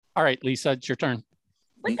All right, Lisa, it's your turn.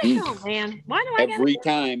 What the hell, man? Why do I every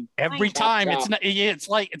time? Every time. It's not. It's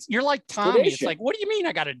like you're like Tommy. Tradition. It's like, what do you mean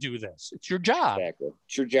I got to do this? It's your job. Exactly.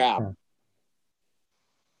 It's your job.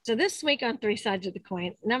 So this week on Three Sides of the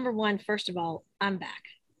Coin, number one, first of all, I'm back,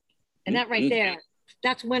 and that right there,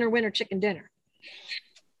 that's winner chicken dinner.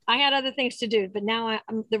 I had other things to do, but now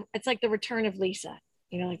it's like the return of Lisa,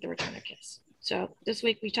 like the return of Kiss. So this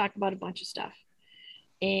week we talked about a bunch of stuff,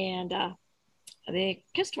 and the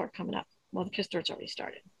Kiss tour coming up. Well, the Kiss tour's already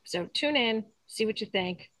started. So tune in, see what you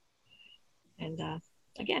think. And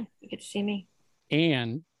again, you get to see me.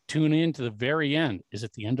 And tune in to the very end. Is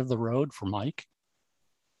it the end of the road for Mike?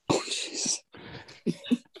 Oh, jeez.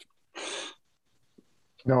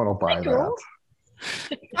 No, don't buy that.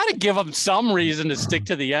 Gotta give them some reason to stick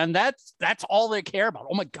to the end. That's all they care about.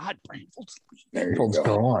 Oh my God, Let's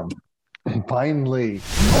go on. Finally.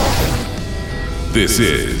 This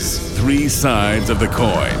is Three Sides of the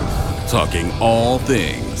Coin. Talking all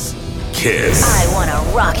things Kiss. I want to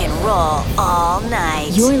rock and roll all night.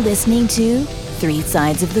 You're listening to Three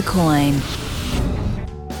Sides of the Coin.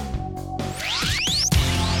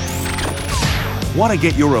 Want to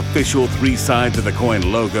get your official Three Sides of the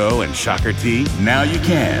Coin logo and shocker tee? Now you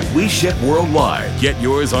can. We ship worldwide. Get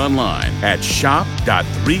yours online at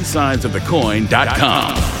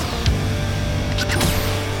shop.threesidesofthecoin.com.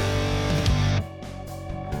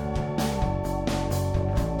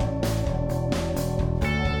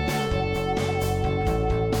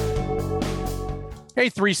 Hey,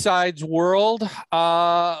 Three Sides world.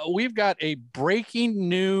 We've got a breaking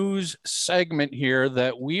news segment here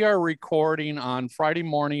that we are recording on Friday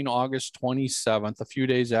morning, August 27th, a few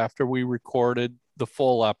days after we recorded the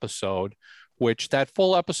full episode, which that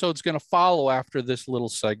full episode is going to follow after this little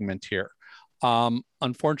segment here.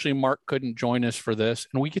 Unfortunately, Mark couldn't join us for this,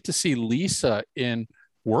 and we get to see Lisa in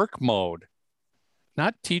work mode,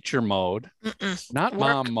 not teacher mode, not work.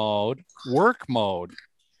 Mom mode, work mode.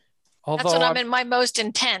 Although that's when I'm in my most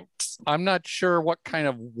intense. I'm not sure what kind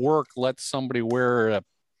of work lets somebody wear a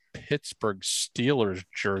Pittsburgh Steelers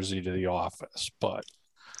jersey to the office, but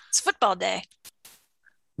it's football day.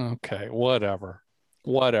 Okay, whatever.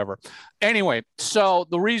 Anyway, so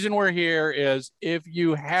the reason we're here is, if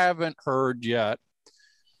you haven't heard yet,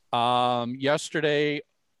 yesterday,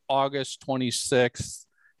 August 26th,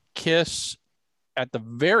 Kiss, at the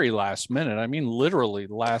very last minute, I mean literally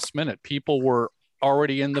last minute, people were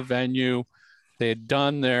already in the venue. They had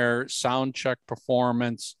done their sound check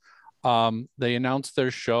performance. They announced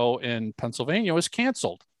their show in Pennsylvania was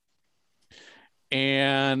canceled.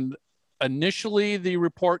 And initially the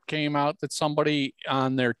report came out that somebody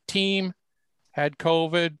on their team had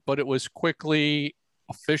COVID, but it was quickly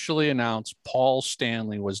officially announced Paul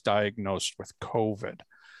Stanley was diagnosed with COVID.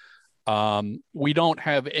 We don't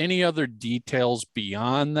have any other details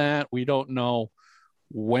beyond that. We don't know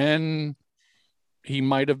when he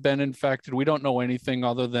might have been infected. We don't know anything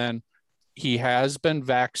other than he has been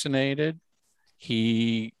vaccinated.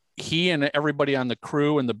 He and everybody on the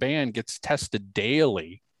crew and the band gets tested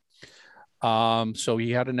daily. So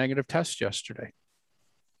he had a negative test yesterday.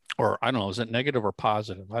 Or I don't know, is it negative or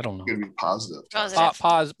positive? I don't know. It's going to be positive.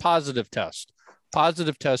 Positive test.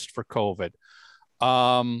 Positive test for COVID.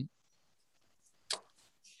 I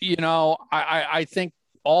think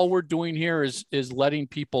all we're doing here is letting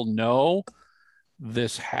people know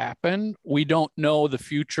this happened. We don't know the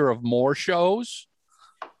future of more shows.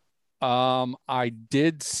 I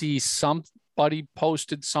did see somebody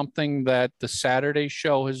posted something that the Saturday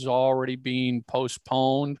show has already been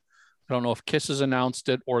postponed. I don't know if Kiss has announced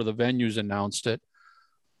it or the venues announced it,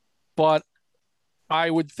 but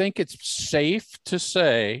I would think it's safe to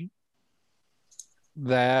say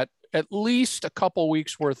that at least a couple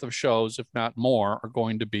weeks worth of shows, if not more, are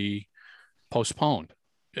going to be postponed.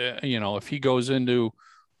 If he goes into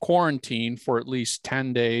quarantine for at least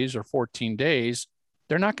 10 days or 14 days,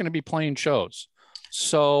 they're not going to be playing shows.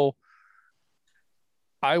 So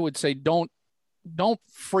I would say don't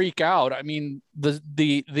freak out. I mean,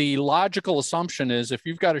 the logical assumption is if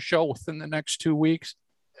you've got a show within the next 2 weeks,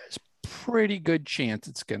 there's a pretty good chance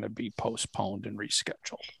it's going to be postponed and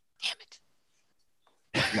rescheduled. Damn it.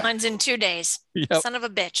 Mine's in 2 days. Yep. Son of a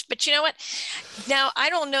bitch. But you know what? Now, I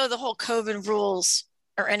don't know the whole COVID rules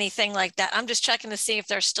or anything like that. I'm just checking to see if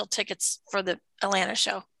there's still tickets for the Atlanta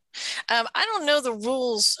show. I don't know the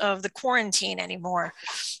rules of the quarantine anymore,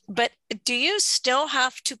 but do you still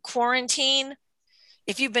have to quarantine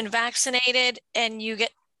if you've been vaccinated and you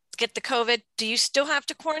get the COVID? Do you still have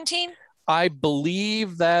to quarantine? I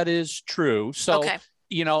believe that is true. So, okay.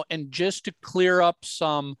 And just to clear up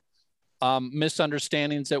some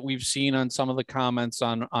misunderstandings that we've seen on some of the comments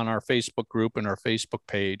on our Facebook group and our Facebook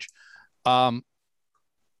page.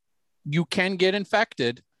 You can get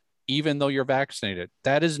infected even though you're vaccinated.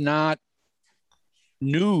 That is not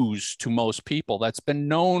news to most people. That's been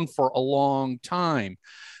known for a long time.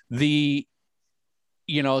 So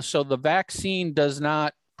the vaccine does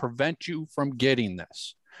not prevent you from getting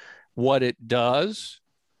this. What it does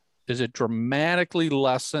is it dramatically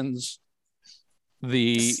lessens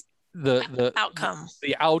the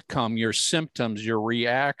outcome, your symptoms, your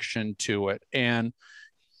reaction to it. And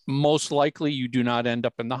most likely you do not end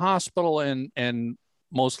up in the hospital, and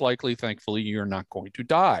most likely, thankfully, you're not going to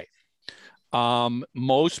die.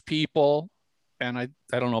 Most people, and I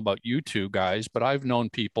don't know about you two guys, but I've known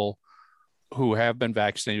people who have been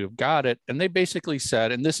vaccinated who've got it, and they basically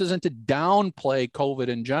said, and this isn't to downplay COVID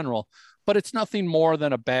in general, but it's nothing more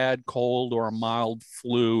than a bad cold or a mild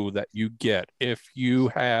flu that you get if you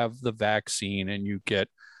have the vaccine and you get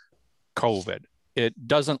COVID. It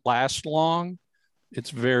doesn't last long. It's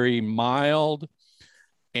very mild,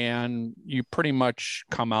 and you pretty much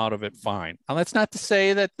come out of it fine. Now, that's not to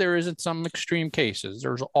say that there isn't some extreme cases.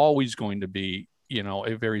 There's always going to be,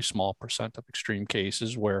 a very small percent of extreme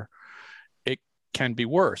cases where it can be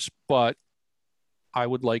worse. But I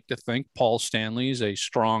would like to think Paul Stanley is a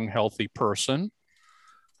strong, healthy person.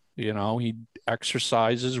 He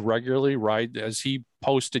exercises regularly, as he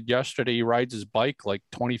posted yesterday, he rides his bike like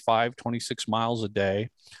 25, 26 miles a day.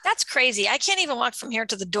 That's crazy. I can't even walk from here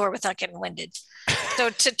to the door without getting winded. So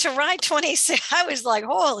to ride 26, I was like,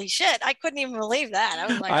 holy shit. I couldn't even believe that.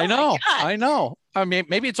 I was like, I know. I mean,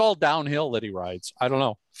 maybe it's all downhill that he rides. I don't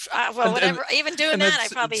know. Whatever. Even doing that, I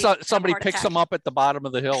probably somebody picks him up at the bottom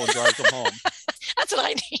of the hill and drives him home. That's what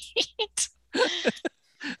I need.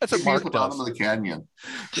 That's what Mark does. Bottom of the canyon.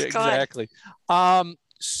 Yeah, exactly.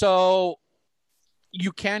 So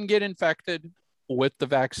you can get infected with the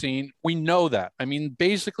vaccine. We know that. I mean,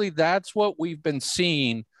 basically, that's what we've been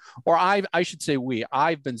seeing, or I should say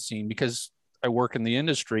I've been seeing, because I work in the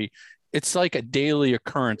industry. It's like a daily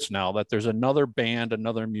occurrence now that there's another band,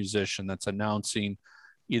 another musician that's announcing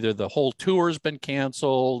either the whole tour has been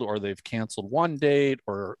canceled, or they've canceled one date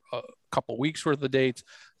or a couple weeks worth of dates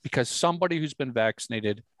because somebody who's been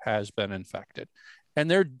vaccinated has been infected. And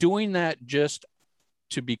they're doing that just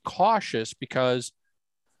to be cautious, because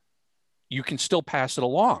you can still pass it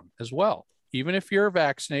along as well. Even if you're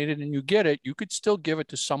vaccinated and you get it, you could still give it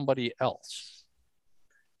to somebody else.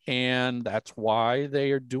 And that's why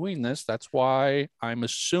they are doing this. That's why I'm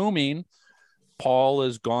assuming Paul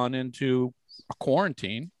has gone into a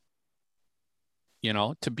quarantine,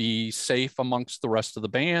 to be safe amongst the rest of the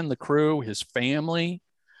band, the crew, his family.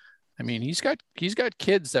 I mean, he's got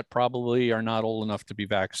kids that probably are not old enough to be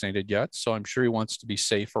vaccinated yet. So I'm sure he wants to be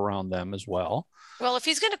safe around them as well. Well, if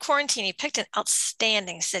he's going to quarantine, he picked an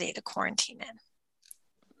outstanding city to quarantine in.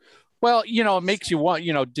 Well, it makes you want,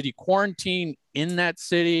 did he quarantine in that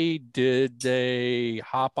city? Did they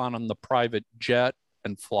hop on the private jet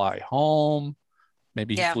and fly home?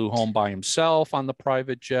 Maybe he flew home by himself on the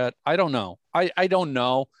private jet. I don't know. I don't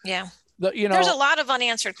know. Yeah. There's a lot of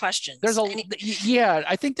unanswered questions.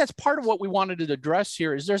 I think that's part of what we wanted to address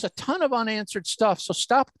here is there's a ton of unanswered stuff. So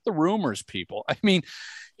stop the rumors, people. I mean,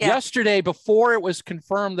 yesterday, before it was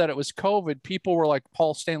confirmed that it was COVID, people were like,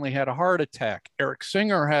 Paul Stanley had a heart attack. Eric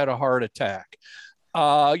Singer had a heart attack.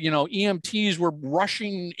 EMTs were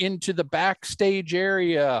rushing into the backstage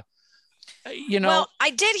area. Well, I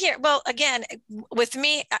did hear, again, with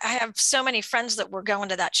me, I have so many friends that were going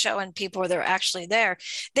to that show and people that were actually there.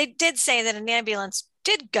 They did say that an ambulance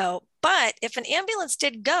did go, but if an ambulance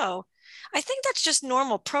did go, I think that's just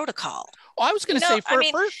normal protocol. Well, I was going to say,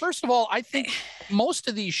 first of all, I think most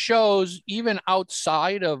of these shows, even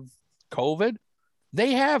outside of COVID,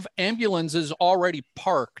 they have ambulances already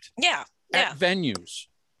parked at venues.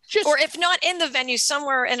 Or if not in the venue,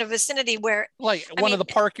 somewhere in a vicinity where one of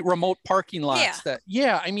the remote parking lots.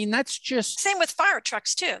 I mean, that's just same with fire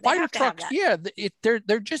trucks too. Fire trucks,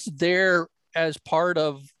 they're just there as part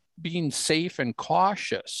of being safe and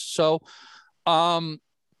cautious. So,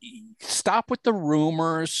 stop with the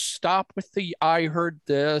rumors. Stop with the I heard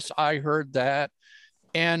this, I heard that,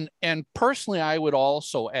 and personally, I would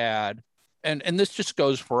also add, and this just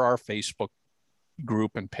goes for our Facebook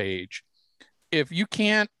group and page. If you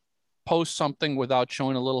can't post something without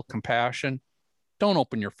showing a little compassion, don't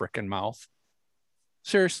open your frickin' mouth.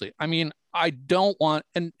 Seriously. I mean, I don't want,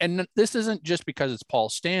 and this isn't just because it's Paul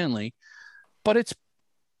Stanley, but it's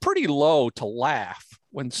pretty low to laugh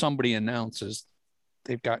when somebody announces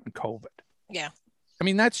they've gotten COVID. Yeah. I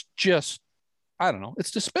mean, that's just, I don't know,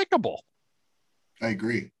 it's despicable. I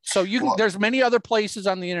agree. So there's many other places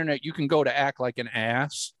on the internet you can go to act like an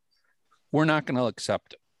ass. We're not going to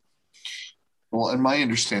accept it. Well, in my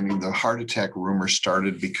understanding, the heart attack rumor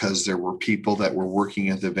started because there were people that were working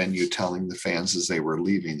at the venue telling the fans as they were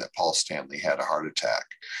leaving that Paul Stanley had a heart attack.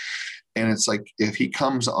 And it's like, if he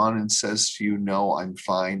comes on and says to you, no, I'm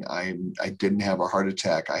fine, I didn't have a heart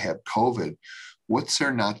attack, I have COVID, what's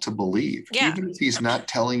there not to believe? Yeah. Even if he's not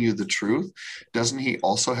telling you the truth, doesn't he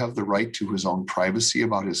also have the right to his own privacy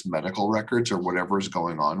about his medical records or whatever is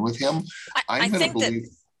going on with him? I'm going to believe.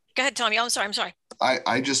 Go ahead, Tommy. I'm sorry.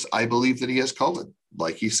 I believe that he has COVID,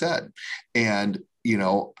 like he said. And, you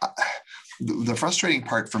know, the frustrating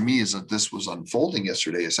part for me is that this was unfolding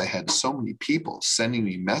yesterday, is I had so many people sending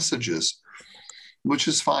me messages, which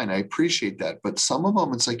is fine. I appreciate that. But some of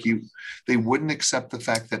them, it's like they wouldn't accept the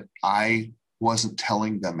fact that I wasn't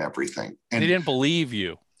telling them everything. And they didn't believe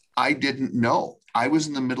you. I didn't know. I was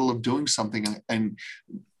in the middle of doing something, and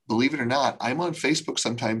believe it or not, I'm on Facebook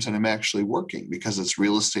sometimes and I'm actually working because it's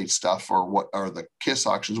real estate stuff or the KISS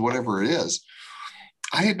auctions, whatever it is.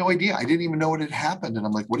 I had no idea. I didn't even know what had happened. And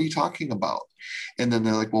I'm like, what are you talking about? And then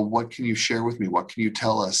they're like, well, what can you share with me? What can you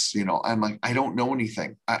tell us? You know, I'm like, I don't know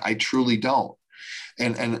anything. I truly don't.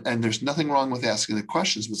 And there's nothing wrong with asking the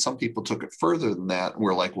questions, but some people took it further than that. And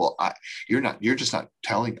we're like, well, you're just not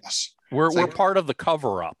telling us. We're part of the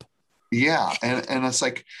cover up. Yeah. And it's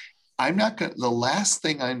like, the last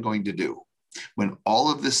thing I'm going to do when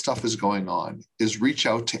all of this stuff is going on is reach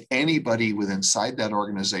out to anybody with inside that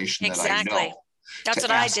organization that I know. That's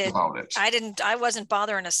what I did. About it. I wasn't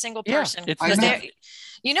bothering a single person. It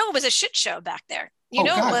was a shit show back there. It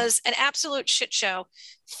was an absolute shit show,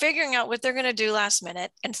 figuring out what they're going to do last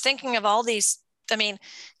minute and thinking of all these. I mean,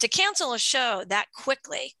 to cancel a show that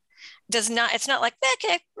quickly it's not like,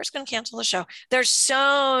 okay, we're just going to cancel the show. There's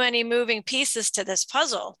so many moving pieces to this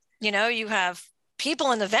puzzle. You know, you have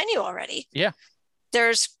people in the venue already. Yeah.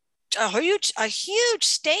 There's a huge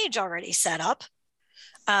stage already set up.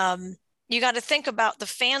 You got to think about the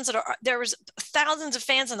fans there was thousands of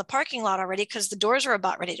fans in the parking lot already because the doors are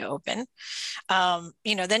about ready to open.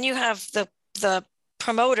 Then you have the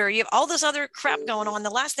promoter, you have all this other crap going on.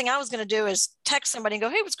 The last thing I was going to do is text somebody and go,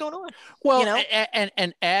 hey, what's going on? Well,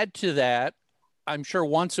 and add to that, I'm sure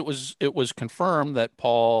once it was confirmed that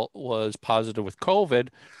Paul was positive with COVID,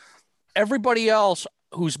 everybody else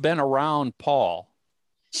who's been around Paul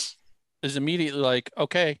is immediately like,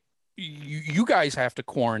 okay, you guys have to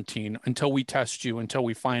quarantine until we test you, until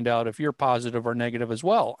we find out if you're positive or negative as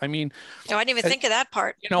well. I mean, I didn't even think of that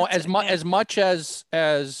part. You know, as much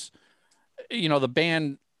as you know, the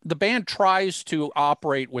band tries to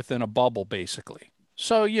operate within a bubble, basically.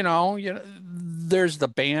 So, you know, there's the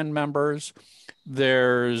band members,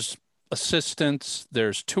 there's assistants,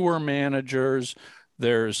 there's tour managers,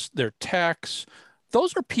 there's their techs.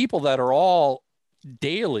 Those are people that are all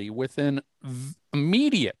daily within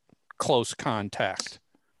immediate close contact,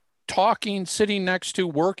 talking, sitting next to,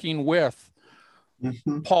 working with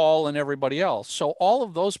Paul and everybody else. So all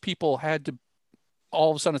of those people had to, all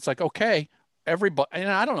of a sudden it's like, okay, everybody, and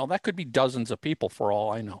I don't know, that could be dozens of people for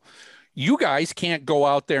all I know. You guys can't go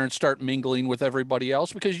out there and start mingling with everybody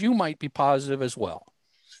else because you might be positive as well.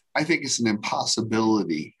 I think it's an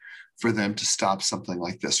impossibility for them to stop something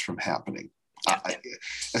like this from happening.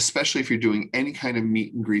 Especially if you're doing any kind of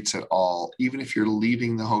meet and greets at all, even if you're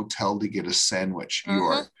leaving the hotel to get a sandwich,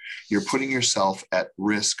 you're putting yourself at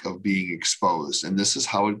risk of being exposed. And this is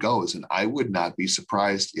how it goes. And I would not be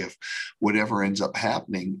surprised if whatever ends up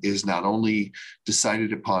happening is not only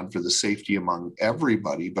decided upon for the safety among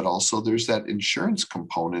everybody, but also there's that insurance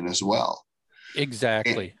component as well.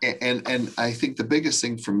 Exactly. And I think the biggest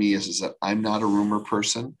thing for me is that I'm not a rumor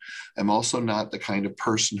person. I'm also not the kind of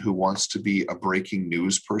person who wants to be a breaking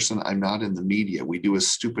news person. I'm not in the media. We do a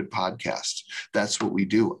stupid podcast. That's what we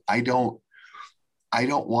do. I don't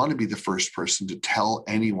want to be the first person to tell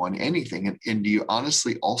anyone anything. And do you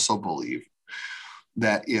honestly also believe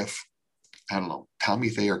that if, I don't know, Tommy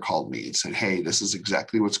Thayer called me and said, hey, this is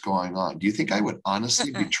exactly what's going on, do you think I would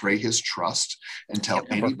honestly betray his trust and tell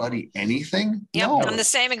anybody anything? Yep, no. I'm the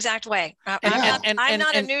same exact way. I'm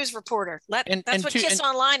not a news reporter. That's what KISS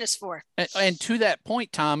Online is for. And to that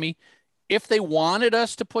point, Tommy, if they wanted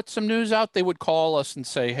us to put some news out, they would call us and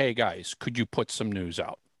say, hey, guys, could you put some news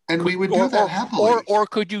out? And we would do that happily. Or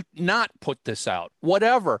could you not put this out?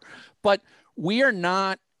 Whatever. But we are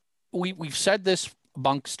not, we've said this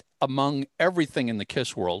among everything in the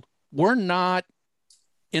KISS world, we're not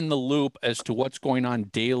in the loop as to what's going on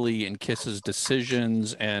daily in KISS's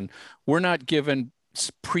decisions, and we're not given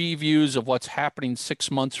previews of what's happening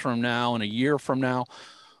 6 months from now and a year from now.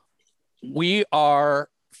 We are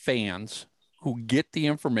fans who get the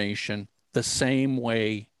information the same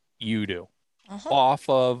way you do, Mhm. off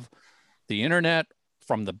of the internet,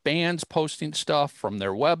 from the bands posting stuff, from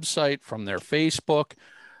their website, from their Facebook.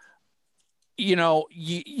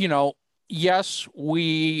 Yes,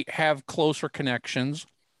 we have closer connections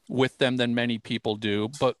with them than many people do,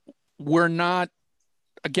 but we're not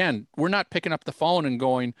picking up the phone and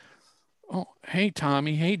going, "Oh, hey,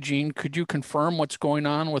 Tommy, hey, Gene, could you confirm what's going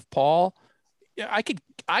on with Paul?" Yeah,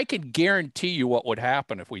 I could guarantee you what would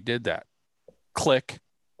happen if we did that. Click.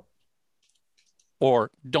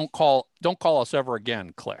 Or don't call us ever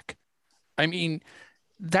again, click. I mean,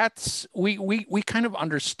 that's we kind of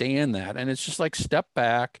understand that, and it's just like, step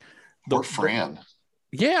back. Or Fran.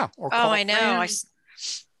 Yeah. Oh, I know.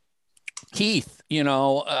 Keith,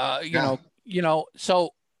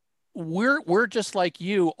 so we're just like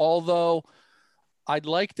you, although I'd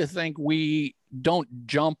like to think we don't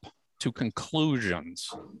jump to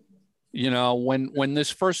conclusions. When this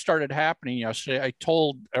first started happening yesterday, I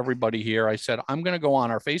told everybody here, I said, I'm going to go on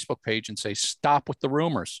our Facebook page and say, stop with the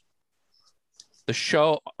rumors. The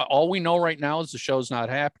show, all we know right now is the show's not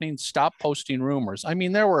happening. Stop posting rumors. I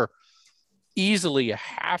mean, there were easily a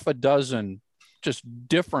half a dozen just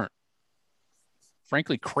different,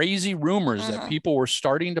 frankly, crazy rumors that people were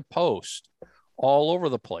starting to post all over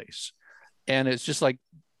the place. And it's just like,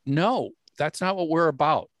 no, that's not what we're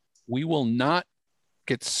about. We will not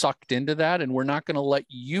get sucked into that, and we're not going to let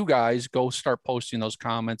you guys go start posting those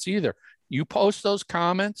comments either. You post those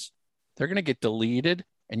comments, they're going to get deleted,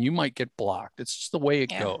 and you might get blocked. It's just the way it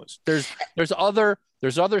goes. There's other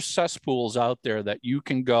cesspools out there that you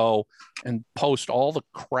can go and post all the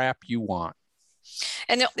crap you want.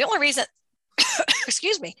 And the only reason,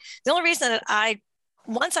 excuse me, the only reason that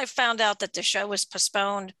once I found out that the show was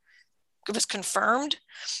postponed, it was confirmed,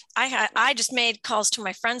 I just made calls to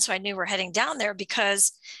my friends who I knew were heading down there,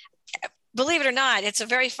 because believe it or not, it's a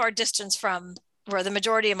very far distance from where the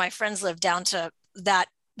majority of my friends live down to that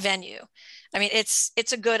venue. I mean, it's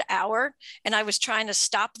a good hour, and I was trying to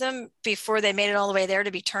stop them before they made it all the way there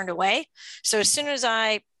to be turned away. So as soon as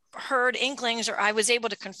I heard inklings, or I was able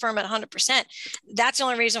to confirm it 100%, that's the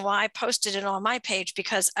only reason why I posted it on my page,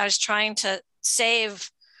 because I was trying to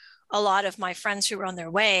save a lot of my friends who were on their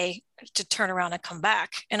way to turn around and come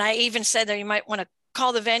back. And I even said that you might want to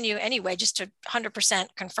call the venue anyway, just to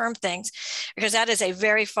 100% confirm things, because that is a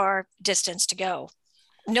very far distance to go.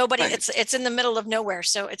 Nobody, right. It's in the middle of nowhere.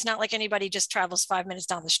 So it's not like anybody just travels 5 minutes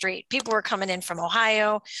down the street. People were coming in from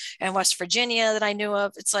Ohio and West Virginia that I knew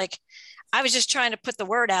of. It's like, I was just trying to put the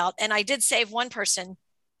word out, and I did save one person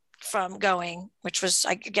from going, which was,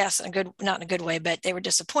 I guess, not in a good way, but they were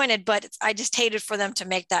disappointed. But I just hated for them to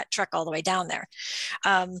make that trek all the way down there.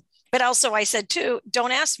 But also I said too,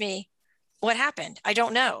 don't ask me what happened. I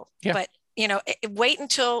don't know. Yeah. But wait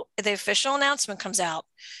until the official announcement comes out.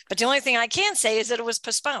 But the only thing I can say is that it was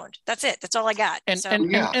postponed. That's it. That's all I got.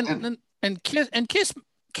 And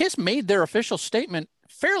Kiss made their official statement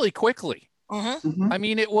fairly quickly. I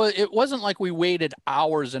mean, it wasn't like we waited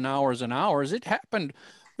hours and hours and hours. It happened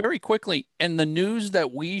very quickly. And the news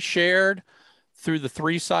that we shared through the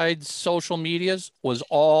Three Sides social medias was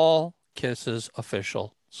all Kiss's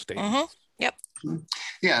official statement. Yep.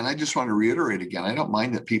 Yeah. And I just want to reiterate again, I don't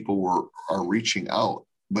mind that people are reaching out,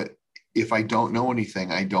 but if I don't know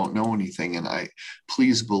anything, I don't know anything. And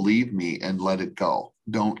please believe me and let it go.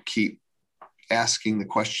 Don't keep asking the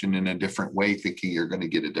question in a different way, thinking you're going to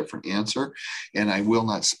get a different answer. And I will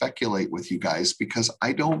not speculate with you guys, because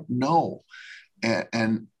I don't know.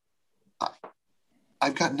 And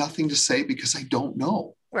I've got nothing to say because I don't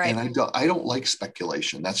know. Right. And I don't like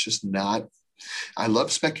speculation. That's just not, I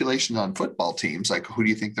love speculation on football teams. Like, who do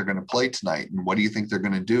you think they're going to play tonight? And what do you think they're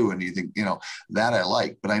going to do? And do you think, that I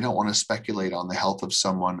like, but I don't want to speculate on the health of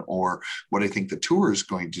someone or what I think the tour is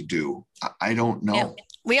going to do. I don't know. Yeah.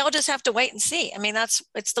 We all just have to wait and see. I mean,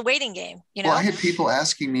 it's the waiting game, Well, I had people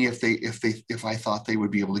asking me if I thought they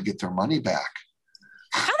would be able to get their money back.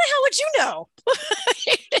 How the hell would you know?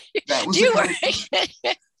 That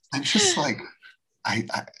was I'm just like, I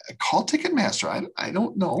call Ticketmaster. I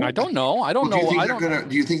don't know. I don't know.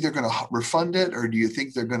 Do you think they're going to refund it, or do you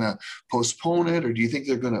think they're going to postpone it, or do you think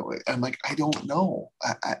they're going to? I'm like, I don't know.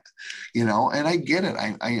 And I get it.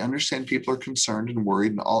 I understand people are concerned and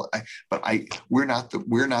worried and all. But we're not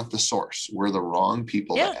the source. We're the wrong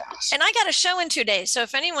people to ask. And I got a show in 2 days. So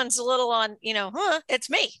if anyone's a little on, it's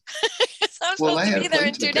me. So I'm supposed to be there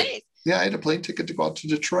in 2 days. Yeah, I had a plane ticket to go out to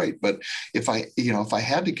Detroit, but if I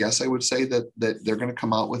had to guess, I would say that they're going to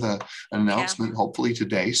come out with an announcement, hopefully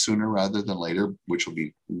today, sooner rather than later, which will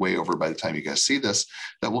be way over by the time you guys see this.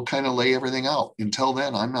 That will kind of lay everything out. Until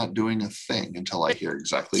then, I'm not doing a thing until I hear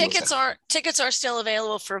exactly. Tickets are still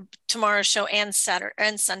available for tomorrow's show and Saturday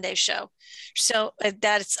and Sunday show. So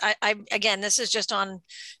that's I again, this is just on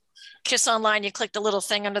KISS Online. You click the little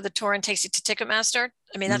thing under the tour and takes you to Ticketmaster.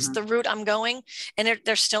 I mean, that's the route I'm going, and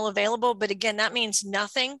they're still available. But again, that means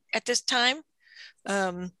nothing at this time.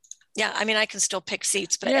 Yeah, I mean, I can still pick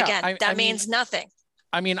seats, but again, that means nothing.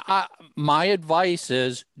 I mean, my advice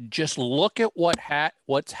is just look at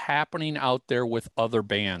what's happening out there with other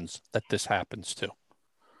bands that this happens to.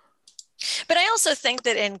 But I also think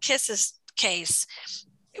that in KISS's case,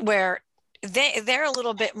 where they're a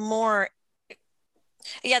little bit more,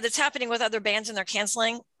 that's happening with other bands and they're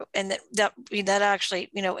canceling, and that actually,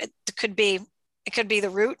 it could be the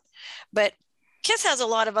route, but KISS has a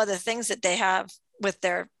lot of other things that they have with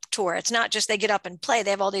their tour. It's not just they get up and play; they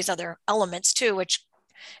have all these other elements too, which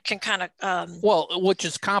can kind of which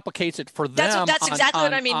just complicates it for them. That's exactly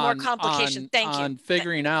what I mean. More complication. Thank you. On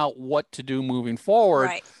figuring out what to do moving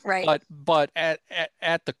forward. Right. But at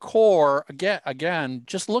the core, again,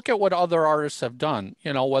 just look at what other artists have done.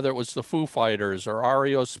 Whether it was the Foo Fighters or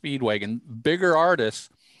REO Speedwagon, bigger artists,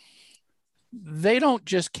 they don't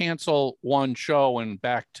just cancel one show and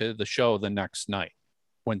back to the show the next night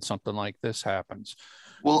when something like this happens.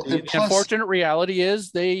 Well, the unfortunate reality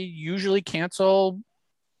is they usually cancel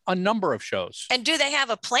a number of shows. And do they have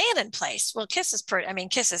a plan in place? Well, KISS is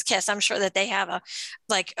KISS is KISS. I'm sure that they have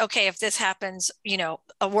okay, if this happens,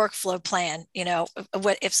 a workflow plan,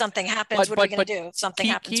 what if something happens, what are we going to do? If something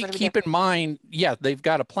happens, what do we do? Keep in mind, they've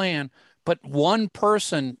got a plan, but one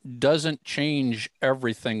person doesn't change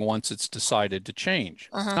everything once it's decided to change.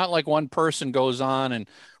 It's not like one person goes on and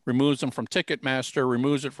removes them from Ticketmaster,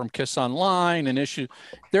 removes it from KISS Online and issue.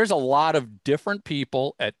 There's a lot of different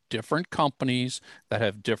people at different companies that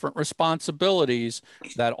have different responsibilities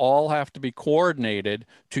that all have to be coordinated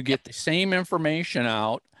to get the same information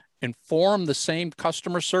out, inform the same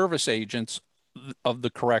customer service agents of the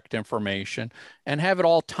correct information, and have it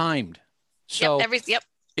all timed. So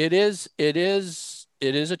it is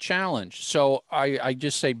a challenge. So I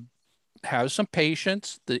just say, have some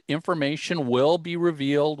patience. The information will be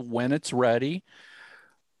revealed when it's ready.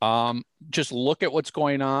 Just look at what's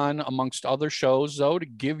going on amongst other shows, though, to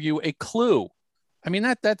give you a clue. I mean,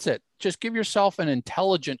 that's it. Just give yourself an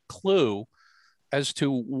intelligent clue as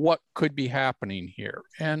to what could be happening here.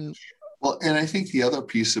 And I think the other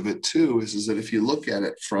piece of it too is that if you look at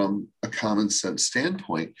it from a common sense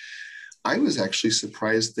standpoint, I was actually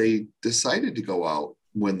surprised they decided to go out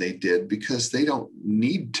when they did, because they don't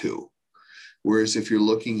need to. Whereas if you're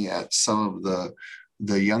looking at some of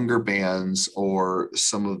the younger bands or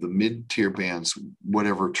some of the mid-tier bands,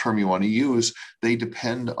 whatever term you want to use, they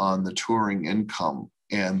depend on the touring income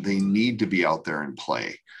and they need to be out there and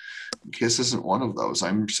play. KISS isn't one of those.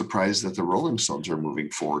 I'm surprised that the Rolling Stones are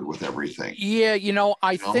moving forward with everything. Yeah,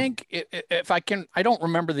 I think if I can, I don't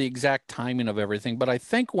remember the exact timing of everything, but I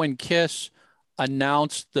think when KISS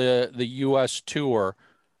announced the U.S. tour,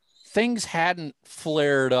 things hadn't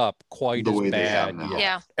flared up quite as bad yet.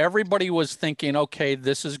 Yeah. Everybody was thinking, okay,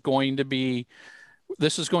 this is going to be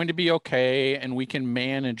okay, and we can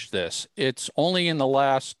manage this. It's only in the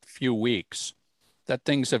last few weeks that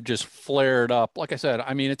things have just flared up. Like I said,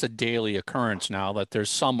 I mean, it's a daily occurrence now that there's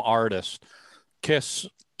some artist, KISS,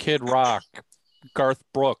 Kid Rock, Garth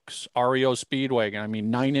Brooks, REO Speedwagon, I mean,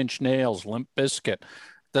 9 Inch Nails, Limp Bizkit.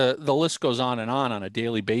 The list goes on a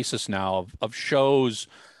daily basis now of shows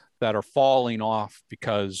that are falling off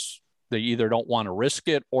because they either don't want to risk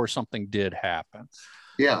it or something did happen.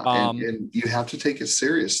 Yeah, and you have to take it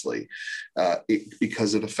seriously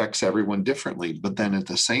because it affects everyone differently. But then at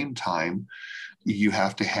the same time, you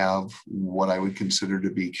have to have what I would consider to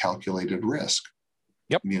be calculated risk.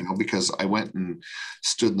 Yep. Because I went and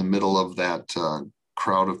stood in the middle of that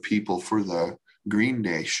crowd of people for the Green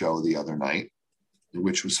Day show the other night,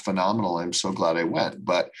 which was phenomenal. I'm so glad I went.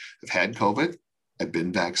 But I've had COVID. I've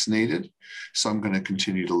been vaccinated, so I'm going to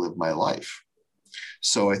continue to live my life.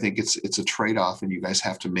 So I think it's a trade-off, and you guys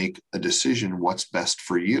have to make a decision what's best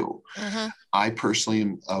for you. I personally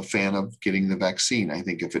am a fan of getting the vaccine. I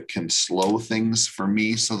think if it can slow things for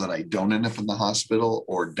me so that I don't end up in the hospital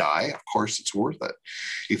or die, of course it's worth it.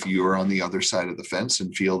 If you're on the other side of the fence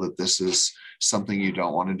and feel that this is something you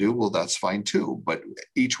don't want to do, well, that's fine too. But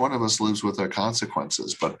each one of us lives with our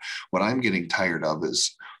consequences. But what I'm getting tired of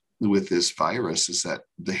is with this virus is that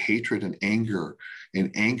the hatred and anger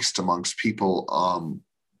and angst amongst people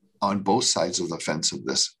on both sides of the fence of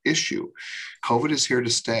this issue. COVID is here to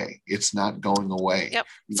stay. It's not going away. Yep.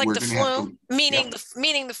 It's like We're the gonna have flu, to- meaning yeah.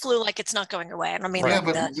 meaning the flu, like it's not going away. I don't mean Yeah, like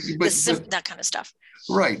but- that kind of stuff.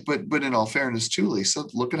 Right. But in all fairness too, Lisa,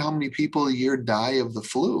 look at how many people a year die of the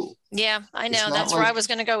flu. Yeah, I It's know. not That's where I like- was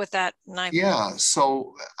going to go with that. And Yeah.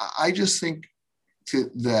 So I just think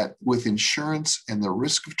that with insurance and the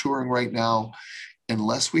risk of touring right now,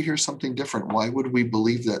 unless we hear something different, why would we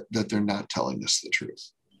believe that they're not telling us the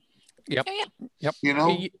truth? Yep. Yeah. Yep. You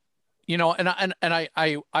know? You know, and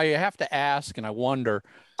I have to ask, and I wonder,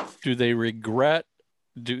 do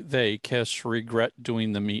they Kiss regret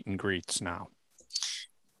doing the meet and greets now?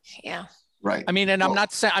 Yeah. Right. I mean, and Well,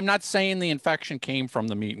 I'm not saying the infection came from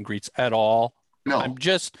the meet and greets at all. no.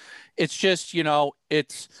 It's just, you know,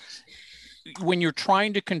 it's when you're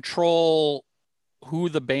trying to control who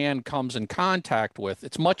the band comes in contact with,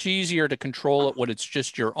 it's much easier to control it when it's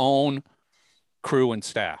just your own crew and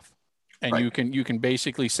staff. And Right. you can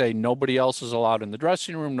basically say nobody else is allowed in the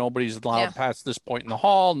dressing room, nobody's allowed Yeah. past this point in the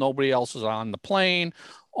hall, nobody else is on the plane.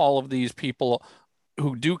 All of these people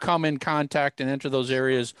who do come in contact and enter those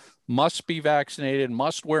areas must be vaccinated,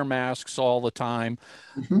 must wear masks all the time.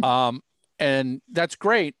 Mhm. And that's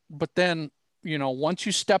great. But then, you know, once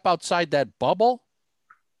you step outside that bubble,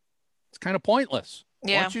 it's kind of pointless.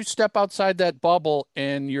 Yeah. Once you step outside that bubble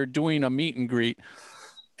and you're doing a meet and greet,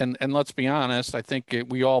 and let's be honest, I think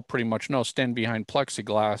we all pretty much know stand behind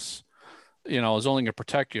plexiglass, you know, is only going to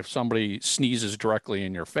protect you if somebody sneezes directly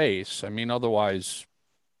in your face. I mean, otherwise,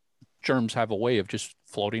 germs have a way of just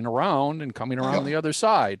floating around and coming around the other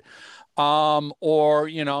side. Or,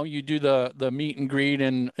 you know, you do the meet and greet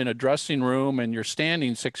in a dressing room and you're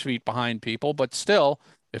standing 6 feet behind people, but still,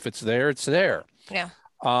 if it's there, it's there. Yeah.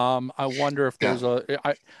 I wonder if there's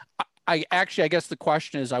I guess the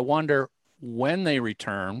question is, I wonder when they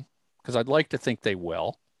return, because I'd like to think they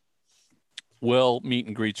will meet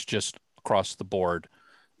and greets just across the board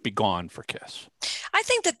be gone for Kiss? I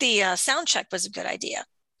think that the sound check was a good idea.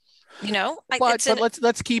 You know, But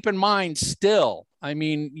let's keep in mind still, I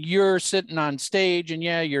mean, you're sitting on stage and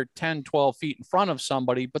yeah, you're 10, 12 feet in front of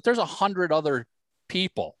somebody, but there's 100 other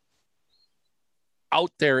people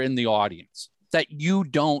out there in the audience that you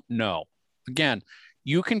don't know. Again,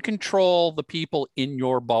 you can control the people in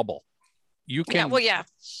your bubble. You can,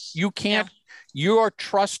 you can't, you are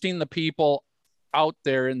trusting the people out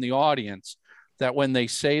there in the audience that when they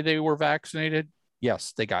say they were vaccinated,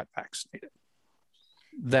 yes, they got vaccinated.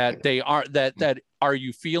 That they are, that are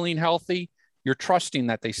you feeling healthy? You're trusting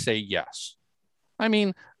that they say yes. I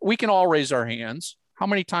mean, we can all raise our hands. How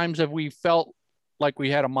many times have we felt like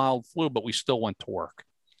we had a mild flu, but we still went to work?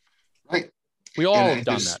 Right. We all have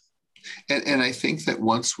done that. And I think that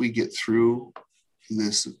once we get through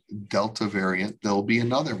this Delta variant, there'll be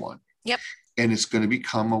another one. Yep. And it's going to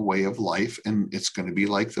become a way of life. And it's going to be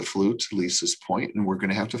like the flu, to Lisa's point. And we're going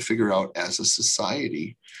to have to figure out as a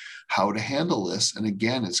society how to handle this. And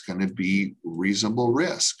again, it's going to be reasonable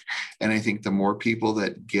risk. And I think the more people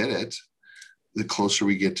that get it, the closer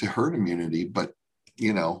we get to herd immunity. But,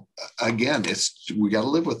 you know, again, we got to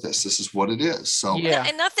live with this. This is what it is. So yeah.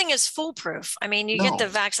 And nothing is foolproof. I mean, you get the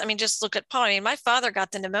vaccine. I mean, just look at Paul. I mean, my father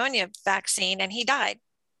got the pneumonia vaccine and he died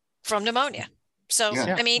from pneumonia. So,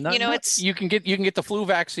 I mean, you know, it's, you can get the flu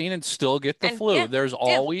vaccine and still get the flu. yeah, There's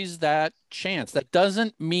always that chance. That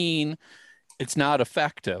doesn't mean it's not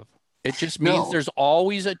effective. It just means there's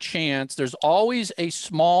always a chance. There's always a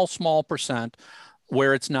small percent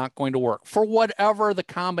where it's not going to work for whatever the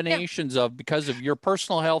combinations of, because of your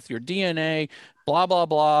personal health, your DNA, blah, blah,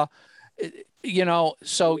 blah, you know,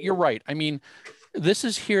 so you're right. I mean, this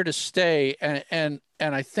is here to stay. And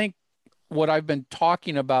I think what I've been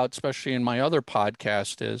talking about, especially in my other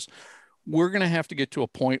podcast, is we're going to have to get to a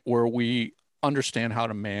point where we understand how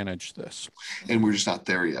to manage this. And we're just not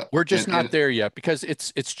there yet. We're just not there yet because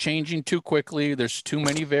it's changing too quickly. There's too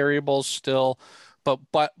many variables still. But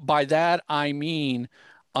by that, I mean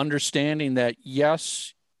understanding that,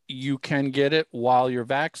 yes, you can get it while you're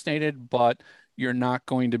vaccinated, but you're not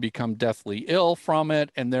going to become deathly ill from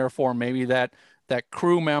it. And therefore, maybe that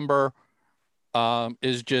crew member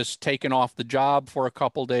is just taken off the job for a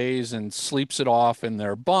couple days and sleeps it off in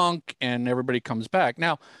their bunk and everybody comes back.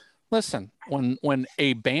 Now, listen, when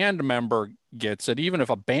a band member gets it, even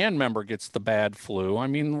if a band member gets the bad flu, I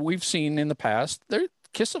mean, we've seen in the past,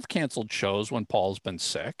 Kiss have canceled shows when Paul's been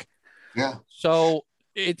sick. Yeah. So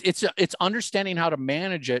it's understanding how to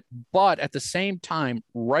manage it. But at the same time,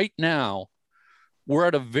 right now, we're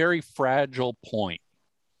at a very fragile point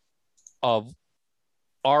of,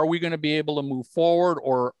 are we going to be able to move forward,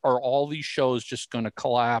 or are all these shows just going to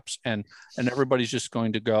collapse and everybody's just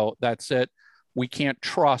going to go, that's it? we can't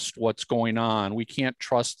trust what's going on. We can't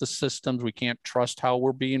trust the systems. We can't trust how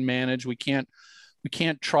we're being managed. We can't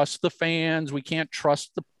trust the fans. We can't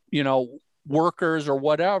trust the, workers or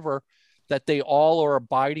whatever, that they all are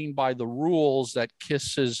abiding by the rules that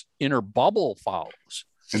KISS's inner bubble follows.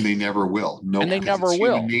 And they never will. No, and they never it's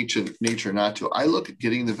will. Human nature not to. I look at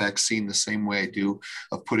getting the vaccine the same way I do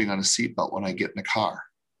of putting on a seatbelt when I get in a car.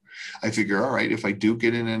 I figure, all right, if I do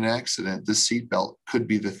get in an accident, this seatbelt could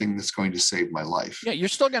be the thing that's going to save my life. Yeah, you're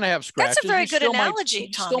still going to have scratches. That's a very good analogy,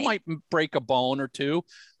 Tommy. You still might break a bone or two.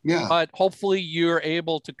 Yeah. But hopefully you're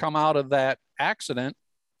able to come out of that accident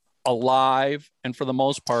alive and for the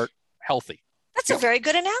most part healthy. That's a very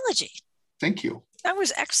good analogy. Thank you. That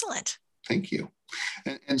was excellent. Thank you.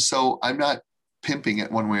 And so I'm not pimping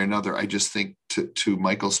it one way or another. I just think to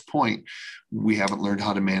Michael's point, we haven't learned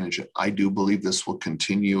how to manage it. I do believe this will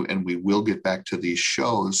continue and we will get back to these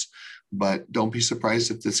shows, but don't be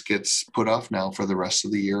surprised if this gets put off now for the rest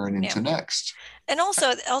of the year and into next. And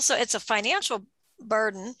also it's a financial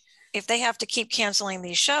burden if they have to keep canceling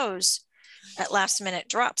these shows at last minute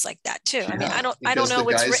drops like that too. Yeah, I mean, I don't know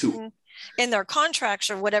what's written in their contracts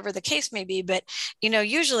or whatever the case may be, but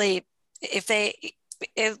usually if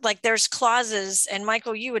there's clauses, and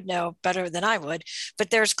Michael, you would know better than I would, but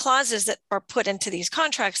there's clauses that are put into these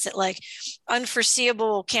contracts that like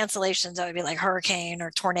unforeseeable cancellations, that would be like hurricane or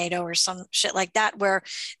tornado or some shit like that, where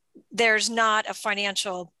there's not a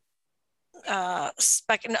financial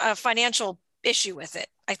issue with it.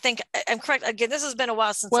 I think I'm correct. Again, this has been a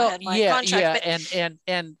while since I had my contract. Yeah,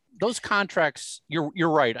 and those contracts, you're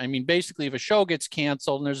right. I mean, basically, if a show gets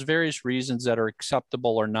canceled, and there's various reasons that are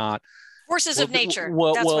acceptable or not, forces of nature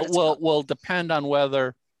will depend on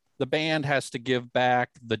whether the band has to give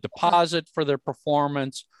back the deposit for their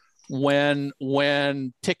performance, when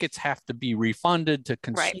tickets have to be refunded to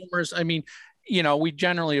consumers. Right. I mean, we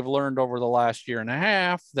generally have learned over the last year and a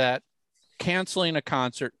half that canceling a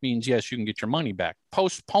concert means, yes, you can get your money back.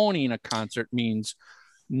 Postponing a concert means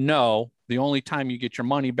no. The only time you get your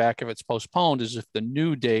money back if it's postponed is if the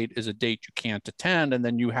new date is a date you can't attend, and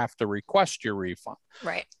then you have to request your refund.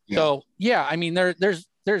 Right. Yeah. So, yeah, I mean, there's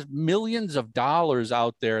millions of dollars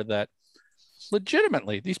out there that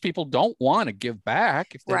legitimately these people don't want to give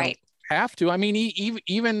back if they don't have to. I mean,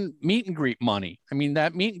 even meet and greet money. I mean,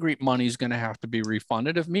 that meet and greet money is going to have to be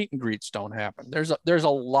refunded if meet and greets don't happen. There's a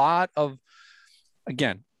lot of,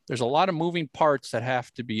 again, there's a lot of moving parts that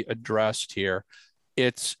have to be addressed here.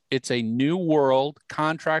 It's a new world.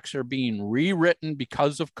 Contracts are being rewritten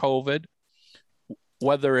because of COVID,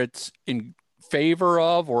 whether it's in favor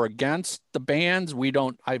of or against the bands.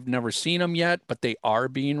 I've never seen them yet, but they are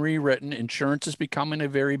being rewritten. Insurance is becoming a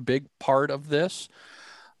very big part of this.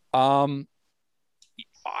 I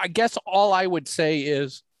guess all I would say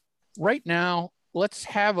is right now, let's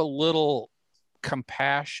have a little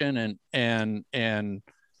compassion and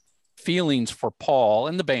feelings for Paul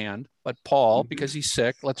and the band, but Paul, because he's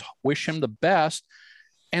sick, let's wish him the best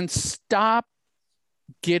and stop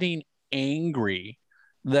getting angry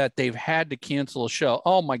that they've had to cancel a show.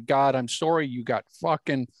 Oh my God, I'm sorry you got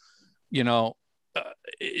fucking,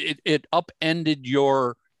 it upended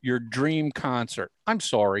your dream concert. I'm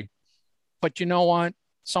sorry, but you know what?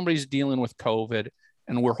 Somebody's dealing with COVID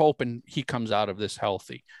and we're hoping he comes out of this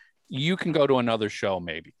healthy. You can go to another show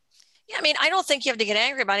maybe. Yeah, I mean, I don't think you have to get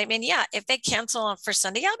angry about it. I mean, yeah, if they cancel for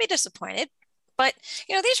Sunday, I'll be disappointed. But,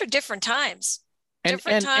 these are different times.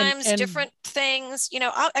 Different different things.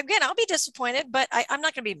 I'll be disappointed, but I'm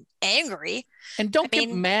not going to be angry. And don't get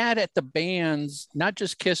mad at the bands, not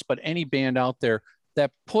just KISS, but any band out there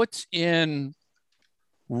that puts in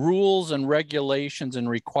rules and regulations and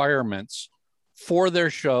requirements for their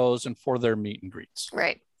shows and for their meet and greets.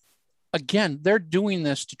 Right. Again, they're doing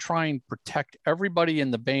this to try and protect everybody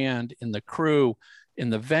in the band, in the crew, in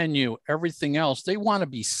the venue, everything else. They want to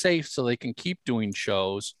be safe so they can keep doing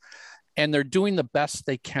shows. And they're doing the best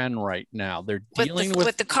they can right now. They're dealing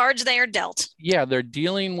with the cards they are dealt. Yeah, they're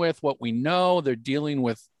dealing with what we know. They're dealing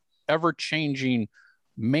with ever-changing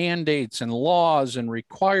mandates and laws and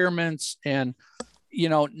requirements. And,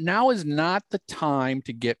 now is not the time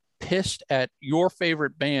to get pissed at your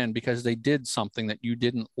favorite band because they did something that you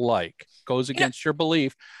didn't like, goes against your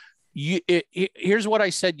belief. Here's what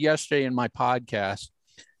I said yesterday in my podcast.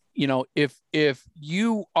 If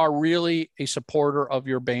you are really a supporter of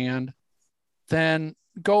your band, then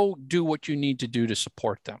go do what you need to do to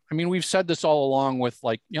support them. I mean, we've said this all along with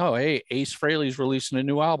hey, Ace Frehley's releasing a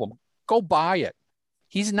new album. Go buy it.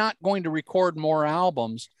 He's not going to record more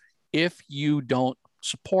albums if you don't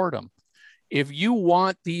support him. If you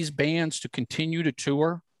want these bands to continue to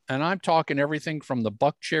tour, and I'm talking everything from the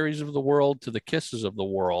Buckcherries of the world to the Kisses of the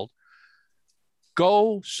world,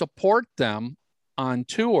 go support them on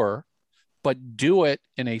tour, but do it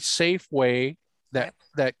in a safe way that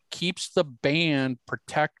keeps the band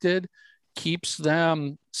protected, keeps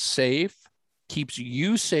them safe, keeps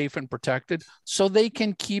you safe and protected, so they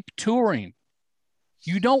can keep touring.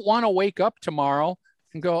 You don't want to wake up tomorrow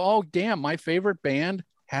and go, oh, damn, my favorite band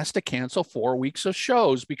has to cancel 4 weeks of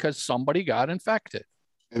shows because somebody got infected.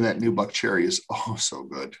 And that new Buckcherry is so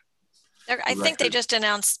good. I think they just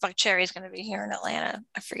announced Buckcherry is going to be here in Atlanta.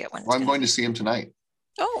 I forget when. Well, I'm going to see him tonight.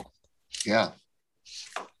 Oh. Yeah.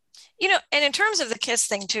 You know, and in terms of the KISS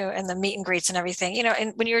thing too, and the meet and greets and everything, you know,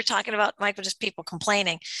 and when you were talking about, Michael, just people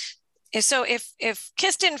complaining. So if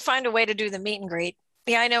KISS didn't find a way to do the meet and greet,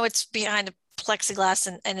 yeah, I know it's behind the plexiglass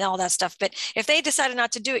and all that stuff, but if they decided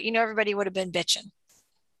not to do it, you know, everybody would have been bitching.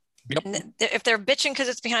 Yep. And if they're bitching because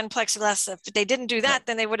it's behind plexiglass, if they didn't do that,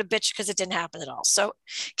 then they would have bitched because it didn't happen at all. So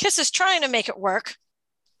KISS is trying to make it work.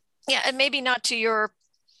 Yeah, and maybe not to your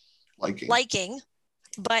liking,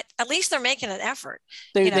 but at least they're making an effort.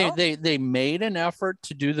 They made an effort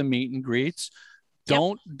to do the meet and greets.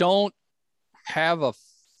 Don't have a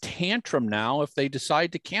tantrum now if they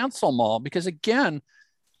decide to cancel them all, because again,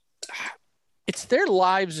 it's their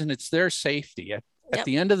lives and it's their safety at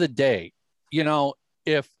the end of the day. You know,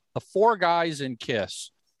 if the 4 guys in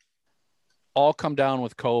KISS all come down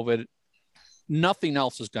with COVID, nothing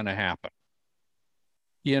else is going to happen.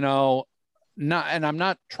 You know, and I'm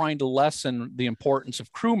not trying to lessen the importance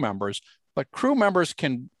of crew members, but crew members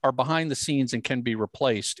are behind the scenes and can be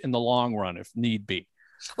replaced in the long run if need be.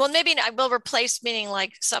 Well, maybe I will replace, meaning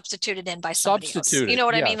like substituted in by somebody else. You know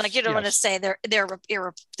what I mean? Like you don't want to say they're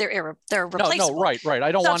replaceable. No, right.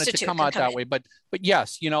 I don't want it to come out that way, but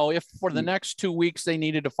yes, you know, if for the next 2 weeks they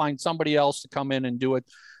needed to find somebody else to come in and do it,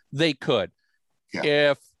 they could.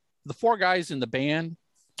 Yeah. If the 4 guys in the band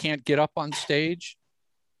can't get up on stage,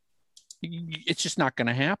 it's just not going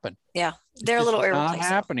to happen. Yeah, they're a little irreplaceable. Not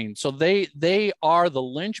happening. So they are the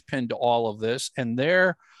linchpin to all of this, and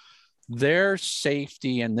their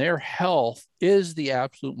safety and their health is the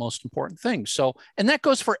absolute most important thing. So, and that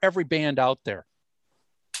goes for every band out there.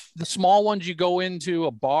 The small ones, you go into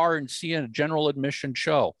a bar and see a general admission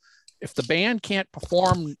show. If the band can't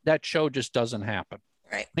perform, that show just doesn't happen.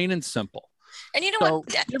 Right. Plain and simple. And you know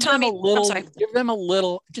what, Tommy,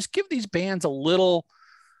 just give these bands a little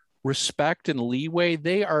respect and leeway.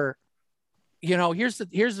 They are, you know, here's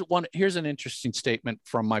an interesting statement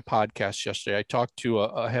from my podcast yesterday. I talked to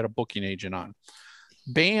a head of booking agent on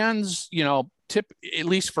bands, you know, at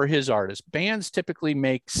least for his artists, bands typically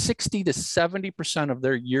make 60 to 70% of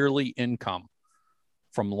their yearly income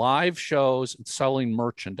from live shows and selling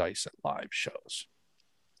merchandise at live shows.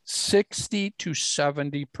 60 to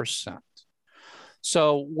 70%.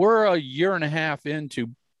 So we're a year and a half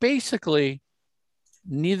into basically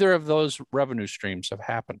neither of those revenue streams have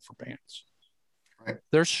happened for bands. Right.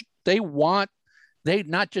 They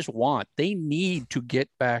need to get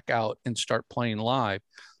back out and start playing live,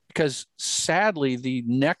 because sadly the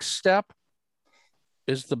next step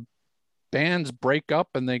is the bands break up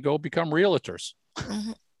and they go become realtors.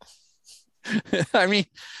 Mm-hmm. I mean,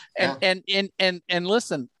 and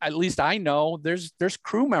listen, at least I know there's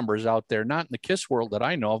crew members out there, not in the KISS world that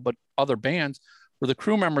I know of, but other bands where the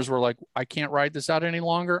crew members were like, I can't ride this out any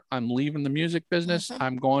longer. I'm leaving the music business. Mm-hmm.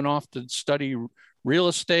 I'm going off to study real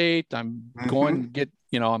estate. I'm going to get,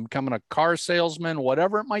 you know, I'm becoming a car salesman,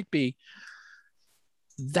 whatever it might be.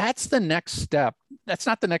 That's the next step. That's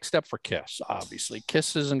not the next step for KISS, obviously.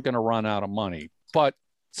 KISS isn't going to run out of money, but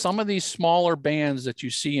some of these smaller bands that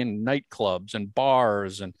you see in nightclubs and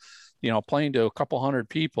bars and, you know, playing to a couple hundred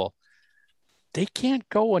people, they can't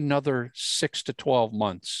go another 6 to 12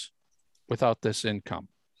 months without this income.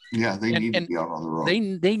 Yeah, they need to be out on the road.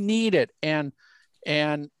 They need it. And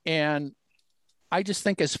I just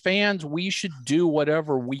think as fans, we should do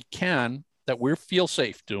whatever we can that we feel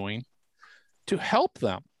safe doing to help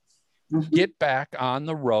them get back on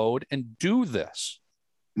the road and do this.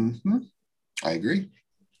 Mm-hmm. I agree.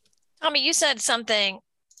 Tommy, you said something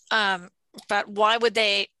about why would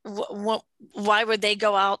they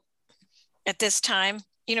go out at this time?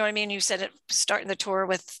 You know what I mean? You said it starting the tour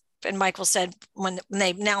with, and Michael said when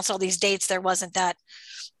they announced all these dates, there wasn't that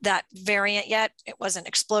variant yet. It wasn't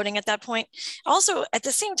exploding at that point. Also, at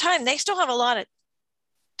the same time, they still have a lot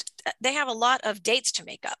of dates to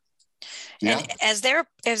make up. Yeah. And as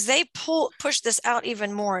they push this out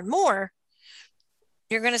even more and more,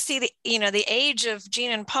 you're going to see the age of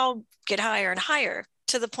Gene and Paul get higher and higher,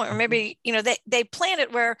 to the point where maybe, you know, they planned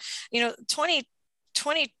it where, you know,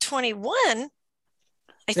 2021,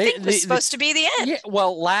 I think was supposed to be the end. Yeah,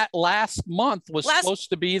 well, last month was supposed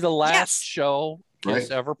to be the last show Kiss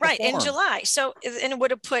Right. ever right performed. in July. So and it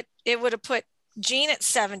would have put Gene at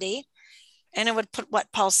 70, and it would put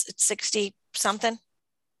what, Paul at 60 something.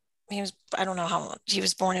 I don't know how long he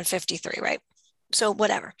was born in 53, right? So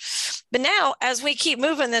whatever. But now, as we keep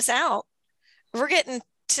moving this out, we're getting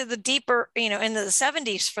to the deeper, into the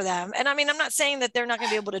 70s for them. And I mean, I'm not saying that they're not going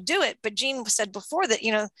to be able to do it, but Gene said before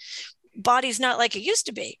that, body's not like it used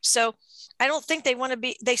to be. So I don't think they want to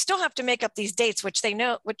be, they still have to make up these dates, which they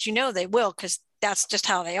will, because that's just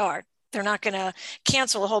how they are. They're not going to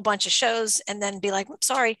cancel a whole bunch of shows and then be like,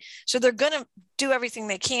 sorry. So they're going to do everything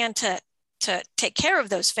they can to take care of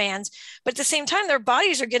those fans. But at the same time, their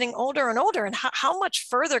bodies are getting older and older. And how much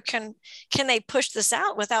further can they push this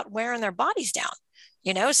out without wearing their bodies down?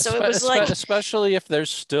 So it was like, especially if there's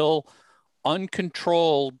still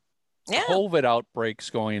uncontrolled yeah, COVID outbreaks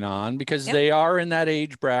going on, because Yeah. they are in that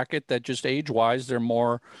age bracket that just age-wise, they're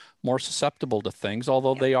more susceptible to things,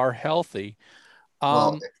 although they are healthy.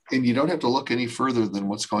 Well, and you don't have to look any further than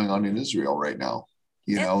what's going on in Israel right now.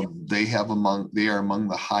 Yeah. They are among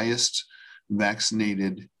the highest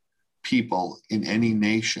vaccinated people in any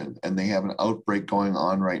nation, and they have an outbreak going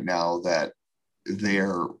on right now that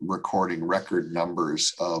they're recording record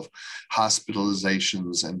numbers of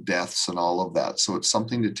hospitalizations and deaths and all of that. So it's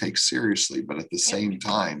something to take seriously. But at the same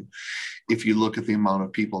time, if you look at the amount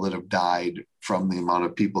of people that have died from the amount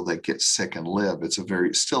of people that get sick and live, it's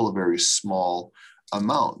still a very small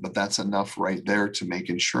amount, but that's enough right there to make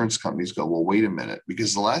insurance companies go, well, wait a minute,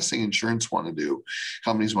 because the last thing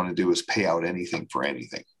companies want to do is pay out anything for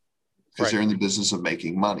anything, because Right. they're in the business of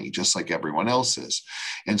making money, just like everyone else is.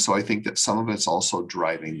 And so I think that some of it's also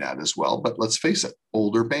driving that as well. But let's face it,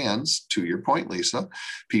 older bands, to your point, Lisa,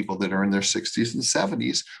 people that are in their 60s and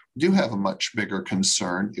 70s do have a much bigger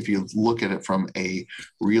concern if you look at it from a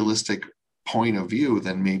realistic point of view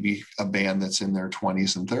than maybe a band that's in their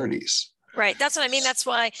 20s and 30s. right. That's what I mean. That's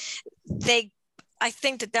why I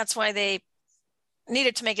think that's why they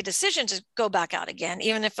needed to make a decision to go back out again,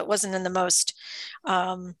 even if it wasn't in the most,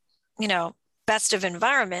 best of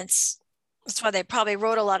environments. That's why they probably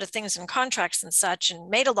wrote a lot of things in contracts and such, and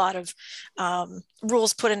made a lot of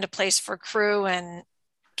rules put into place for crew and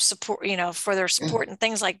support, for their support and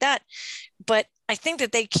things like that. But I think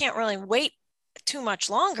that they can't really wait too much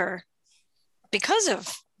longer because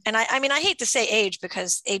of, and I mean, I hate to say age,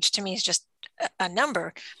 because age to me is just a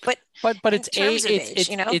number, but it's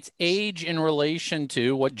it's age in relation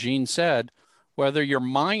to what Gene said. Whether your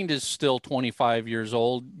mind is still 25 years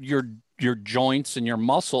old, your joints and your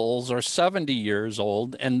muscles are 70 years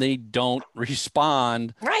old, and they don't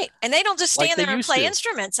respond. Right. And they don't just stand like there and play to.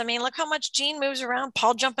 instruments. I mean, look how much Gene moves around,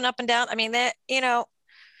 Paul jumping up and down. I mean, that,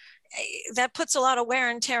 that puts a lot of wear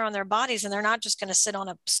and tear on their bodies, and they're not just going to sit on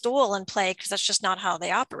a stool and play, because that's just not how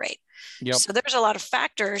they operate. Yep. So there's a lot of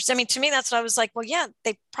factors. I mean, to me, that's what I was like, well, yeah,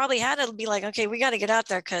 they probably had to be like, okay, we got to get out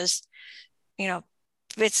there, because,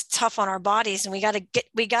 it's tough on our bodies, and we got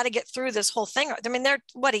to get through this whole thing. I mean, they're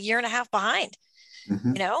a year and a half behind,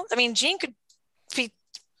 Mm-hmm. I mean, Gene could be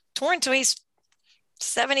torn till he's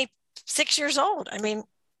 76 years old. I mean,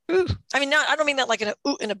 I don't mean that like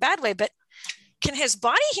in a bad way, but can his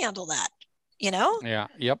body handle that? Yeah.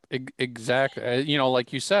 Yep. Exactly.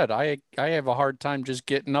 Like you said, I have a hard time just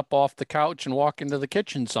getting up off the couch and walking to the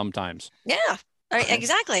kitchen sometimes. Yeah,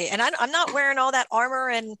 exactly. And I'm not wearing all that armor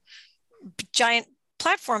and giant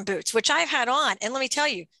platform boots, which I've had on. And let me tell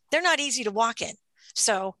you, they're not easy to walk in.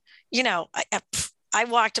 So, I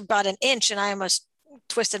walked about an inch and I almost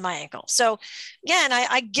twisted my ankle. So again,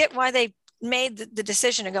 I get why they made the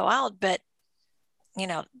decision to go out, but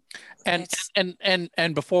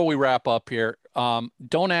and before we wrap up here,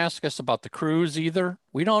 don't ask us about the cruise either.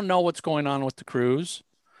 We don't know what's going on with the cruise.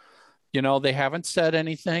 They haven't said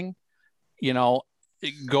anything.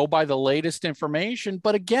 Go by the latest information,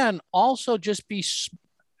 but again, also just be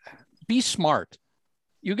smart.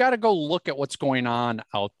 You got to go look at what's going on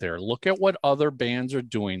out there. Look at what other bands are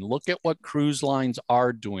doing. Look at what cruise lines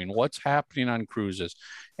are doing, what's happening on cruises,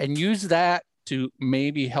 and use that to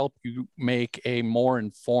maybe help you make a more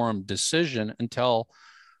informed decision until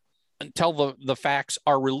the facts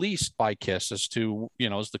are released by KISS as to,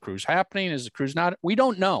 is the cruise happening? Is the cruise not? We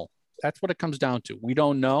don't know. That's what it comes down to. We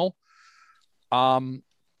don't know.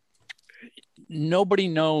 Nobody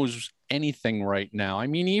knows anything right now. I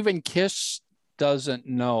mean, even KISS doesn't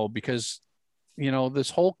know, because, this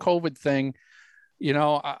whole COVID thing,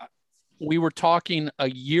 we were talking a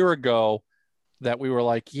year ago that we were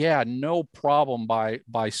like, yeah, no problem.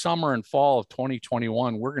 By summer and fall of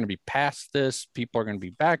 2021, we're going to be past this. People are going to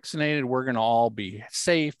be vaccinated. We're going to all be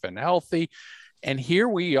safe and healthy. And here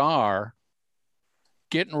we are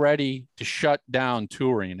getting ready to shut down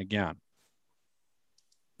touring again.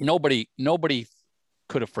 nobody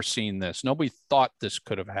could have foreseen this. Nobody thought this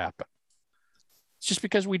could have happened. It's just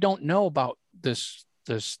because we don't know about this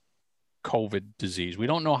COVID disease. We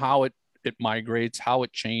don't know how it migrates, how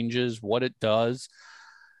it changes, what it does.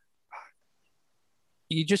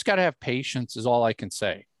 You just got to have patience is all I can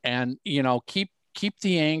say. And, keep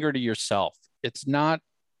the anger to yourself. It's not,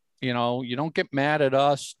 you don't get mad at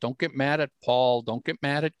us. Don't get mad at Paul. Don't get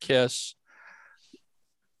mad at KISS.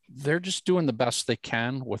 They're just doing the best they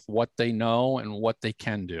can with what they know and what they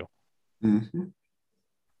can do. Mm-hmm.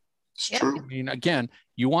 It's true. I mean, again,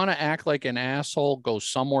 you want to act like an asshole, go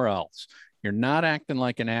somewhere else. You're not acting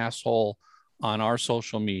like an asshole on our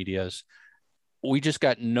social medias. We just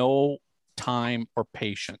got no time or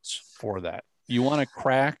patience for that. You want to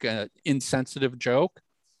crack an insensitive joke?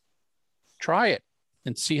 Try it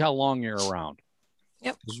and see how long you're around.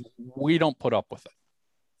 Yep. We don't put up with it.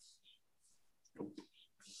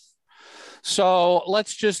 So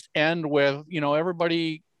let's just end with,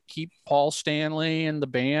 everybody keep Paul Stanley and the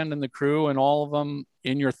band and the crew and all of them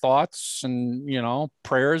in your thoughts and,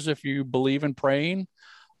 prayers if you believe in praying.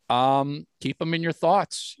 Keep them in your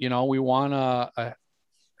thoughts. We want a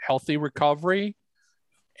healthy recovery,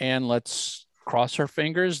 and let's cross our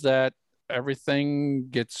fingers that everything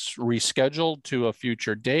gets rescheduled to a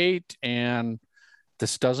future date and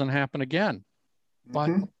this doesn't happen again. But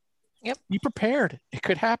Yep. Be prepared. It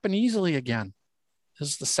could happen easily again. This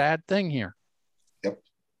is the sad thing here. Yep.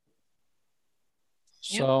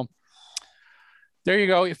 So there you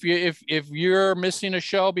go. If you're missing a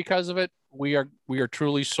show because of it, we are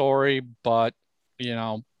truly sorry, but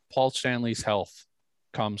Paul Stanley's health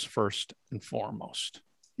comes first and foremost.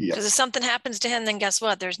 Because if something happens to him, then guess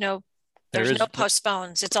what? There's no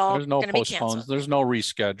postpones. It's all there's no going to be postpones. canceled. There's no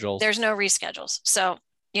reschedules. There's no reschedules. So,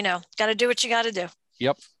 got to do what you got to do.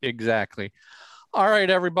 Yep, exactly. All right,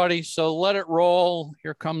 everybody. So let it roll.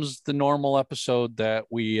 Here comes the normal episode that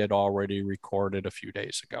we had already recorded a few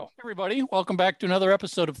days ago. Everybody, welcome back to another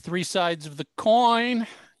episode of Three Sides of the Coin.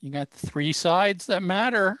 You got the three sides that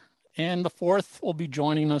matter, and the fourth will be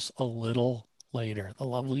joining us a little later. The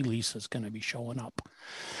lovely Lisa's going to be showing up.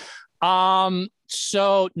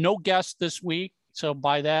 So no guest this week. So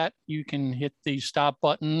by that, you can hit the stop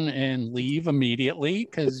button and leave immediately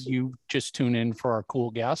because you just tune in for our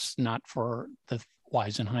cool guests, not for the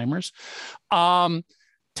Weisenheimers.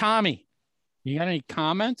 Tommy, you got any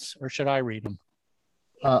comments or should I read them?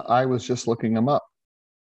 I was just looking them up.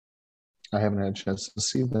 I haven't had a chance to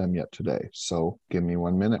see them yet today. So give me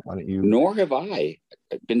 1 minute. Why don't you? Nor have I.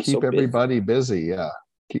 I've been keep everybody busy. Yeah.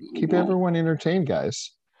 Keep everyone entertained,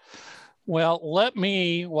 guys. Well, let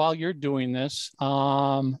me, while you're doing this,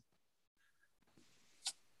 I'll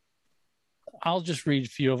just read a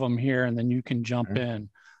few of them here and then you can jump in.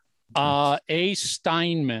 A.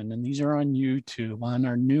 Steinman, and these are on YouTube, on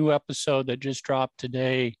our new episode that just dropped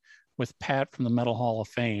today with Pat from the Metal Hall of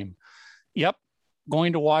Fame. Yep,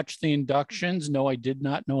 going to watch the inductions. No, I did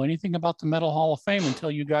not know anything about the Metal Hall of Fame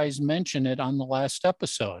until you guys mentioned it on the last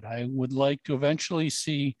episode. I would like to eventually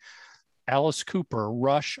see Alice Cooper,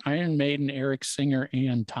 Rush, Iron Maiden, Eric Singer,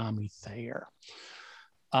 and Tommy Thayer.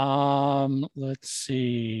 Let's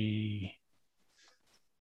see.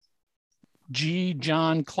 G.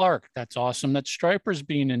 John Clark. That's awesome that Stryper's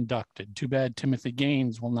being inducted. Too bad Timothy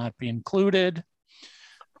Gaines will not be included.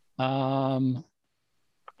 Let's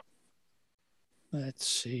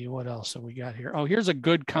see. What else have we got here? Oh, here's a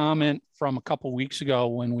good comment from a couple weeks ago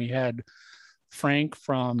when we had Frank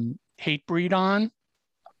from Hatebreed on.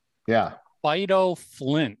 Yeah. Fido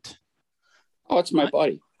Flint. Oh, it's my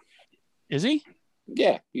buddy. Is he?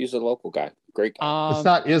 Yeah, he's a local guy. Great guy. It's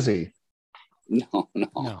not Izzy. No.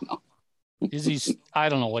 Izzy's, I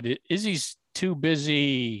don't know what it is. Izzy's too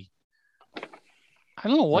busy. I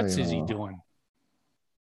don't know what's Izzy doing.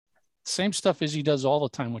 Same stuff Izzy does all the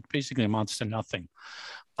time, which basically amounts to nothing.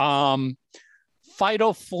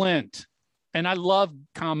 Fido Flint. And I love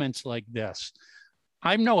comments like this.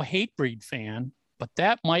 I'm no Hatebreed fan, but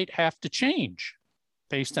that might have to change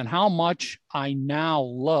based on how much I now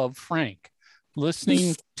love Frank.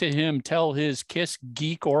 Listening to him tell his KISS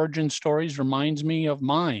geek origin stories reminds me of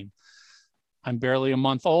mine. I'm barely a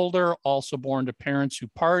month older, also born to parents who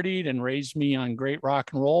partied and raised me on great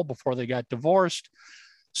rock and roll before they got divorced.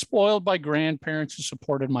 Spoiled by grandparents who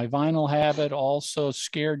supported my vinyl habit, also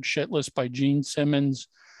scared shitless by Gene Simmons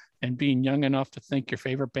and being young enough to think your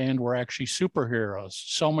favorite band were actually superheroes.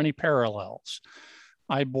 So many parallels.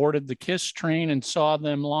 I boarded the KISS train and saw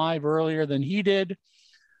them live earlier than he did.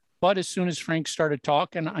 But as soon as Frank started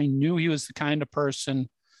talking, I knew he was the kind of person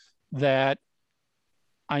that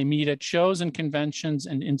I meet at shows and conventions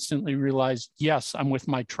and instantly realized, yes, I'm with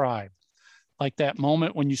my tribe. like that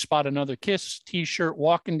moment when you spot another Kiss t-shirt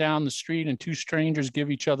walking down the street and two strangers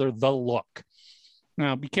give each other the look.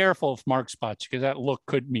 Now, be careful if Mark spots you, because that look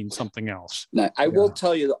could mean something else. Now, I will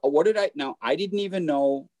tell you, I didn't even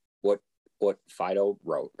know what Fido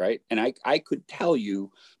wrote, right? And I could tell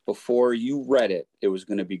you before you read it, it was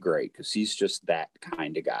going to be great, because he's just that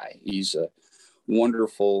kind of guy. He's a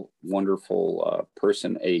wonderful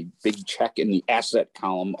person, a big check in the asset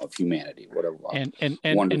column of humanity. Whatever.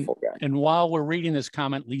 Wonderful guy. And while we're reading this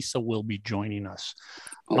comment, Lisa will be joining us.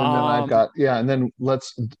 And then I've got,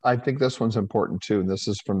 I think this one's important too. And this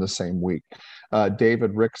is from the same week.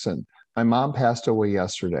 David Rickson. My mom passed away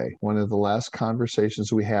yesterday. One of the last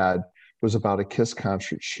conversations we had was about a Kiss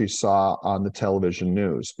concert she saw on the television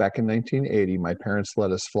news. Back in 1980, my parents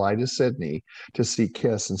let us fly to Sydney to see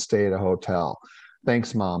Kiss and stay at a hotel.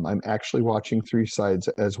 Thanks, Mom. I'm actually watching Three Sides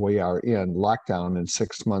as we are in lockdown in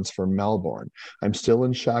 6 months for Melbourne. I'm still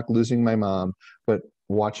in shock losing my mom, but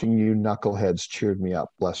watching you knuckleheads cheered me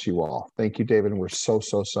up. Bless you all. Thank you, David. And we're so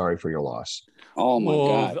sorry for your loss. Oh my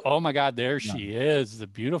God. Oh my God. There she is. The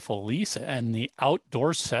beautiful Lisa, and the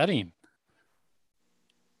outdoor setting.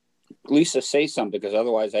 Lisa, say something, because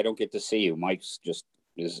otherwise I don't get to see you. Mike's just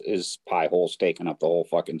his pie hole's taking up the whole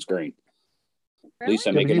fucking screen. Really?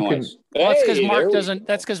 Lisa, make a noise. Well, that's because Mark doesn't.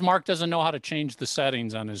 That's because Mark doesn't know how to change the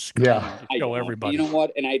settings on his screen. Yeah, to show everybody. You know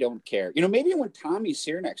what? And I don't care. Maybe when Tommy's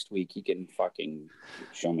here next week, he can fucking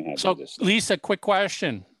show me how to do this. So, Lisa, quick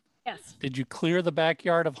question. Yes. Did you clear the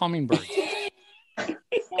backyard of hummingbirds?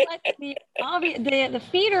 The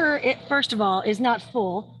feeder, first of all, is not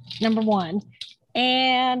full, number one.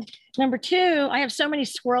 And number two, I have so many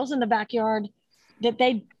squirrels in the backyard that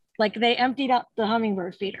they emptied out the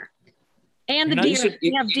hummingbird feeder. And the deer.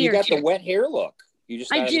 You got the wet hair look. You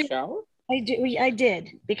just got out of the shower? I did,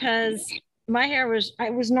 because my hair was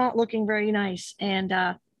not looking very nice. And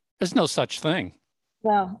there's no such thing.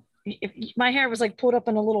 Well, if my hair was like pulled up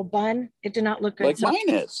in a little bun, it did not look good. Like mine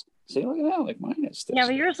is. See, look at that, like mine is. Yeah,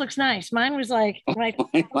 but yours looks nice. Mine was like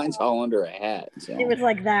mine's all under a hat. So. It was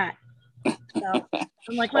like that. So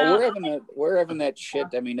I'm like, well, we're having that shit.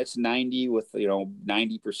 I mean, it's 90 with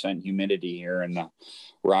 90% humidity here in the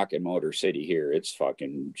Rocket Motor City here. It's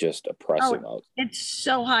fucking just oppressive out. It's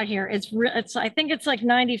so hot here. It's I think it's like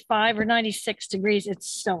 95 or 96 degrees. It's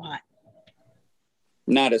so hot.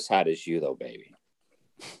 Not as hot as you though, baby.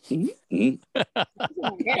 Oh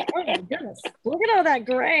my goodness! Look at all that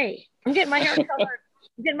gray. I'm getting my hair colored.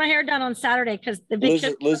 I'm getting my hair done on Saturday because the big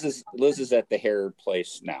Liz is at the hair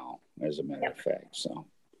place now, as a matter of fact. So,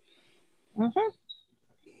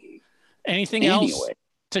 anything else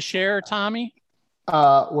to share, Tommy?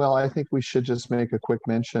 Well, I think we should just make a quick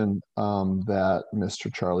mention that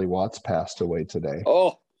Mr. Charlie Watts passed away today.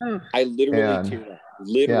 Oh, I literally teared up.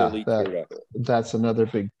 Teared up. That's another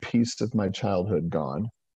big piece of my childhood gone.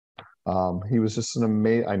 He was just an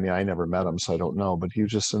amazing, I never met him, so I don't know, but he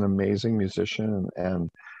was just an amazing musician. And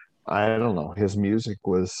I don't know, his music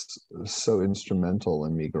was so instrumental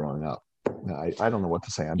in me growing up. I don't know what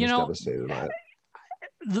to say. I'm just devastated by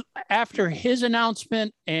it. After his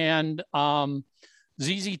announcement and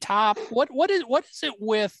ZZ Top, what is it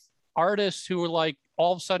with artists who are like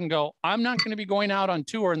all of a sudden go, I'm not going to be going out on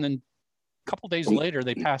tour, and then a couple days later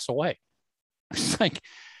they pass away? It's like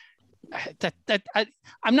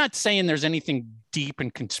I'm not saying there's anything deep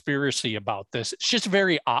in conspiracy about this. It's just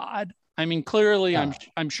very odd. I mean, clearly,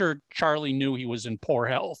 I'm sure Charlie knew he was in poor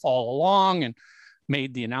health all along and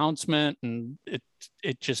made the announcement, and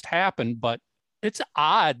it just happened. But it's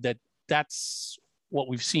odd that that's what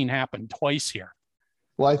we've seen happen twice here.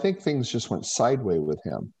 Well, I think things just went sideways with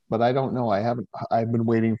him, but I don't know. I've been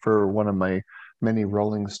waiting for one of my many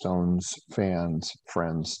Rolling Stones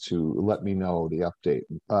friends to let me know the update.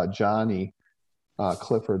 Johnny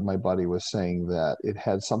Clifford, my buddy, was saying that it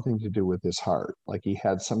had something to do with his heart. Like he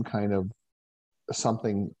had some kind of some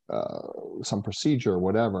procedure or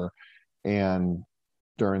whatever. And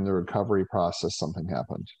during the recovery process, something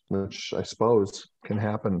happened, which I suppose can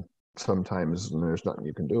happen sometimes, and there's nothing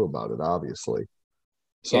you can do about it, obviously.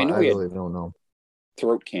 So I really don't know.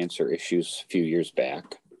 Throat cancer issues a few years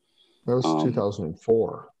back. That was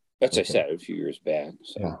 2004. That's I said a few years back.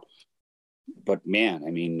 So. Yeah. But man,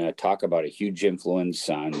 I mean, talk about a huge influence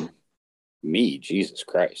on me. Jesus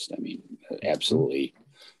Christ! I mean, absolutely.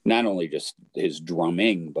 Not only just his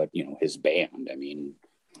drumming, but his band. I mean,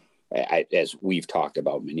 as we've talked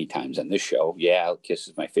about many times on this show, Kiss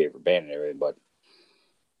is my favorite band and everything, but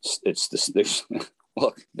it's this.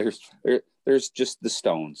 Look, there's just the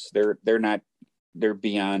Stones. They're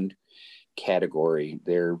beyond category.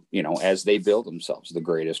 They're as they build themselves, the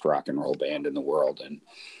greatest rock and roll band in the world, and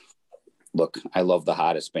look, I love the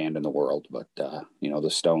hottest band in the world, but the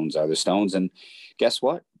Stones are the Stones. And guess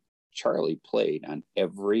what? Charlie played on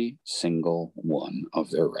every single one of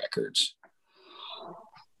their records.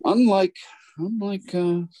 Unlike some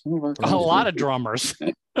of our a lot of drummers.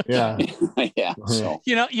 Yeah. Yeah. So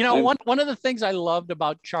one of the things I loved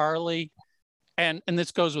about Charlie, and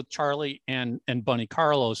this goes with Charlie and Bunny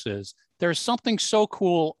Carlos, is there's something so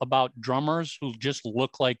cool about drummers who just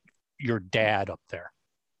look like your dad up there.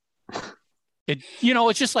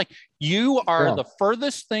 It's just like you are the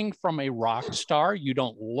furthest thing from a rock star. You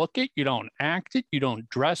don't look it, you don't act it, you don't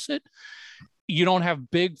dress it, you don't have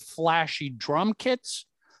big flashy drum kits.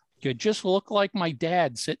 You just look like my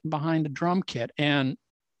dad sitting behind a drum kit. And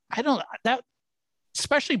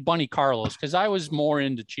especially Bunny Carlos, because I was more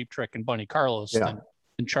into Cheap Trick and Bunny Carlos than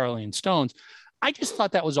Charlie and Stones. I just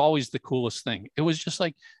thought that was always the coolest thing. It was just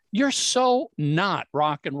like, you're so not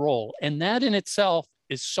rock and roll. And that in itself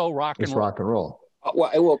is so rock and roll. Rock and roll.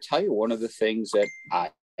 Well, I will tell you, one of the things that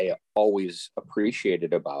I always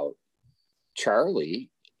appreciated about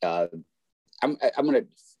Charlie, I'm going to,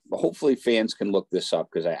 hopefully fans can look this up,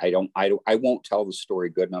 because I won't tell the story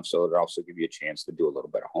good enough, so it'll also give you a chance to do a little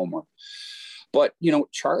bit of homework. But,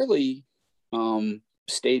 Charlie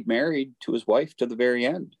stayed married to his wife to the very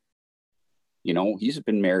end. He's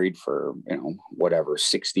been married for,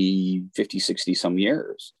 60 some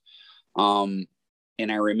years.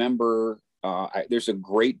 And I remember there's a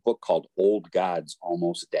great book called Old Gods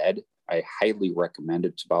Almost Dead. I highly recommend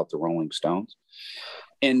it. It's about the Rolling Stones.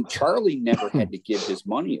 And Charlie never had to give his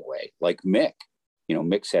money away like Mick.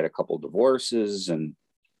 Mick's had a couple of divorces, and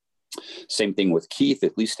same thing with Keith,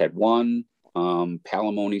 at least had one.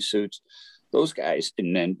 Palimony suits, those guys.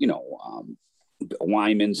 And then,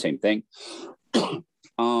 Wyman, same thing.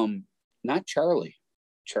 Not Charlie.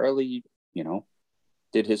 Charlie,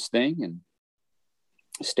 did his thing and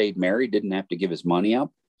stayed married, didn't have to give his money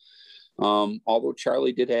up. Although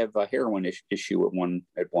Charlie did have a heroin issue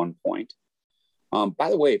at one point. By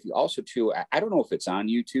the way, if you also too, I don't know if it's on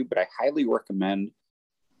YouTube, but I highly recommend.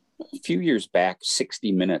 A few years back,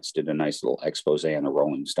 60 Minutes did a nice little expose on the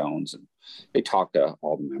Rolling Stones, and they talked to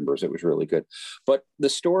all the members. It was really good. But the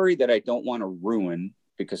story that I don't want to ruin,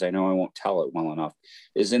 because I know I won't tell it well enough,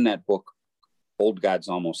 is in that book, Old Gods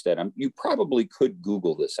Almost Dead. You probably could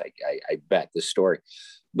Google this, I bet, this story.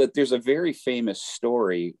 But there's a very famous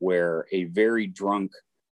story where a very drunk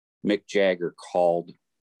Mick Jagger called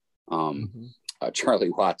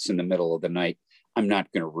Charlie Watts in the middle of the night. I'm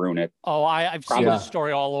not going to ruin it. Oh, I've seen the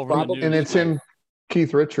story all over the news. And it's in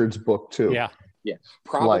Keith Richards' book too. Yeah.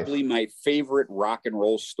 Probably my favorite rock and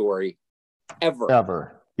roll story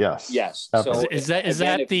ever. Yes. Ever. So is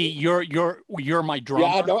that the you're my drummer?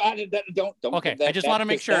 Yeah. Don't. Okay. I just want to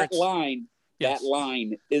make sure that line. That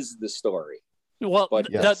line is the story. Well,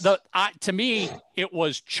 to me, it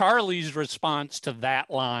was Charlie's response to that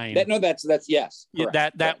line. That's yes.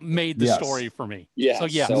 That made the story for me. Yeah. So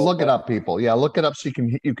yeah. Look it up, people. Yeah, look it up so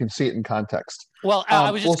you can see it in context. Well, I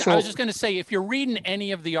was just going to say, if you're reading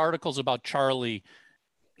any of the articles about Charlie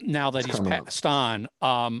now that he's passed on,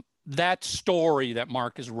 that story that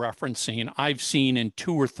Mark is referencing, I've seen in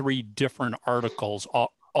 2 or 3 different articles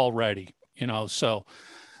already. So.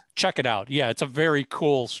 Check it out. Yeah, it's a very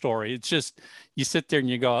cool story. It's just, you sit there and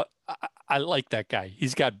you go, I like that guy.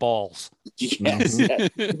 He's got balls. Yes.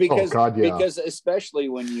 Because especially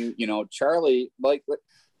when Charlie, like,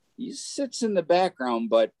 he sits in the background,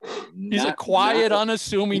 but he's a quiet,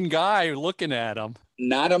 unassuming guy looking at him.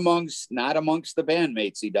 Not amongst the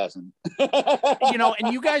bandmates, he doesn't.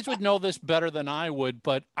 And you guys would know this better than I would,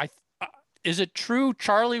 but is it true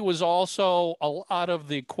Charlie was also a lot of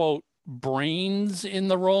the, quote, brains in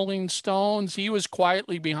the Rolling Stones? He was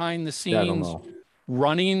quietly behind the scenes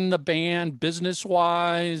running the band business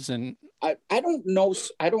wise, and I don't know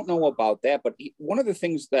about that, but one of the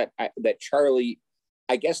things that Charlie,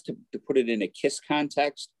 I guess to put it in a Kiss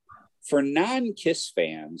context, for non-Kiss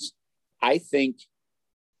fans, I think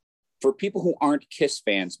for people who aren't Kiss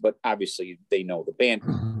fans, but obviously they know the band,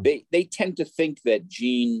 they tend to think that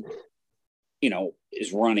Gene,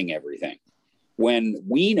 is running everything. When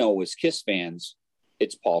we know as Kiss fans,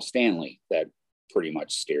 it's Paul Stanley that pretty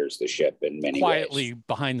much steers the ship in many quietly ways.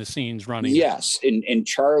 Behind the scenes running. Yes, and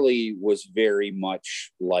Charlie was very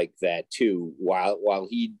much like that too. While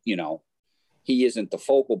he, he isn't the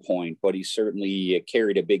focal point, but he certainly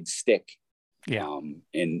carried a big stick. Yeah.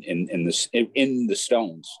 In the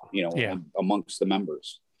Stones, amongst the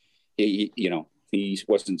members, he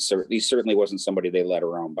certainly wasn't somebody they led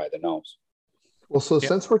around by the nose. Well, so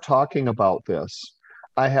since we're talking about this,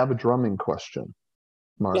 I have a drumming question,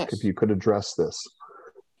 Mark, if you could address this.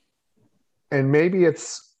 And maybe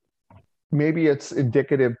it's maybe it's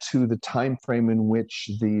indicative to the time frame in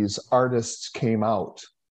which these artists came out.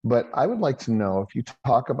 But I would like to know, if you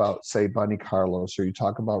talk about, say, Bunny Carlos, or you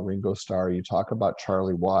talk about Ringo Starr, you talk about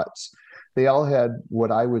Charlie Watts, they all had what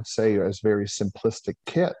I would say as very simplistic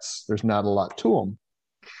kits. There's not a lot to them.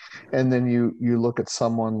 And then you look at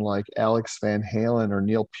someone like Alex Van Halen or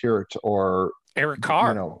Neil Peart or Eric Carr.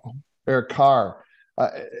 You know, Eric Carr, a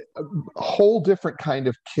whole different kind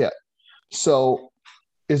of kit. So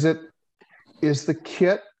is the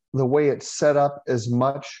kit, the way it's set up, as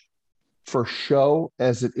much for show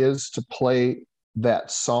as it is to play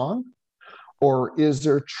that song? Or is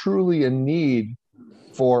there truly a need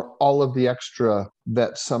for all of the extra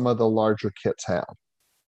that some of the larger kits have?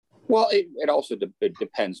 Well, it also it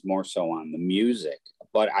depends more so on the music,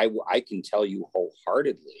 but I can tell you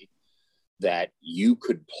wholeheartedly that you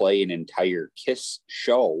could play an entire Kiss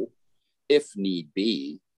show, if need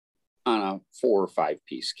be, on a 4 or 5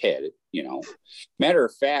 piece kit. You know, matter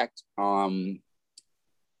of fact, and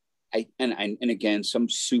again, some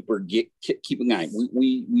super keep in mind,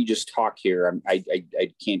 we just talk here. I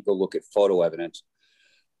can't go look at photo evidence,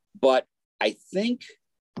 but I think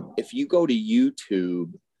if you go to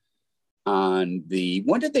YouTube on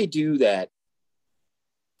when did they do that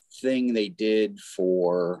thing they did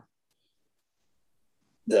for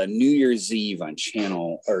the New Year's Eve on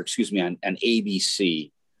on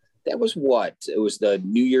ABC? That was what? It was the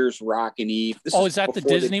New Year's Rockin' Eve. Is that the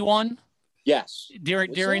Disney one? Yes.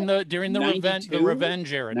 During the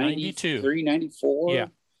Revenge era, 92. 94.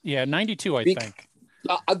 Yeah, 92, I think.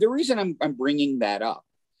 The reason I'm bringing that up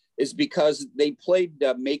is because they played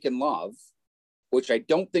Makin' Love, which I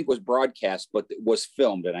don't think was broadcast, but it was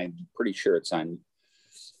filmed, and I'm pretty sure it's on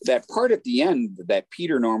that part at the end that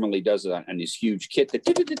Peter normally does on his huge kit.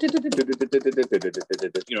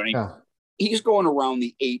 He's going around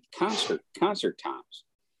the 8 concert toms.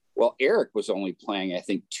 Well, Eric was only playing, I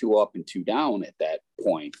think, 2 up and 2 down at that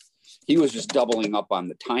point. He was just doubling up on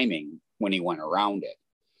the timing when he went around it.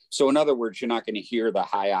 So in other words, you're not going to hear the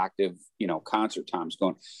high octave, concert toms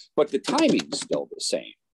going, but the timing's still the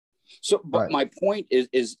same. So, but my point is,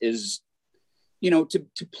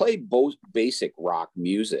 to play both basic rock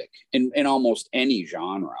music in almost any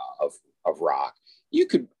genre of rock, you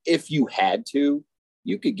could, if you had to,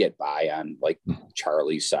 you could get by on like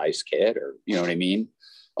Charlie's size kit, or, you know what I mean?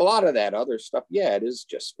 A lot of that other stuff, it is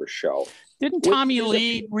just for show. Didn't Tommy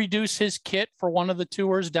Lee reduce his kit for one of the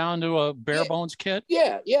tours down to a bare bones kit?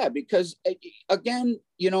 Yeah, because again,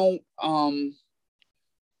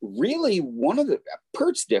 really one of the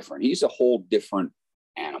Pert's different. He's a whole different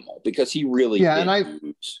animal because he really he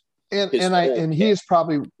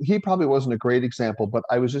probably wasn't a great example, but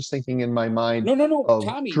I was just thinking in my mind of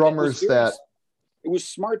Tommy, drummers it was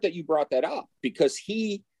smart that you brought that up, because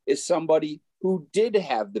he is somebody who did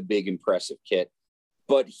have the big impressive kit,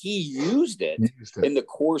 but he used it in the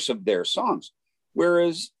course of their songs.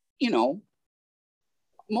 Whereas,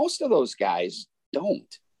 most of those guys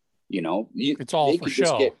don't, it's all for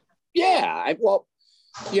show.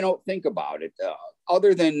 Think about it.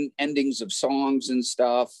 Other than endings of songs and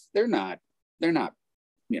stuff, they're not,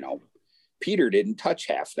 Peter didn't touch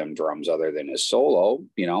half them drums other than his solo,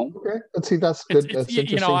 Okay, let's see. That's good. That's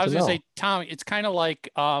interesting. I was going to say, Tom, it's kind of like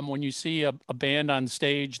when you see a band on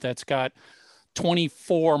stage that's got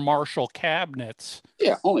 24 Marshall cabinets.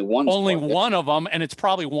 Yeah, only one of them, and it's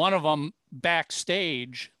probably one of them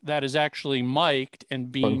backstage that is actually mic'd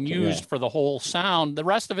and being used for the whole sound. The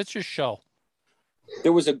rest of it's just show.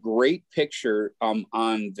 There was a great picture on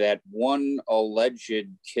that one alleged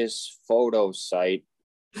Kiss photo site,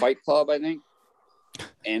 Fight Club, I think.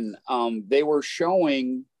 And they were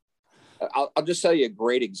showing, I'll just tell you a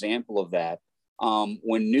great example of that.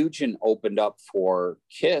 When Nugent opened up for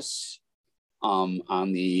Kiss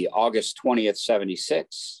on the August 20th,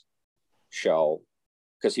 76 show,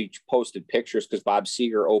 because he posted pictures, because Bob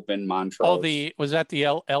Seger opened Montrose. Was that the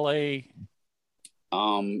L.A.?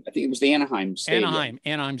 I think it was the Anaheim Stadium.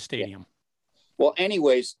 Anaheim Stadium. Yeah. Well,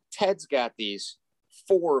 anyways, Ted's got these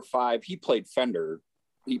 4 or 5. He played Fender.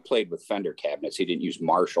 He played with Fender cabinets. He didn't use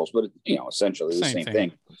Marshalls, but essentially the same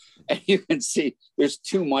thing. And you can see there's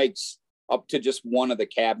 2 mics up to just one of the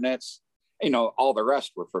cabinets. All the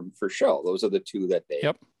rest were for show. Those are the 2 that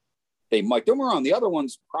they mic'd. Them around. The other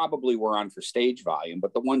ones probably were on for stage volume,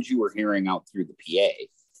 but the ones you were hearing out through the PA.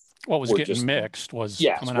 What was getting mixed was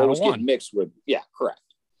coming out of one. Getting mixed with, correct.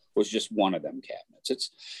 Was just one of them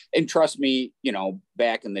cabinets. And trust me,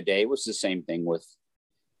 back in the day, it was the same thing with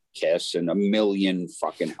Kiss and a million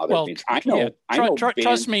fucking other things. I know.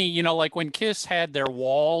 Trust me, like when Kiss had their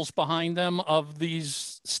walls behind them of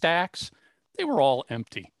these stacks, they were all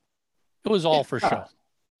empty. It was all for show.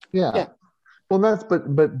 Yeah. Well,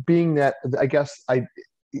 but being that, I guess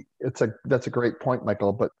that's a great point,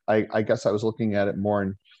 Michael. But I guess I was looking at it more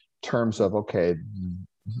in terms of, okay,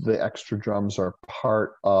 the extra drums are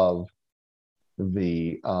part of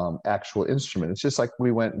the actual instrument. It's just like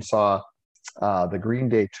we went and saw the Green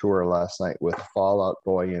Day tour last night with Fall Out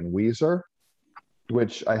Boy and Weezer,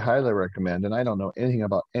 which I highly recommend. And I don't know anything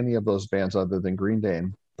about any of those bands other than Green Day.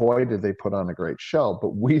 And boy, did they put on a great show.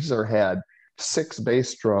 But Weezer had 6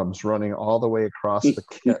 bass drums running all the way across the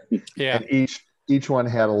kit. Yeah. And each one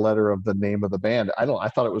had a letter of the name of the band. I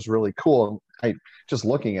thought it was really cool. I just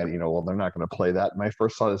looking at it, well, they're not going to play that. My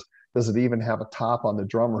first thought is, does it even have a top on the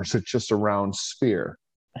drum, or is it just a round sphere?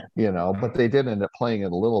 But they did end up playing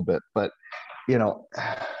it a little bit. But,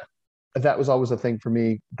 that was always a thing for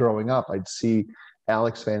me growing up. I'd see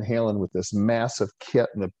Alex Van Halen with this massive kit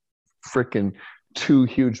and the freaking 2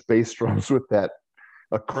 huge bass drums with that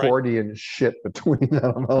accordion shit between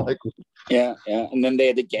them. Yeah. And then they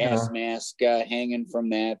had the gas mask hanging from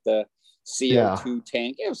that, the CO2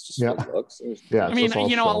 tank. It was just good looks. I mean,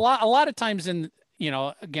 a lot of times in,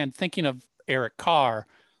 again, thinking of Eric Carr,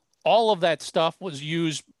 all of that stuff was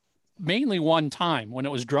used mainly one time when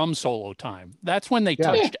it was drum solo time. That's when they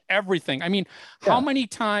touched everything. I mean, how many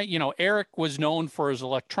times, Eric was known for his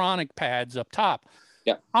electronic pads up top.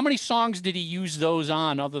 Yeah. How many songs did he use those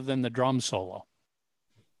on other than the drum solo?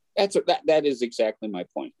 That is exactly my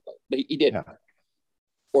point. He did,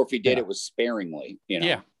 or if he did, it was sparingly.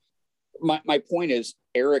 Yeah. My point is,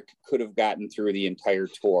 Eric could have gotten through the entire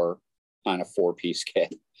tour on a 4-piece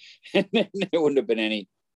kit, and then it wouldn't have been any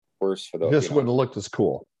worse for those. This wouldn't have looked as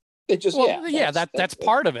cool. It just that's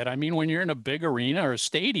part of it. I mean, when you're in a big arena or a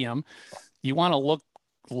stadium, you want to look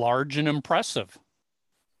large and impressive.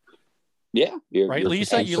 Yeah, right,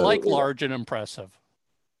 Lisa. You like large and impressive.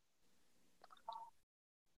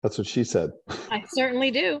 That's what she said. I certainly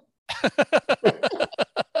do.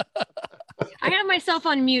 I have myself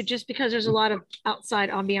on mute just because there's a lot of outside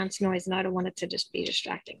ambiance noise and I don't want it to just be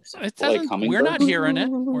distracting. So we're not hearing it.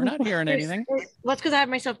 We're not hearing anything. Well, it's because I have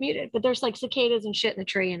myself muted, but there's like cicadas and shit in the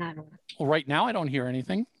tree and I don't know. Well, right now I don't hear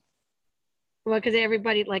anything. Well, because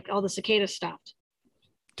everybody, like all the cicadas stopped.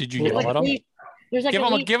 Did you yell at them?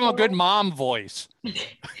 Give them a good mom voice.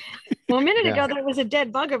 Well, a minute ago, there was a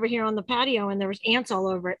dead bug over here on the patio and there was ants all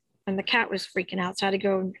over it. And the cat was freaking out. So I had to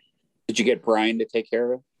go. Did you get Brian to take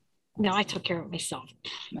care of it? No, I took care of it myself.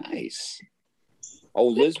 Nice. Oh,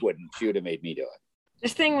 Liz wouldn't. She would have made me do it.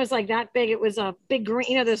 This thing was like that big. It was a big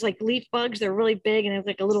green, there's like leaf bugs. They're really big and it was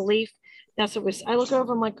like a little leaf. That's what it was. I look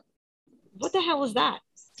over, I'm like, what the hell is that?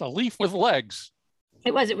 It's a leaf with legs.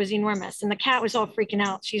 It was enormous. And the cat was all freaking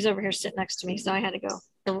out. She's over here sitting next to me. So I had to go,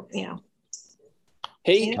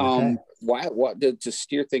 Hey, to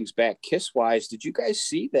steer things back kiss-wise, did you guys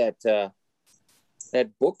see that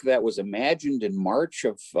that book that was imagined in March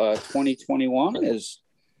of 2021 has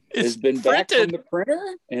been printed back from the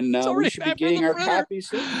printer, and we should be getting our copies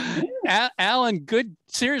soon. Yeah. Alan,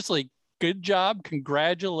 seriously, good job.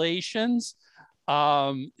 Congratulations.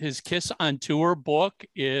 His Kiss on Tour book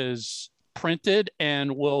is printed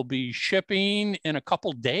and will be shipping in a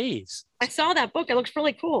couple days. I saw that book. It looks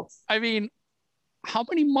really cool. I mean, how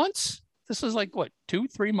many months? This is like what,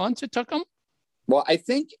 2-3 months it took him? Well, I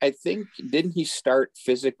think didn't he start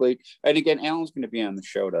physically? And again, Alan's going to be on the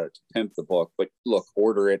show to pimp the book, but look,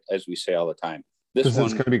 order it, as we say all the time. This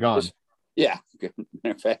one's going to be gone.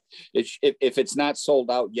 In fact, if it's not sold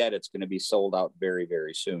out yet, it's going to be sold out very,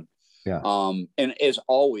 very soon. Yeah. And as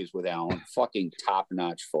always with Alan, fucking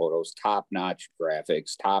top-notch photos, top-notch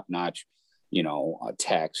graphics, top-notch,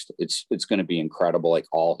 text. It's going to be incredible, like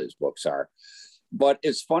all his books are. But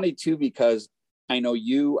it's funny too, because I know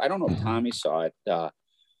I don't know if Tommy saw it,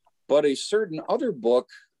 but a certain other book,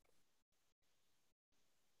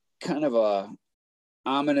 kind of a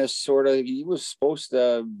ominous sort of, he was supposed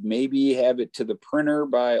to maybe have it to the printer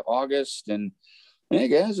by August, and I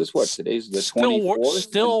guess it's what, today's the 24th.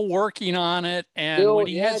 Still working on it, and when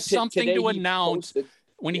he has something to announce,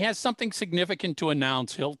 when he has something significant to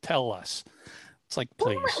announce, he'll tell us. It's like,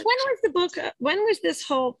 please. When was the book? When was this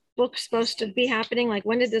whole book supposed to be happening? Like,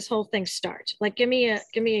 when did this whole thing start? Like, give me a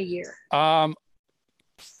year.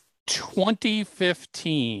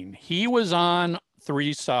 2015. He was on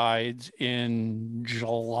Three Sides in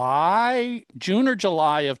June or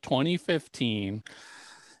July of 2015,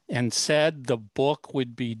 and said the book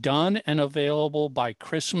would be done and available by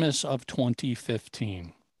Christmas of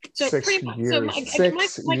 2015. So 6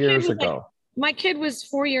 years ago. My kid was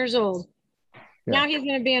 4 years old. Yeah. Now he's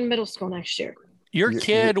going to be in middle school next year. Your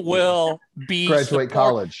kid will be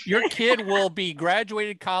college. Your kid will be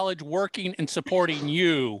graduated college, working and supporting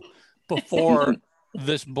you before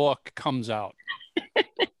this book comes out.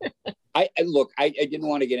 I look, I didn't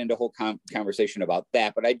want to get into a whole conversation about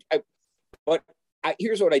that, but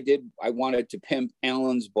here's what I did. I wanted to pimp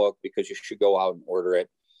Alan's book because you should go out and order it.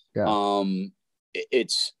 Yeah.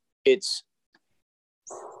 It's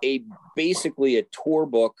basically a tour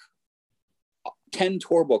book, 10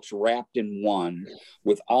 tour books wrapped in one,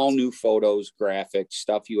 with all new photos, graphics,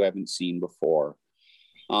 stuff you haven't seen before.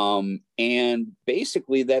 And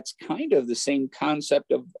basically that's kind of the same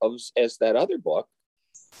concept of as that other book,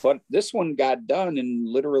 but this one got done in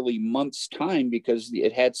literally months' time because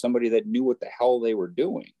it had somebody that knew what the hell they were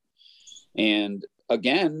doing. And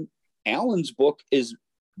again, Alan's book is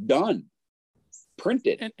done,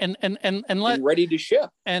 printed, and ready to ship.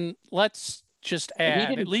 And let's just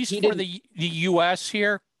add, at least for the US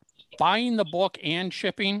here, buying the book and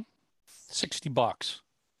shipping, $60.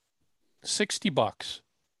 $60.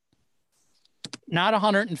 Not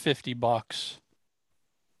 $150.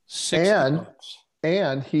 $60.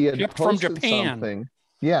 And he had shipped posted from Japan. something.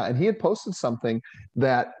 Yeah, and he had posted something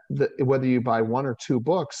that whether you buy one or two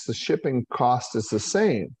books, the shipping cost is the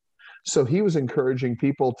same. So he was encouraging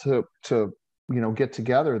people to get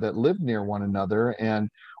together that live near one another and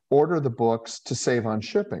order the books to save on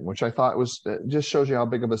shipping, which I thought just shows you how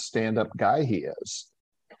big of a stand-up guy he is.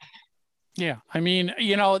 Yeah, I mean,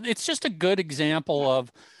 it's just a good example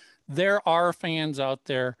of there are fans out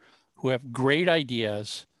there who have great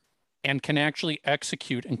ideas and can actually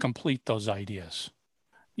execute and complete those ideas.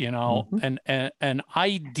 And an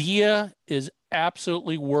idea is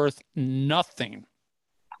absolutely worth nothing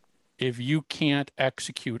if you can't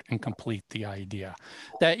execute and complete the idea.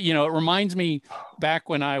 That, it reminds me back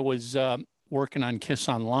when I was working on KISS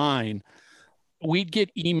Online, we'd get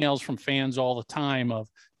emails from fans all the time of,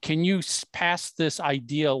 can you pass this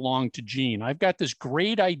idea along to Gene? I've got this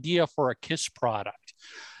great idea for a KISS product.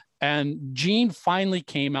 And Gene finally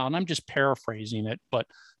came out, and I'm just paraphrasing it, but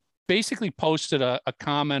basically posted a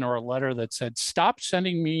comment or a letter that said, stop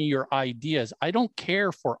sending me your ideas. I don't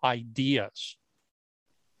care for ideas.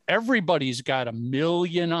 Everybody's got a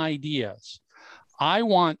million ideas. I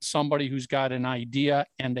want somebody who's got an idea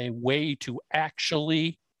and a way to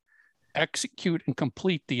actually execute and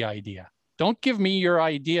complete the idea. Don't give me your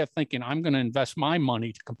idea thinking I'm going to invest my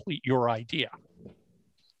money to complete your idea.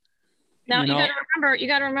 Now you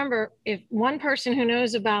got to remember, if one person who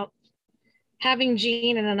knows about having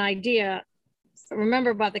Gene and an idea,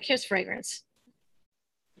 remember about the KISS fragrance.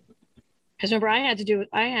 Because remember, I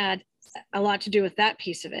had a lot to do with that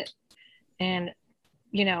piece of it. And,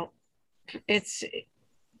 it's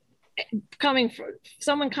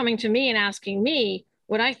someone coming to me and asking me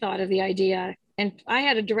what I thought of the idea. And I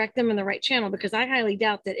had to direct them in the right channel, because I highly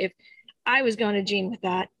doubt that if I was going to Gene with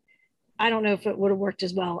that, I don't know if it would have worked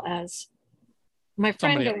as well as my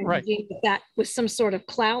friend going to Gene with that, with some sort of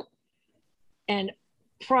clout and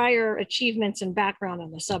prior achievements and background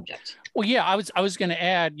on the subject. Well, yeah, I was going to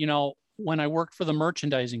add, when I worked for the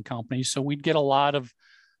merchandising company, so we'd get a lot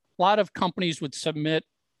of companies would submit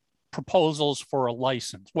proposals for a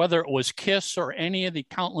license, whether it was KISS or any of the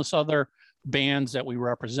countless other bands that we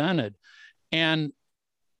represented. And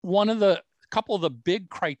couple of the big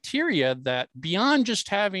criteria that, beyond just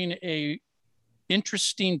having a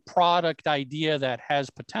interesting product idea that has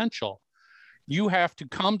potential, you have to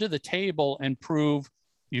come to the table and prove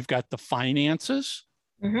you've got the finances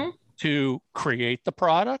to create the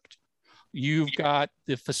product. You've got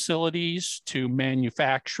the facilities to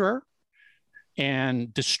manufacture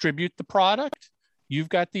and distribute the product. You've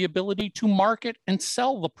got the ability to market and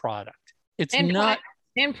sell the product.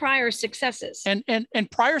 And prior successes.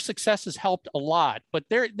 And prior successes helped a lot, but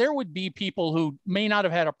there would be people who may not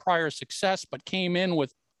have had a prior success, but came in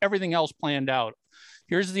with everything else planned out.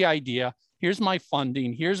 Here's the idea. Here's my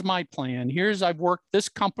funding. Here's my plan. This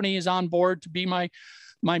company is on board to be my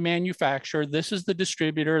manufacturer. This is the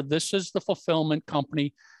distributor. This is the fulfillment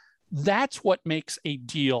company. That's what makes a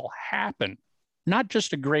deal happen, not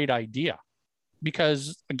just a great idea.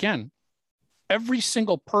 Because again, every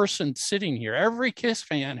single person sitting here, every KISS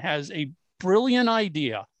fan has a brilliant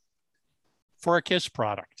idea for a KISS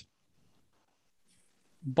product.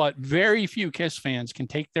 But very few KISS fans can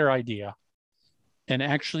take their idea and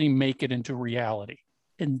actually make it into reality.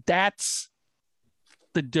 And that's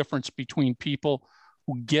the difference between people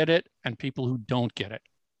who get it and people who don't get it.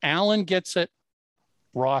 Alan gets it,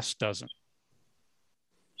 Ross doesn't.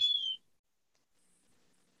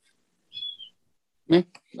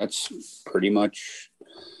 That's pretty much.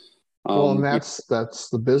 Well, and that's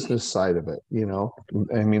the business side of it.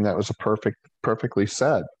 I mean, that was perfectly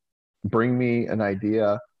said. Bring me an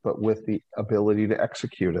idea, but with the ability to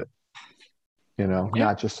execute it.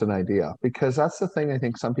 not just an idea, because that's the thing I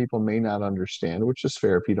think some people may not understand, which is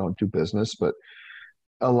fair if you don't do business, but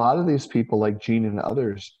a lot of these people like Gene and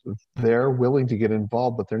others, they're willing to get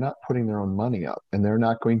involved, but they're not putting their own money up, and they're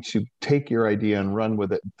not going to take your idea and run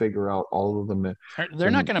with it and figure out all of them.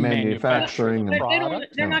 They're not going to manufacture the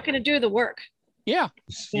product. They're not going to do the work. Yeah.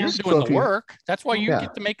 You're doing the work. That's why you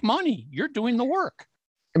get to make money. You're doing the work.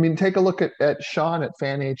 I mean, take a look at Sean at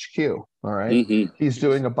Fan HQ. All right. Mm-hmm. He's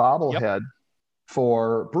doing a bobblehead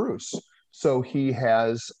for Bruce. So he's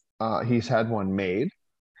had one made,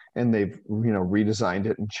 and they've redesigned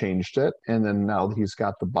it and changed it, and then now he's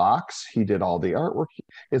got the box. He did all the artwork.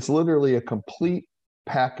 It's literally a complete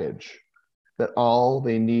package that all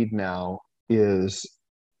they need now is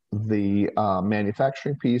the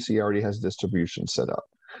manufacturing piece. He already has distribution set up.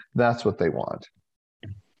 That's what they want.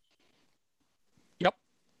 Yep.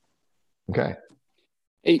 Okay.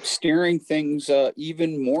 Hey, steering things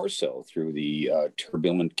even more so through the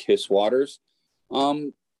turbulent Kiss waters.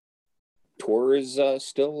 Tour is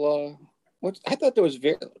still I thought there was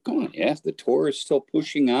the tour is still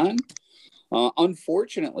pushing on.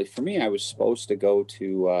 Unfortunately for me, I was supposed to go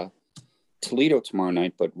to Toledo tomorrow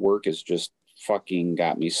night, but work has just fucking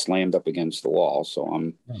got me slammed up against the wall, so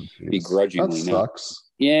I'm begrudgingly that sucks.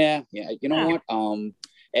 Yeah. You know what?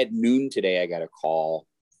 At noon today, I got a call.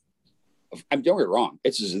 Don't get me wrong.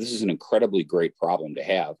 This is an incredibly great problem to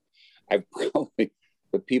have. I've probably,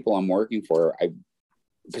 the people I'm working for,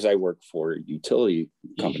 because I work for utility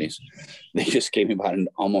companies, they just gave me about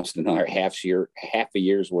almost another half a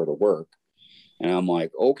year's worth of work. And I'm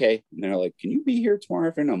like, okay. And they're like, can you be here tomorrow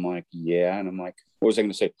afternoon? I'm like, yeah. And I'm like, what was I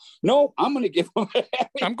going to say? No, I'm going to give them.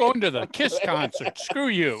 I'm going to the Kiss concert. Screw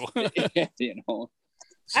you. I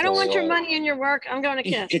don't want your money in your work. I'm going to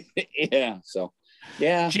Kiss. Yeah. So,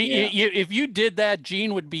 yeah. If you did that,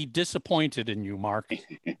 Gene would be disappointed in you, Mark.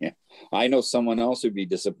 I know someone else would be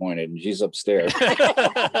disappointed, and she's upstairs.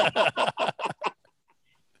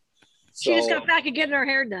 She just got back and getting her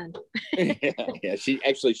hair done. Yeah.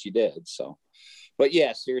 She did. So, but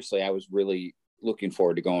yeah, seriously, I was really looking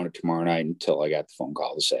forward to going to tomorrow night until I got the phone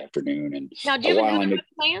call this afternoon. And now, do you have another one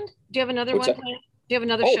planned? Do you have another one planned? Do you have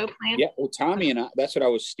another show planned? Yeah. Well, Tommy and I, that's what I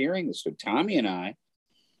was steering this with. Tommy and I,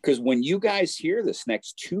 because when you guys hear this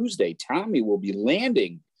next Tuesday, Tommy will be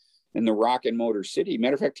landing in the Rock and Motor City.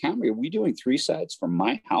 Matter of fact, Tommy, are we doing 3 sides from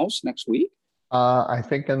my house next week? I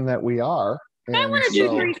think that we are. I want to do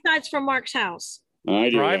 3 sides from Mark's house.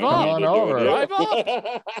 Drive on over. Drive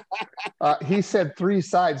up. He said 3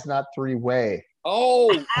 sides, not 3-way.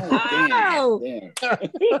 Oh, damn.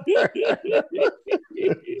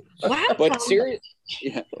 Wow.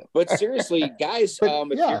 But seriously, guys, if you're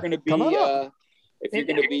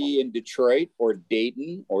going to be in Detroit or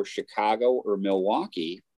Dayton or Chicago or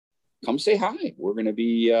Milwaukee, come say hi. We're going to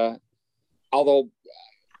be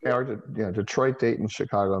Detroit, Dayton,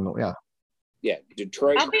 Chicago. Yeah,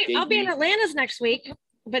 Detroit. I'll be in Atlanta's next week,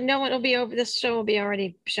 but no one will be over. This show will be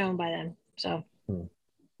already shown by then. So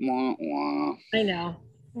I know.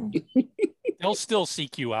 They'll still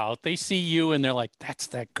seek you out. They see you and they're like, "That's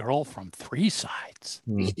that girl from 3 Sides."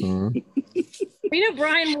 Mm-hmm.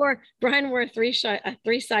 Brian wore a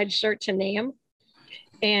 3-side shirt to NAMM,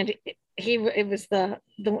 and it was the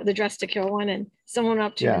Dress to Kill one, and someone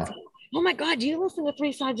up to him and said, "Oh my God, do you listen to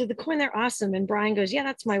 3 Sides of the Coin? They're awesome." And Brian goes, "Yeah,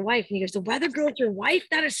 that's my wife." And he goes, "The Weather Girl's your wife?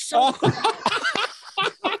 That is so cool."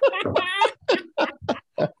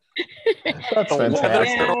 That's fantastic.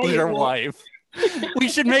 Weather Girl's your wife. We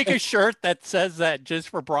should make a shirt that says that just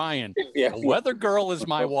for Brian. Yeah. The Weather Girl is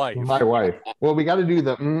my wife. My wife. Well, we got to do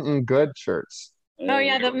the good shirts. Oh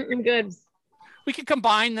yeah, the good. We could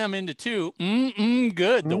combine them into 2.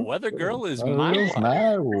 Good. The Weather Girl is my wife.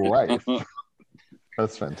 My wife.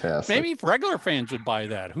 That's fantastic. Maybe regular fans would buy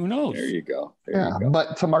that. Who knows? There you go.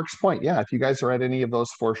 But to Mark's point, if you guys are at any of those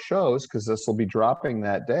 4 shows, because this will be dropping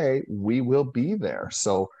that day, we will be there.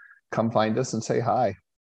 So come find us and say hi.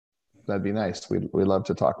 That'd be nice. We love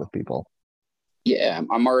to talk with people. Yeah,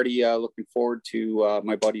 I'm already looking forward to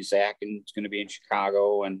my buddy Zach, and it's going to be in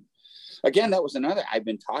Chicago. And again, that was another. I've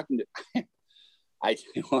been talking to.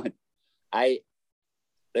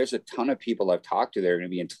 There's a ton of people I've talked to that are going to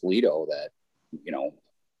be in Toledo that I'm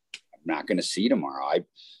not going to see tomorrow. I'm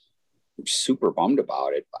super bummed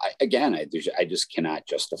about it. I just cannot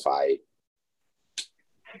justify.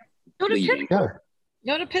 Go to leaving. Pittsburgh.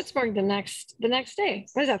 Go to Pittsburgh the next day.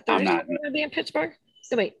 What is that? Thursday? I'm going to be in Pittsburgh.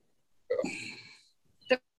 So wait.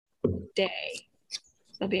 Day.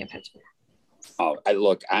 They'll be in Pittsburgh. Oh, I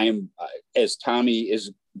am as Tommy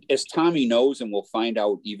knows, and will find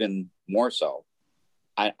out even more so.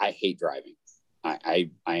 I hate driving. I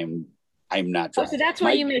I'm not Oh, driving. so that's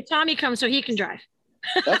why you made Tommy come so he can drive.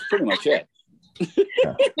 That's pretty much it.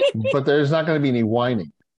 Yeah. But there's not going to be any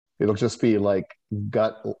whining. It'll just be like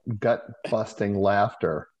gut busting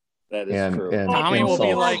laughter. That is true. And Tommy will be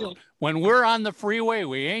insults. like, when we're on the freeway,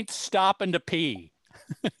 we ain't stopping to pee.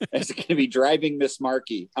 It's going to be driving Miss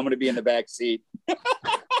Markey. I'm going to be in the back seat.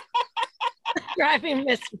 Driving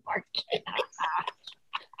Miss Markey.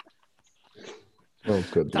 Oh,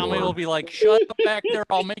 good Tommy Lord. will be like, shut up back there.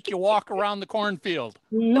 I'll make you walk around the cornfield.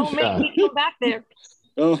 Don't make me come back there.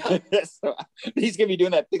 Oh, so he's going to be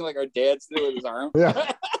doing that thing like our dads do with his arm.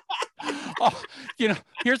 Yeah. Oh,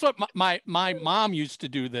 here's what my mom used to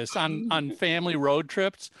do this on family road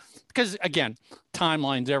trips. Because again,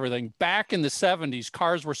 timelines, everything. Back in the 70s,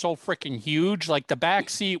 cars were so freaking huge. Like the back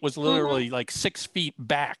seat was literally like 6 feet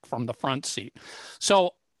back from the front seat.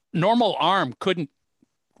 So normal arm couldn't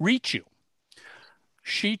reach you.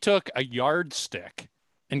 She took a yardstick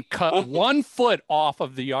and cut 1 foot off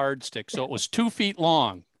of the yardstick. So it was 2 feet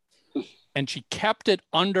long. And she kept it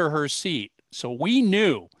under her seat. So we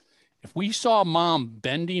knew if we saw mom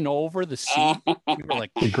bending over the seat, we were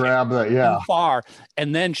like, To grab that, yeah. too far.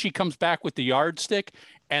 And then she comes back with the yardstick.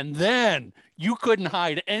 And then you couldn't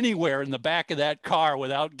hide anywhere in the back of that car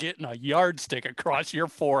without getting a yardstick across your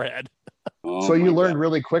forehead. Oh, So you my learned God.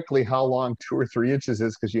 really quickly how long 2 or 3 inches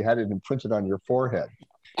is because you had it imprinted on your forehead.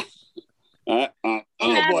 You had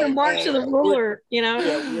the marks of the ruler,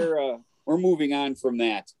 Yeah, we're moving on from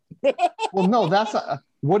that. Well, no, that's not,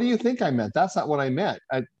 what do you think I meant? That's not what I meant.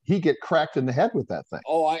 He get cracked in the head with that thing.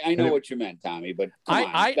 Oh, I know And what you meant, Tommy, but come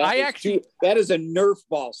on. I That is actually- that is a Nerf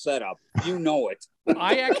ball setup. You know it.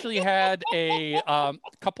 I actually had a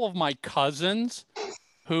couple of my cousins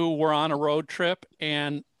who were on a road trip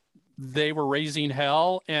and they were raising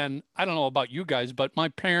hell. And I don't know about you guys, but my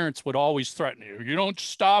parents would always threaten you. You don't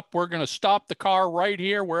stop. We're going to stop the car right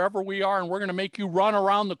here, wherever we are. And we're going to make you run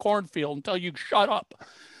around the cornfield until you shut up.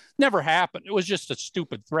 Never happened. It was just a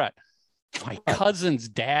stupid threat. My cousin's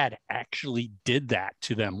dad actually did that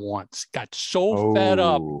to them once. Got so fed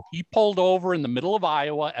up. Oh. He pulled over in the middle of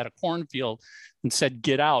Iowa at a cornfield and said,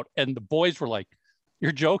 get out. And the boys were like,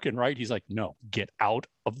 you're joking, right? He's like, no, get out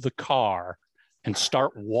of the car and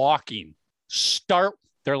start walking.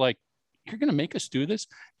 They're like, you're going to make us do this?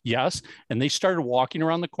 Yes. And they started walking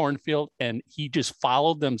around the cornfield and he just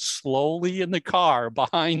followed them slowly in the car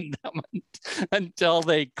behind them until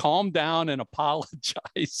they calmed down and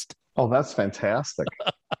apologized. Oh, that's fantastic.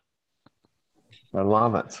 I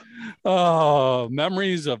love it. Oh,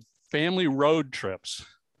 memories of family road trips.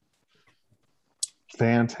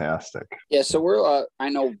 Fantastic. Yeah, so we're I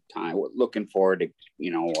know, Ty, we're looking forward to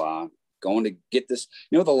going to get this.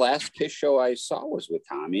 The last KISS show I saw was with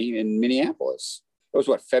Tommy in Minneapolis. It was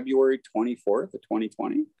what, February 24th of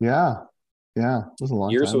 2020? Yeah. It was a long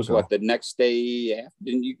Yours time was ago. what, the next day after?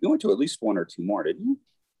 Didn't you go into at least one or two more, didn't you?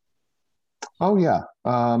 Oh, yeah.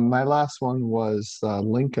 My last one was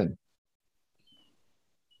Lincoln,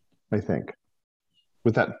 I think,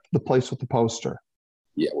 with the place with the poster.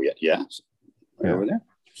 Yeah, yes. Right Yeah. over there.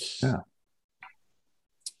 Yeah.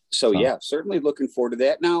 So yeah, certainly looking forward to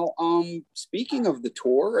that. Now, speaking of the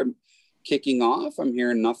tour and kicking off, I'm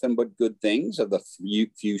hearing nothing but good things of the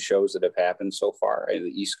few shows that have happened so far,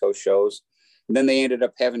 the East Coast shows. And then they ended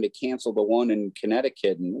up having to cancel the one in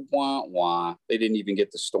Connecticut, and they didn't even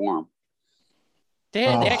get the storm. They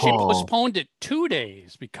actually postponed it 2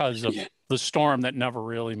 days because of the storm that never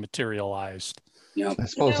really materialized. I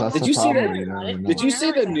suppose that's Did the you see problem. that? You never know. Did you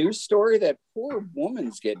see the news story? That poor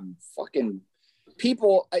woman's getting fucking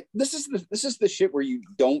people. This is the shit where you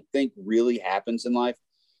don't think really happens in life,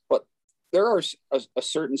 but there are a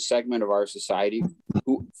certain segment of our society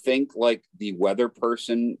who think like the weather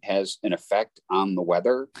person has an effect on the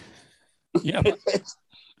weather. Yeah,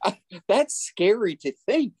 that's scary to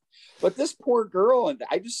think. But this poor girl, and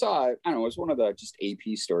I just saw, I don't know, it was one of the just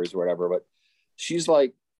AP stories or whatever, but she's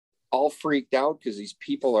like all freaked out because these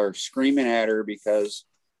people are screaming at her because,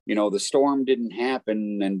 the storm didn't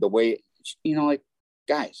happen. And the way, like,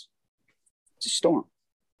 guys, it's a storm.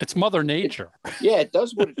 it's Mother Nature. It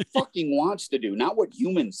does what it fucking wants to do, not what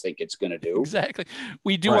humans think it's going to do. Exactly.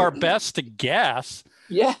 We do Right. our best to guess.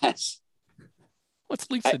 Yes. What's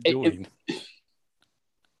Lisa doing?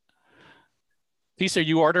 Lisa, are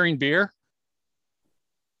you ordering beer?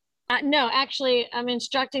 No, actually, I'm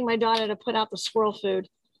instructing my daughter to put out the squirrel food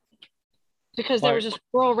because there was a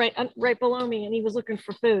squirrel right below me, and he was looking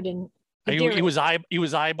for food. And He was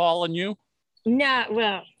eyeballing you. nah,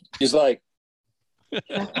 well, He's like,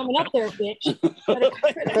 I'm coming up there, bitch.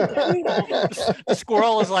 The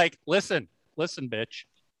squirrel is like, listen, bitch.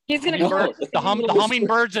 He's gonna No. call The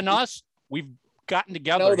hummingbirds and us, we've gotten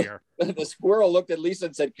together here. The squirrel looked at Lisa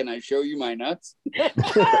and said, "Can I show you my nuts?"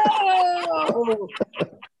 Oh!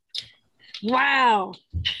 Wow.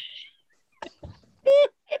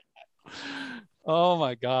 Oh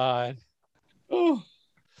my God. Oh.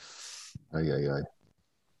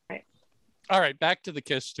 All right, back to the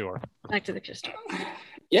Kiss tour. Back to the Kiss tour.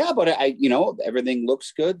 Yeah, but everything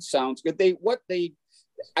looks good, sounds good.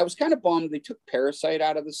 I was kind of bummed they took Parasite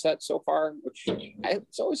out of the set so far, which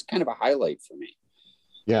it's always kind of a highlight for me.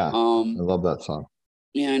 Yeah, I love that song.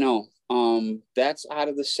 Yeah, I know. That's out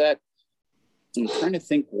of the set. I'm trying to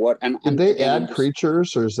think what. And did they add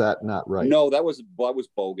Creatures, or is that not right? No, that was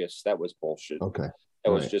bogus. That was bullshit. Okay,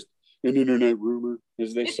 that was just an internet rumor,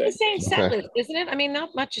 as they say. It's the same set list, isn't it? I mean,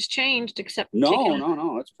 not much has changed except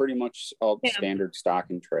no. It's pretty much all standard stock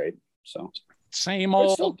and trade. So same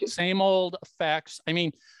old effects. I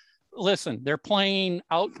mean, listen, they're playing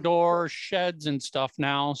outdoor sheds and stuff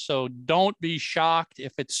now, so don't be shocked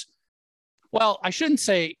if it's. Well, I shouldn't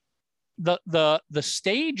say. The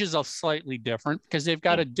stage is a slightly different because they've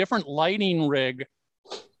got a different lighting rig.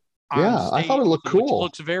 Yeah, I thought it looked cool. Which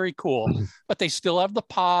looks very cool, but they still have the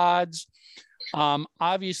pods.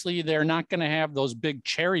 Obviously, they're not going to have those big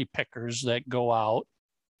cherry pickers that go out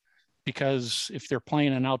because if they're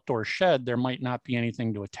playing an outdoor shed, there might not be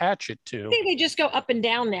anything to attach it to. I think they just go up and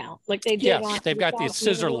down now, like they did. Yes, they've got these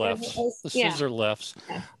scissor lifts. Scissor lifts.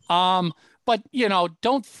 But,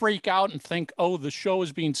 don't freak out and think, oh, the show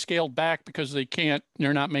is being scaled back because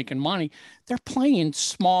they're not making money. They're playing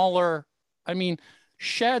smaller. I mean,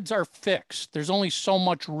 sheds are fixed. There's only so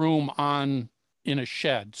much room in a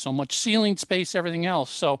shed, so much ceiling space, everything else.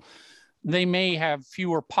 So they may have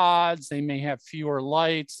fewer pods. They may have fewer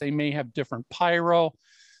lights. They may have different pyro.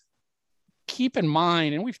 Keep in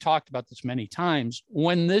mind, and we've talked about this many times,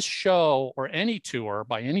 when this show or any tour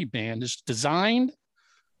by any band is designed,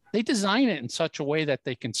 they design it in such a way that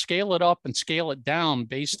they can scale it up and scale it down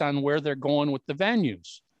based on where they're going with the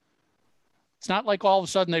venues. It's not like all of a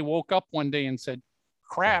sudden they woke up one day and said,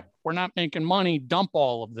 crap, we're not making money, dump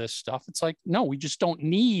all of this stuff. It's like, no, we just don't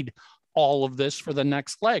need all of this for the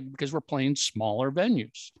next leg because we're playing smaller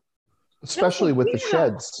venues. Especially with the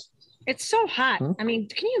sheds. It's so hot. I mean,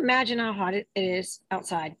 can you imagine how hot it is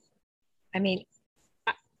outside? I mean,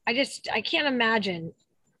 I can't imagine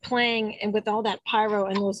playing and with all that pyro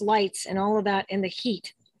and those lights and all of that in the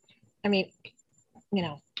heat. I mean,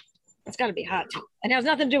 it's got to be hot too. And it has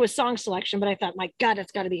nothing to do with song selection, but I thought, my God,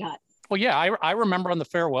 it's got to be hot. Well, yeah, I remember on the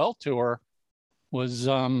farewell tour was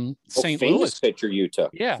St. Louis. Famous picture you took.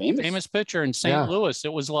 Yeah, famous picture in St. Louis.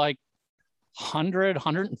 It was like 100,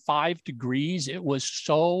 105 degrees. It was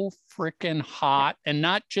so freaking hot, and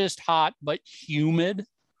not just hot, but humid.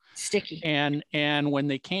 Sticky. And when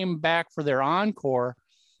they came back for their encore,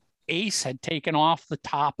 Ace had taken off the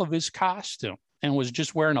top of his costume and was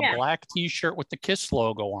just wearing a black t-shirt with the Kiss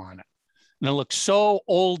logo on it. And it looked so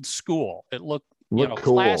old school. It looked cool.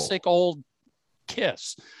 Classic old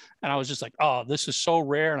Kiss. And I was just like, oh, this is so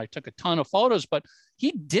rare. And I took a ton of photos, but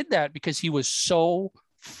he did that because he was so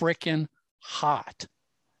freaking hot.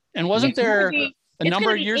 And wasn't there a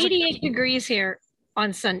number of years 88 degrees here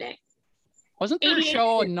on Sunday. Wasn't there a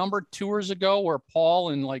show a number of tours ago where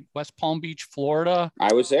Paul in like West Palm Beach, Florida?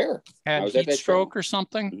 I was there. Had heat stroke or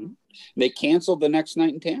something. Mm-hmm. They canceled the next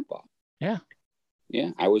night in Tampa. Yeah.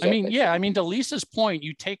 Yeah, I was. I mean, to Lisa's point,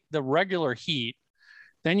 you take the regular heat,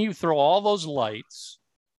 then you throw all those lights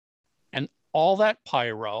and all that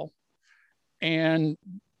pyro, and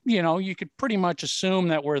you could pretty much assume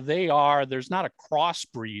that where they are, there's not a cross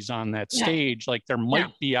breeze on that stage like there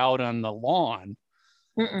might be out on the lawn.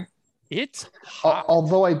 It's hot.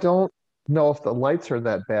 Although I don't know if the lights are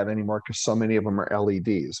that bad anymore because so many of them are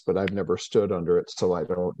LEDs, but I've never stood under it, so I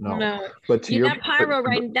don't know. No. But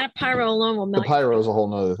that pyro alone will melt. The pyro is a whole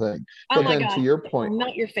nother thing. Oh but my then God. to your point, it'll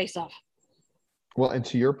melt your face off. Well, and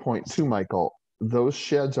to your point too, Michael, those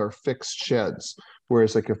sheds are fixed sheds.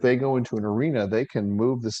 Whereas like if they go into an arena, they can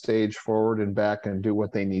move the stage forward and back and do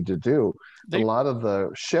what they need to do. A lot of the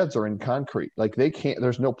sheds are in concrete. Like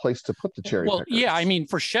there's no place to put the cherry pickers. Yeah, I mean,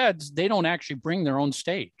 for sheds, they don't actually bring their own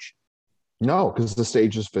stage. No, because the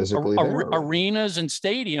stage is physically there. Arenas and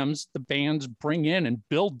stadiums, the bands bring in and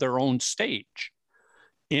build their own stage.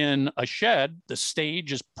 In a shed, the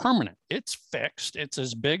stage is permanent. It's fixed. It's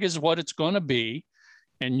as big as what it's going to be.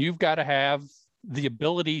 And you've got to have the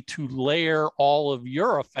ability to layer all of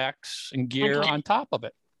your effects and gear on top of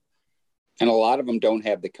it. And a lot of them don't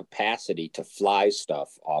have the capacity to fly stuff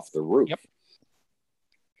off the roof. Yep.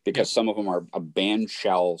 Because some of them are a band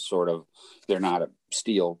shell sort of, they're not a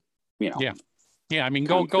steel, Yeah. I mean,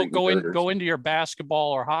 go into your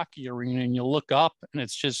basketball or hockey arena and you look up and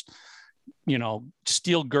it's just,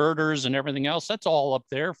 steel girders and everything else. That's all up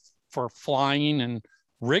there for flying and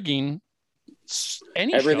rigging.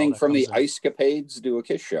 Everything from the Ice Capades to a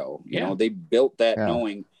Kiss show. You know, they built that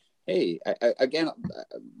knowing, hey,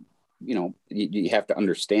 you have to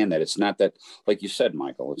understand that it's not that, like you said,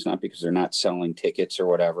 Michael, it's not because they're not selling tickets or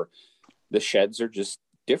whatever. The sheds are just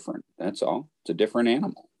different. That's all. It's a different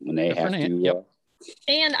animal when they have to.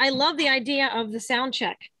 And I love the idea of the sound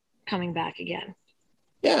check coming back again.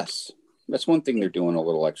 Yes. That's one thing they're doing a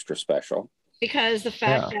little extra special. Because the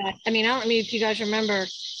fact that, I don't know if you guys remember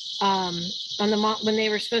when they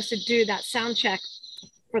were supposed to do that sound check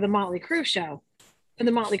for the Motley Crue show, for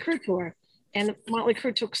the Motley Crue tour, and the Motley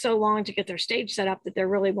Crue took so long to get their stage set up that there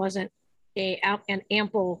really wasn't an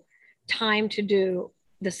ample time to do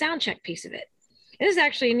the sound check piece of it. It is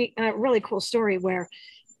actually a really cool story where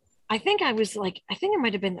I think it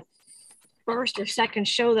might have been the first or second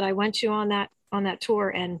show that I went to on that tour,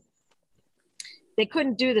 and they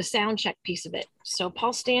couldn't do the sound check piece of it. So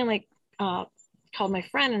Paul Stanley called my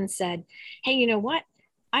friend and said, hey, you know what?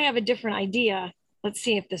 I have a different idea. Let's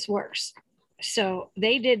see if this works. So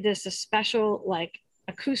they did a special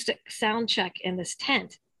acoustic sound check in this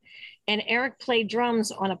tent, and Eric played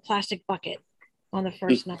drums on a plastic bucket on the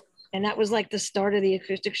first night. And that was the start of the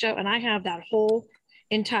acoustic show. And I have that whole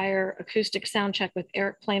entire acoustic sound check with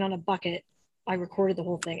Eric playing on a bucket. I recorded the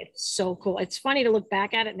whole thing. It's so cool. It's funny to look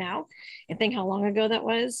back at it now and think how long ago that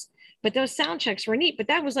was. But those sound checks were neat. But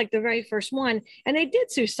that was the very first one. And they did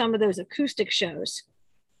do some of those acoustic shows.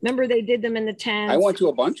 Remember, they did them in the tent. I went to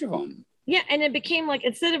a bunch of them. Yeah. And it became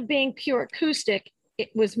instead of being pure acoustic,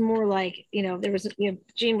 it was more there was,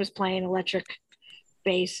 Gene was playing electric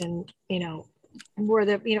bass and, where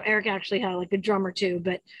Eric actually had a drum or two.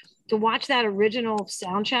 But to watch that original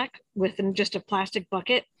sound check with just a plastic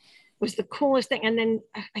bucket was the coolest thing. And then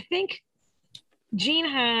I think Gene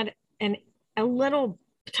had a little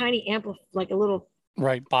tiny amp, a little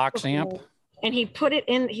box amp, and he put it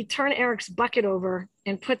in. He turned Eric's bucket over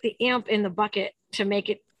and put the amp in the bucket to make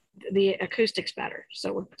it the acoustics better, so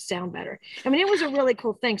it would sound better. It was a really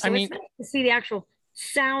cool thing. So it's nice to see the actual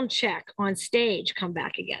sound check on stage come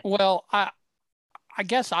back again. Well, I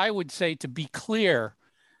guess I would say, to be clear,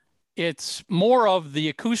 it's more of the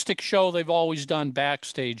acoustic show they've always done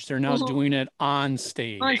backstage. They're now doing it on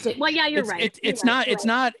stage. Well, yeah, you're right. It's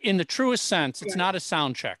not in the truest sense. It's not a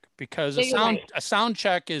sound check, because a sound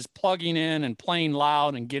check is plugging in and playing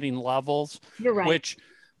loud and getting levels. You're right. Which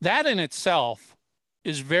that in itself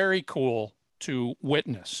is very cool to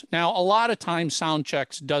witness. Now, a lot of times sound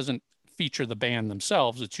checks doesn't feature the band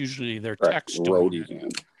themselves. It's usually their techs doing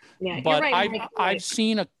it. Yeah, but right, I've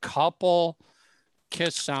seen a couple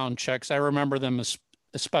Kiss sound checks. I remember them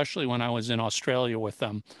especially when I was in Australia with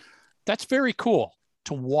them. That's very cool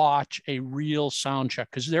to watch a real sound check,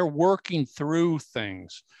 because they're working through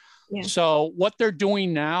things. Yeah. So what they're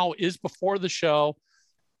doing now is before the show,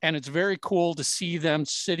 and it's very cool to see them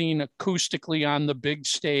sitting acoustically on the big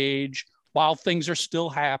stage while things are still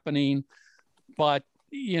happening. But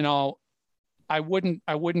I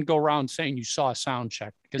wouldn't go around saying you saw a sound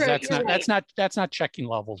check, because that's not checking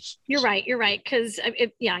levels. You're right. Because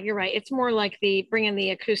you're right. It's more like bringing the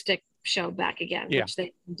acoustic show back again, which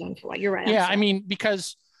they've done for a while. You're right. Yeah.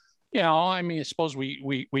 Because, I suppose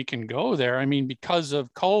we can go there. Because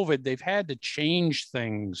of COVID, they've had to change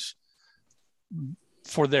things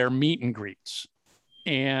for their meet and greets.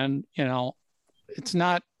 And, it's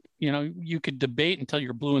not, you could debate until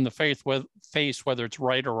you're blue in the face whether it's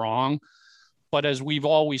right or wrong. But as we've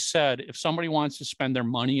always said, if somebody wants to spend their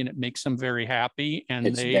money and it makes them very happy, and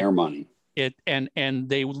it's their money, and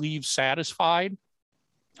they leave satisfied,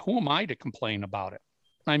 who am I to complain about it?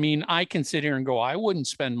 I can sit here and go, I wouldn't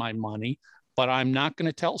spend my money, but I'm not going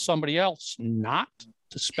to tell somebody else not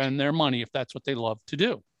to spend their money if that's what they love to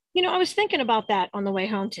do. I was thinking about that on the way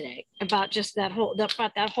home today, about just that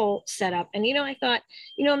whole setup. And, I thought,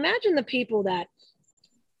 imagine the people that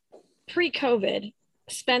pre-COVID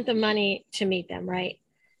spent the money to meet them, right?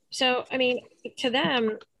 So, to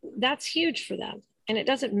them, that's huge for them. And it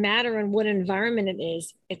doesn't matter in what environment it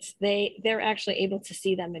is, they're actually able to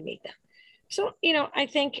see them and meet them. So, I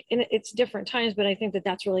think it's different times, but I think that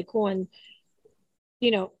that's really cool. And,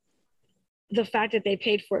 the fact that they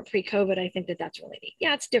paid for it pre-COVID, I think that that's really neat.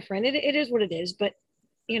 Yeah, it's different. It is what it is, but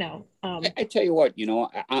I tell you what,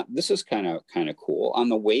 this is kind of cool. On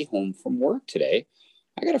the way home from work today,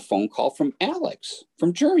 I got a phone call from Alex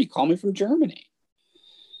from Germany. He called me from Germany.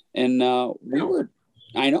 And I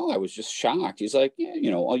was just shocked. He's like, yeah,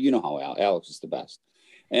 how Alex is the best.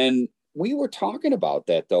 And we were talking about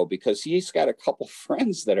that, though, because he's got a couple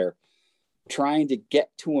friends that are trying to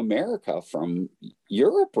get to America from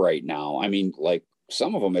Europe right now. I mean, like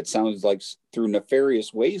some of them, it sounds like through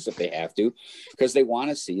nefarious ways that they have to, because they want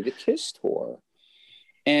to see the Kiss tour.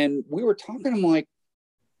 And we were talking, I'm like,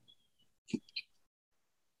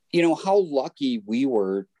 you know, how lucky we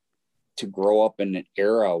were to grow up in an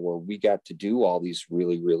era where we got to do all these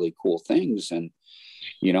really, really cool things. And,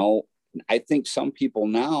 you know, I think some people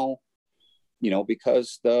now, you know,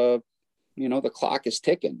 because the clock is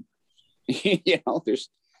ticking, you know,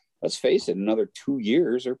 let's face it, another 2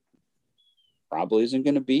 years or probably isn't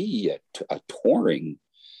going to be a touring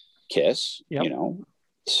Kiss, you know?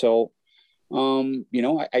 So, you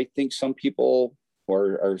know, I think some people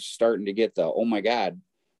are starting to get the, oh my God,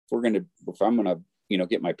 if I'm going to, you know,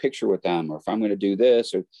 get my picture with them, or if I'm going to do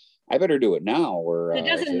this, or I better do it now. Or it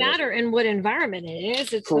doesn't matter in what environment it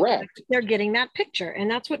is. It's correct. They're getting that picture, and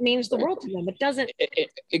that's what means the world to them. It doesn't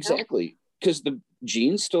exactly, because the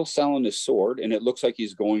Gene's still selling his sword, and it looks like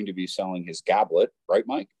he's going to be selling his goblet, right,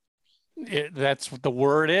 Mike? That's what the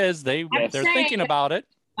word is. They're thinking about it.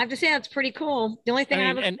 I have to say that's pretty cool. The only thing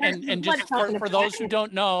and just for those who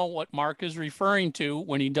don't know what Mark is referring to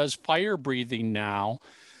when he does fire breathing now,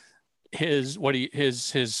 his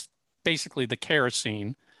basically the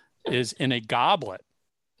kerosene is in a goblet.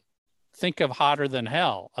 Think of Hotter Than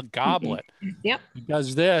Hell, a goblet. Yep. He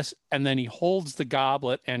does this, and then he holds the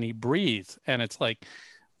goblet and he breathes, and it's like,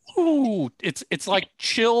 ooh, it's like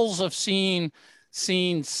chills of seeing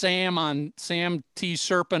Sam T.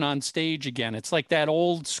 Serpent on stage again. It's like that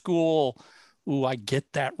old school. Ooh, I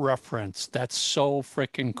get that reference. That's so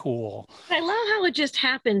freaking cool. I love how it just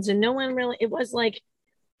happens, and no one really. It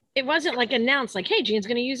wasn't like announced, like, hey, Gene's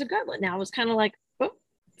going to use a goblet now. It was kind of like, oh,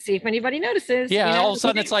 see if anybody notices. Yeah, you know? all of a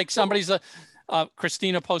sudden it's like somebody's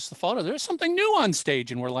Christina posts the photo. There's something new on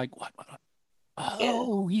stage, and we're like, what?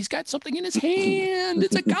 Oh, he's got something in his hand.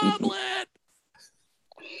 It's a goblet.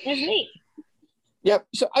 It's neat. Yep.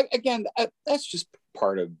 So that's just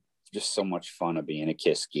part of just so much fun of being a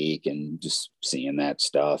Kiss geek and just seeing that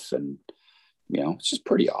stuff, and you know, it's just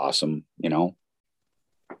pretty awesome. You know,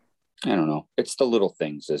 I don't know. It's the little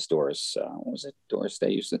things, as Doris, what was it? Doris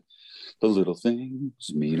Day used to, the little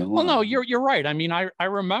things mean a lot. Well, no, you're right. I mean, I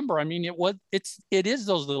remember. I mean, it is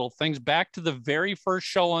those little things. Back to the very first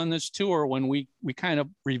show on this tour when we kind of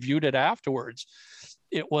reviewed it afterwards.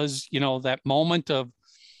 It was, you know, that moment of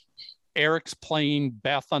Eric's playing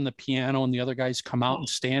Beth on the piano and the other guys come out and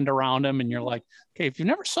stand around him, and you're like, okay, if you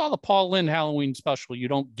never saw the Paul Lynde Halloween special, you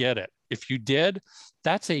don't get it. If you did,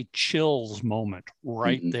 that's a chills moment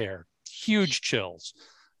right there. Huge chills.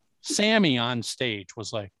 Sammy on stage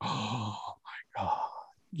was like, oh my God.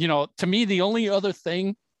 You know, to me, the only other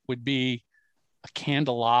thing would be a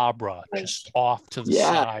candelabra just off to the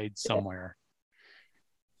side somewhere.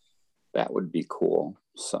 That would be cool.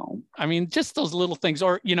 So, I mean, just those little things.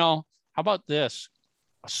 Or, you know, how about this?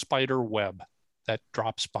 A spider web that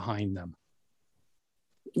drops behind them.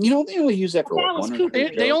 You know, they only use that for one or two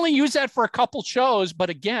shows. They only use that for a couple shows, but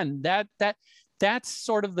again, that's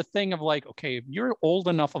sort of the thing of like, okay, if you're old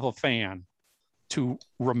enough of a fan to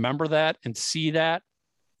remember that and see that,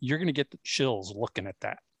 you're going to get the chills looking at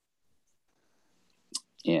that.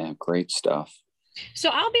 Yeah, great stuff. So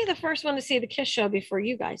I'll be the first one to see the Kiss show before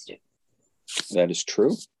you guys do. That is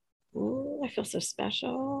true. Ooh, I feel so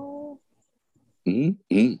special.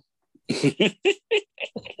 Mm-hmm.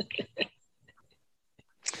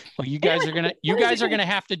 Well, you guys are gonna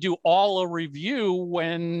have to do all a review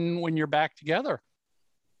when you're back together.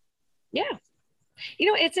 Yeah, you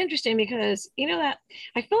know, it's interesting because you know that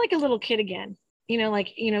I feel like a little kid again. You know,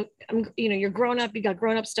 like you're grown up. You got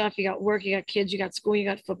grown up stuff. You got work. You got kids. You got school. You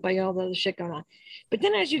got football. You got all the other shit going on. But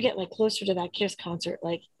then as you get like closer to that Kiss concert,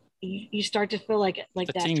 like you start to feel like the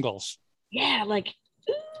that tingles. Yeah, like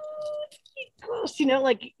ooh, close. You know,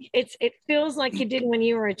 like it feels like you did when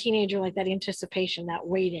you were a teenager, like that anticipation, that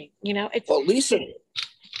waiting. You know, it's well, Lisa,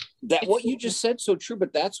 what you just said so true.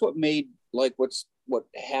 But that's what made like what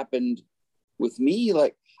happened with me.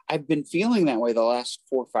 Like I've been feeling that way the last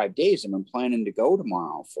 4 or 5 days. I've been planning to go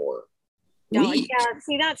tomorrow for weeks. Yeah,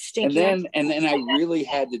 see, that's stinky. And then I really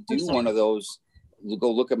had to do one of those.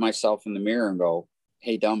 Go look at myself in the mirror and go,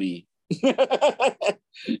 "Hey, dummy,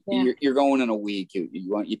 you're going in a week.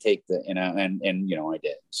 You take the and you know I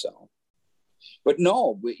did so." But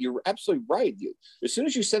no, you're absolutely right. As soon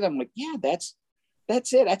as you said that, I'm like, yeah, that's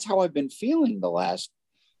it. That's how I've been feeling the last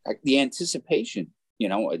the anticipation. You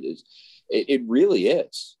know, it really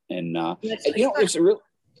is, and you know, it's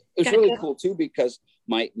really cool too because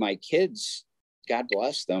my kids, God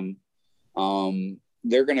bless them,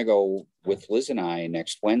 they're gonna go with Liz and I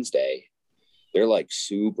next Wednesday, they're like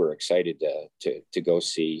super excited to go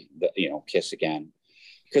see the, Kiss again,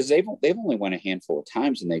 because they've only went a handful of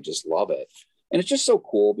times and they just love it. And it's just so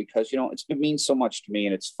cool because, it means so much to me,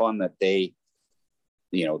 and it's fun that they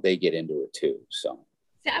get into it too. So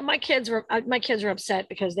yeah, my kids were upset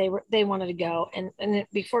because they wanted to go, and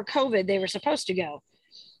before COVID they were supposed to go.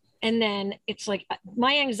 And then it's like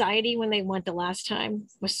my anxiety when they went the last time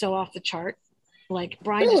was so off the chart. Like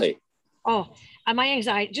Brian, really? My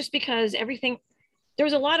anxiety, just because there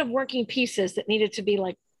was a lot of working pieces that needed to be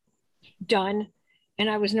like done. And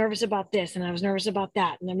I was nervous about this and I was nervous about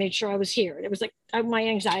that. And I made sure I was here. And it was like my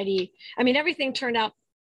anxiety. I mean, everything turned out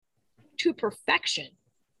to perfection.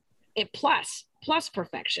 Plus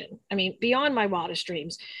perfection. I mean, beyond my wildest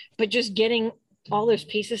dreams, but just getting all those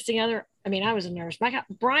pieces together. I mean, I was a nurse.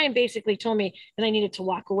 Brian basically told me that I needed to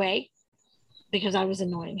walk away because I was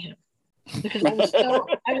annoying him. Because I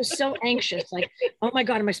was so anxious. Like, oh my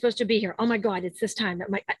God, am I supposed to be here? Oh my God, it's this time.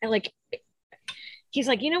 He's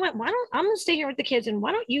like, you know what? I'm gonna stay here with the kids, and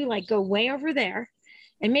why don't you like go way over there,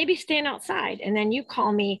 and maybe stand outside, and then you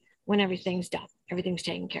call me when everything's done, everything's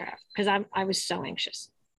taken care of. Because I was so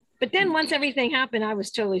anxious. But then once everything happened, I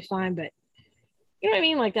was totally fine. But you know what I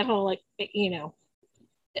mean? Like that whole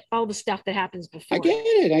all the stuff that happens before. I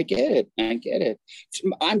get it.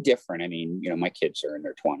 I'm different. I mean, my kids are in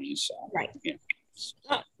their 20s, so right.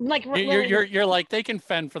 Like you're like, they can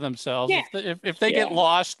fend for themselves. Yeah. If they get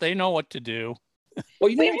lost, they know what to do.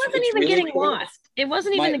 Well, it wasn't even really getting lost. It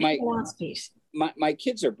wasn't even the getting lost piece. My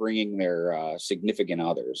kids are bringing their significant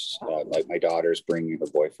others. Like my daughter's bringing her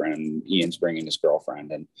boyfriend, and Ian's bringing his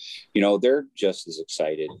girlfriend, and they're just as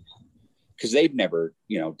excited because they've never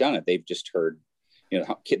done it. They've just heard.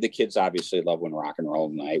 The kids obviously love when rock and roll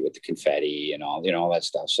night with the confetti and all that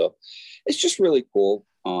stuff. So it's just really cool.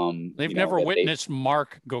 They've never witnessed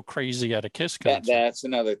Mark go crazy at a Kiss concert. That's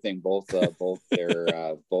another thing. Both their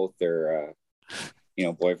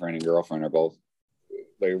boyfriend and girlfriend are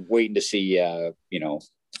they're waiting to see how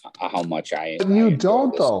much I. You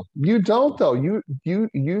don't though. You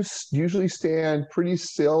usually stand pretty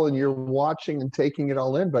still and you're watching and taking it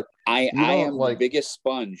all in. But I am the biggest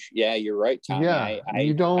sponge. Yeah, you're right, Tom. Yeah,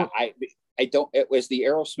 you don't. I don't. As the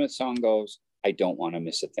Aerosmith song goes, I don't want to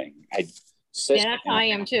miss a thing. I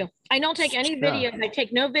am too. I don't take any videos. I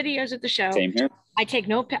take no videos at the show. Same here. I'll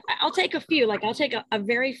take a few. Like I'll take a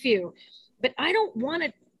very few, but I don't want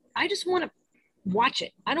to. I just want to watch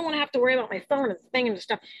it. I don't want to have to worry about my phone and thing and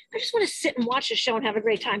stuff. I just want to sit and watch the show and have a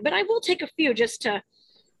great time. But I will take a few just to,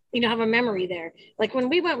 have a memory there. Like when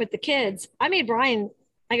we went with the kids, I made Brian.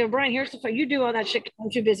 I go, Brian, here's the fun. You do all that shit. I'm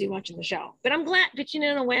too busy watching the show. But I'm glad. But in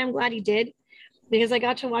a way, I'm glad he did, because I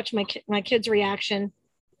got to watch my kids' reaction.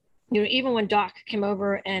 Even when Doc came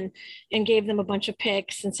over and gave them a bunch of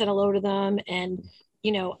pics and said hello to them, and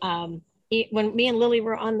when me and Lily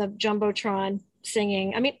were on the Jumbotron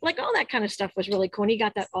singing, I mean, like all that kind of stuff was really cool. And he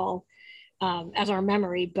got that all as our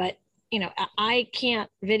memory. But I can't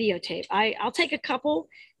videotape. I'll take a couple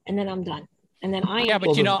and then I'm done. And then I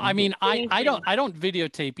don't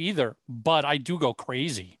videotape either, but I do go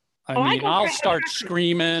crazy. I'll start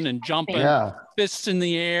screaming and jumping, fists in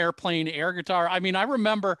the air, playing air guitar. I mean, I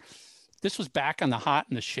remember this was back on the Hot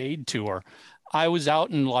in the Shade tour. I was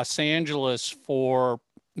out in Los Angeles for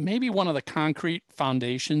maybe one of the Concrete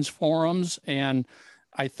Foundation's forums, and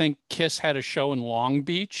I think Kiss had a show in Long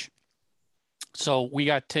Beach. So we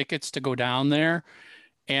got tickets to go down there.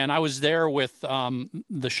 And I was there with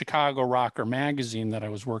the Chicago Rocker magazine that I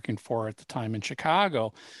was working for at the time in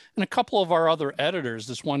Chicago. And a couple of our other editors,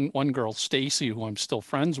 this one girl, Stacy, who I'm still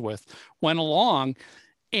friends with, went along.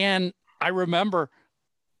 And I remember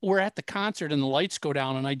we're at the concert and the lights go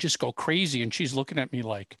down and I just go crazy. And she's looking at me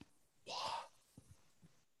like,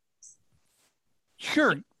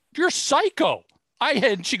 you're psycho.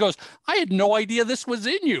 She goes, I had no idea this was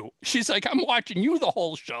in you. She's like, I'm watching you the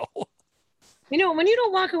whole show. When you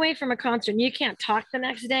don't walk away from a concert and you can't talk the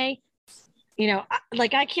next day,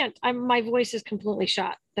 I can't, my voice is completely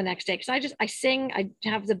shot the next day. Cause I sing, I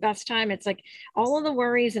have the best time. It's like all of the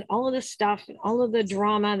worries and all of the stuff and all of the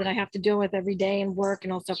drama that I have to deal with every day and work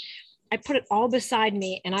and all stuff. I put it all beside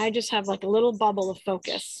me and I just have like a little bubble of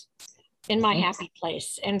focus in my happy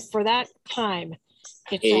place. And for that time,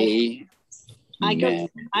 it's I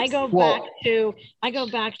go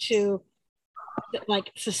back to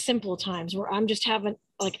like the simple times where I'm just having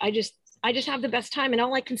like I just have the best time, and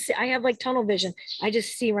all I can see, I have like tunnel vision. I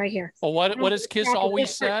just see right here. Well, what has Kiss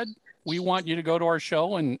always said? We want you to go to our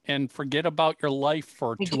show and forget about your life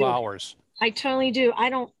for 2 hours. I totally do.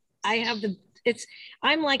 I'm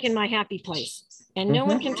like in my happy place. And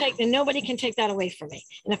nobody can take that away from me.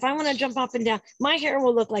 And if I want to jump up and down, my hair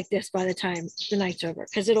will look like this by the time the night's over,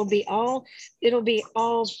 because it'll be all,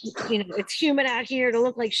 it's humid out here. It'll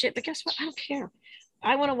look like shit, but guess what? I don't care.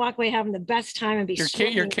 I want to walk away having the best time and be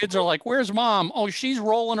your kids are like, where's mom? Oh, she's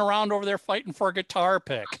rolling around over there fighting for a guitar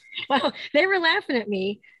pick. Well, they were laughing at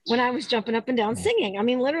me when I was jumping up and down singing. I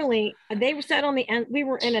mean, literally, they were sat on the end. We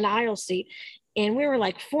were in an aisle seat, and we were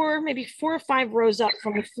like maybe 4 or 5 rows up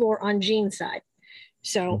from the floor on Jean's side.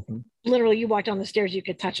 So literally, you walked down the stairs, you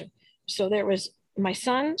could touch him. So there was my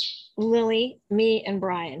son, Lily, me, and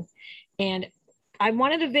Brian. And I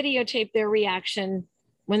wanted to videotape their reaction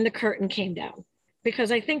when the curtain came down,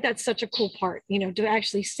 because I think that's such a cool part, to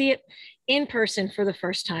actually see it in person for the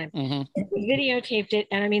first time. We videotaped it.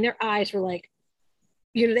 And I mean, their eyes were like,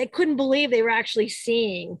 they couldn't believe they were actually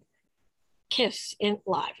seeing Kiss in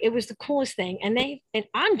live. It was the coolest thing. And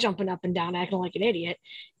I'm jumping up and down, acting like an idiot.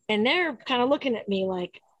 And they're kind of looking at me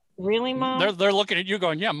like, really, Mom? They're looking at you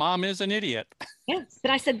going, yeah, Mom is an idiot. Yeah.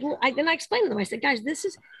 But I said, then I explained to them, I said, guys,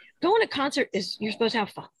 going to concert you're supposed to have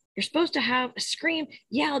fun. You're supposed to have a scream,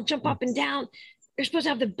 yell, jump up and down. You're supposed to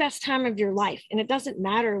have the best time of your life. And it doesn't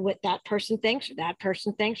matter what that person thinks or that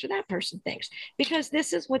person thinks or that person thinks, because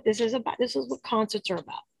this is what this is about. This is what concerts are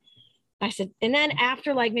about. I said, and then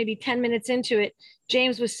after like maybe 10 minutes into it,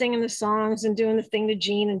 James was singing the songs and doing the thing to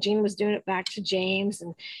Gene, and Gene was doing it back to James,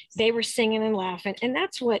 and they were singing and laughing. And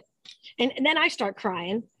that's what, and then I start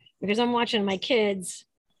crying because I'm watching my kids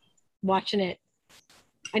watching it.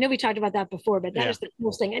 I know we talked about that before, but that is the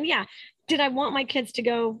coolest thing. And yeah, did I want my kids to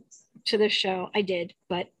go to this show? I did,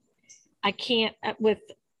 but I can't with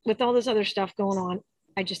all this other stuff going on.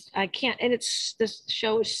 I can't. And this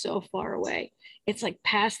show is so far away. It's like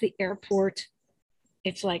past the airport.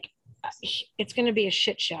 It's like, it's going to be a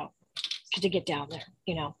shit show to get down there,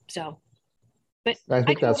 so, but I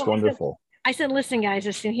think that's wonderful. I said, listen, guys,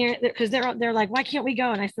 listen here, because they're like, why can't we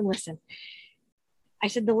go? And I said, listen, I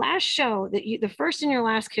said, the last show the first and your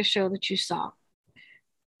last Kiss show that you saw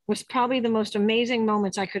was probably the most amazing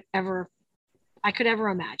moments I could ever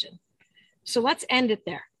imagine. So let's end it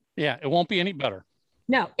there. Yeah. It won't be any better.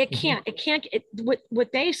 No, it can't. It can't.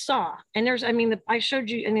 What they saw, and I showed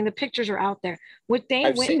you. The pictures are out there. What they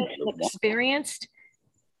experienced,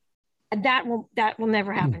 that will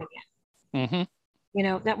never happen again.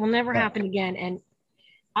 That will never happen again. And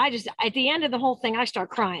I just, at the end of the whole thing, I start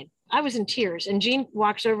crying. I was in tears. And Gene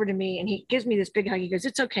walks over to me and he gives me this big hug. He goes,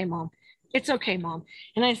 "It's okay, Mom. It's okay, Mom."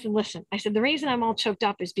 And I said, listen, the reason I'm all choked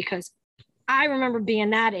up is because I remember being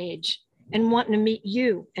that age and wanting to meet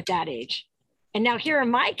you at that age. And now here are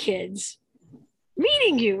my kids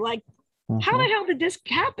meeting you. Like, how the hell did this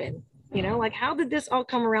happen? How did this all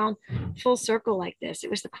come around full circle like this? It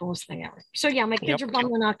was the coolest thing ever. So yeah, my kids are bummed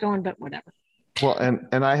they're not going, but whatever. Well,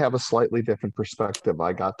 and I have a slightly different perspective.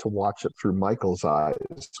 I got to watch it through Michael's eyes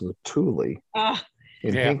with Thule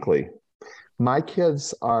in Hinckley. My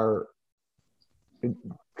kids are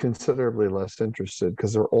considerably less interested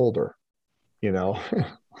because they're older.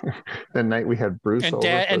 The night we had Bruce and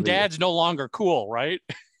over, Dad's no longer cool, right?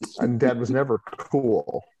 And Dad was never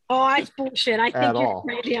cool. Oh, that's bullshit. I think you're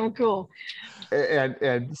crazy. I'm cool.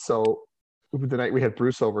 And so the night we had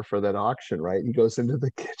Bruce over for that auction, right? He goes into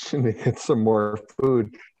the kitchen to get some more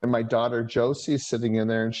food. And my daughter Josie's sitting in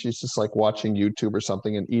there and she's just like watching YouTube or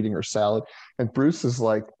something and eating her salad. And Bruce is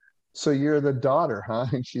like, "So you're the daughter, huh?"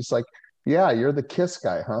 And she's like, "Yeah, you're the Kiss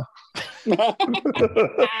guy, huh?"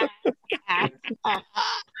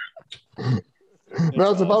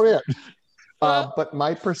 That's about it. But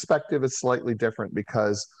my perspective is slightly different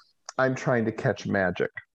because I'm trying to catch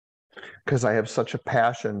magic, because I have such a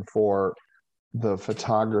passion for the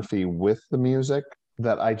photography with the music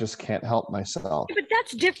that I just can't help myself. But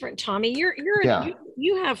that's different, Tommy.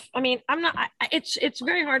 You have, I'm not, it's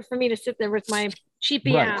very hard for me to sit there with my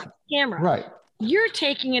cheapy ass camera. Right. You're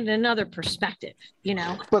taking it in another perspective,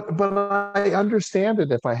 But I understand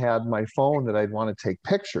it if I had my phone that I'd want to take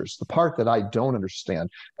pictures. The part that I don't understand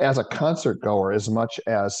as a concert goer, as much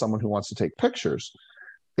as someone who wants to take pictures,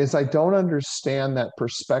 is I don't understand that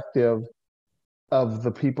perspective of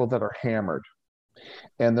the people that are hammered.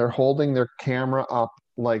 And they're holding their camera up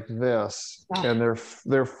like this, and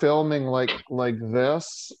they're filming like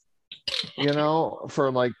this,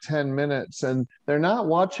 for like 10 minutes, and they're not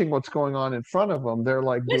watching what's going on in front of them. They're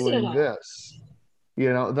like doing this.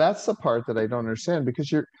 That's the part that I don't understand,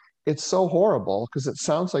 because it's so horrible, because it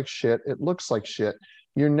sounds like shit, it looks like shit.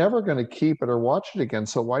 You're never going to keep it or watch it again.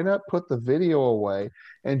 So why not put the video away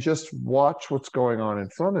and just watch what's going on in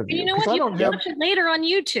front of you? You know what? You can watch it later on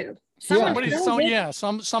YouTube.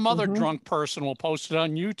 Some other drunk person will post it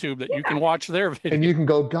on YouTube that you can watch their video. And you can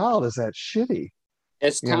go, "God, is that shitty?"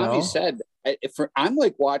 As Tommy said, I'm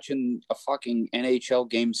like watching a fucking NHL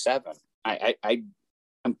Game 7. I'm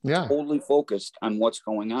totally focused on what's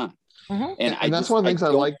going on. Mm-hmm. And that's one of the things I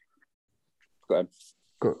like. Go ahead.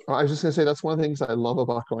 I was just going to say, that's one of the things I love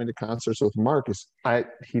about going to concerts with Mark is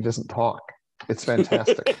he doesn't talk. It's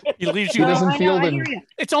fantastic. He leaves you. He doesn't feel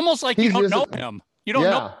it's almost like you don't know him. You don't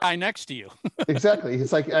know the guy next to you. Exactly.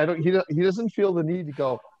 It's like, he doesn't feel the need to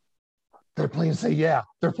go, they're playing Say Yeah.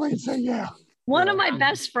 They're playing Say Yeah. One of my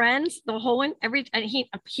best friends, and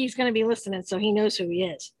he's going to be listening, so he knows who he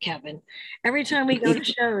is, Kevin. Every time we go to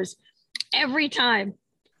shows, every time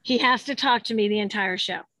he has to talk to me the entire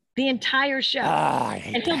show. And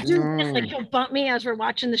he'll do this, like he'll bump me as we're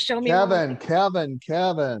watching the show. Kevin.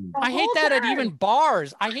 I hate that at even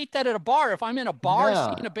bars. I hate that at a bar. If I'm in a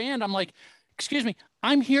bar seeing a band, I'm like, excuse me,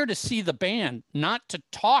 I'm here to see the band, not to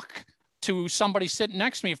talk to somebody sitting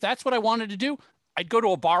next to me. If that's what I wanted to do, I'd go to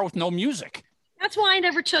a bar with no music. That's why I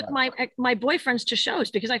never took my boyfriends to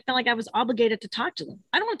shows, because I felt like I was obligated to talk to them.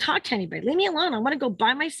 I don't want to talk to anybody. Leave me alone. I want to go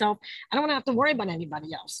by myself. I don't want to have to worry about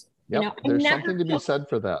anybody else. Yep. There's something to be said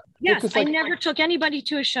for that. Yes, I never took anybody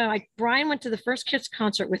to a show. Brian went to the first Kiss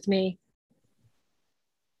concert with me.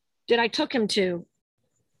 I took him to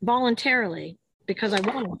voluntarily because I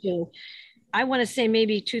wanted to. I want to say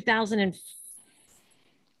maybe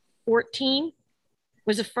 2014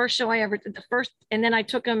 was the first show I ever did. And then I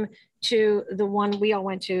took him to the one we all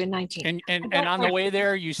went to in 19. And on the way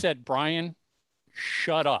there, you said, Brian,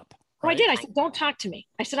 shut up. Oh, I did. I said, don't talk to me.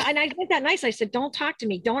 I said, and I did that nice. I said, don't talk to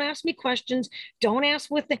me. Don't ask me questions. Don't ask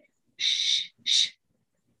shh.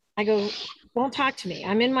 I go, don't talk to me.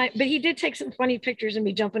 But he did take some funny pictures of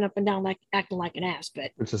me jumping up and down, like acting like an ass,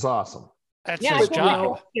 which is awesome. That's his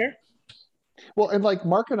job. Well, and like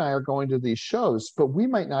Mark and I are going to these shows, but we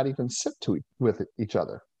might not even sit with each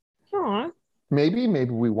other. Aww. Maybe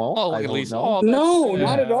we won't. Oh, I don't Lisa. know. Oh, no,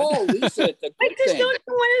 not at all, Lisa. I just don't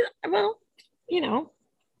want to. Well,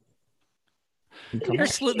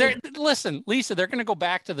 Listen, Lisa, they're going to go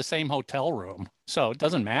back to the same hotel room, so it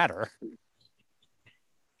doesn't matter.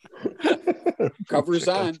 Covers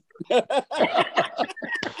on.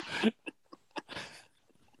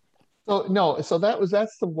 So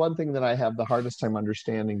that's the one thing that I have the hardest time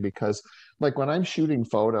understanding, because like when I'm shooting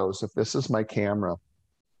photos, if this is my camera,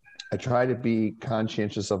 I try to be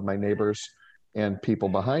conscientious of my neighbors and people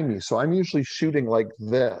behind me. So I'm usually shooting like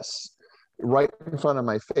this, right in front of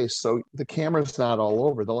my face. So the camera's not all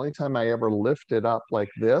over. The only time I ever lift it up like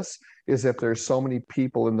this is if there's so many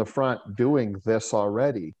people in the front doing this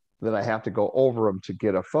already that I have to go over them to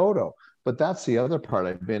get a photo. But that's the other part.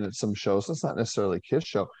 I've been at some shows, it's not necessarily a Kiss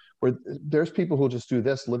show, where there's people who just do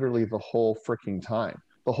this literally the whole freaking time,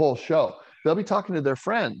 the whole show. They'll be talking to their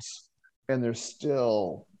friends and they're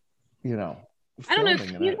still, I don't know if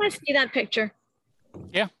you want to see that picture.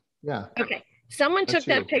 Yeah. Okay. Someone took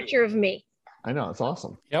that picture of me. I know, it's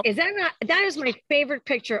awesome. Yep. That is my favorite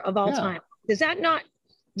picture of all time. Is that not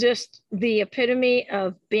just the epitome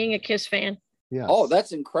of being a Kiss fan? Yeah. Oh,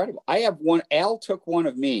 that's incredible. I have one. Al took one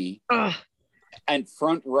of me and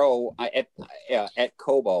front row at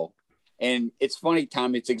Kobo. And it's funny,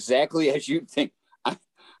 Tom, it's exactly as you think.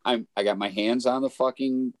 I got my hands on the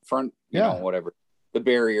fucking front, whatever, the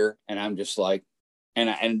barrier. And I'm just like,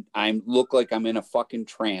 and I look like I'm in a fucking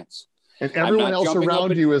trance. And everyone else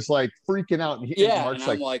around you is like freaking out. And Mark's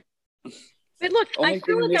and I'm like, but look, I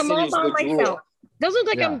feel like I'm all by myself. Doesn't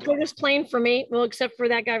look like I'm just playing for me. Well, except for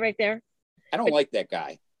that guy right there. I don't like that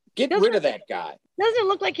guy. Get rid of that guy. Doesn't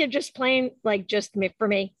look like you're just playing like just me for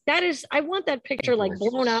me. I want that picture like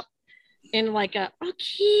blown up in like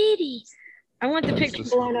kitty. I want the picture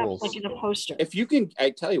blown up like in a poster. If you can,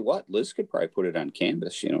 I tell you what, Liz could probably put it on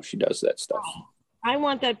canvas. She does that stuff. I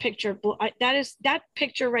want that picture. That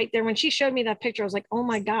picture right there. When she showed me that picture, I was like, oh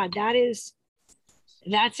my God, that's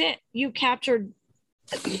it. You captured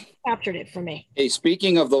it for me. Hey,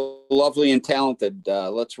 speaking of the lovely and talented,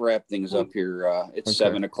 let's wrap things up here. It's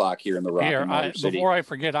 7:00 here in the Rocky Mountain City. Before I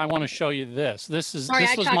forget, I want to show you this. This was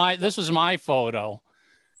my photo.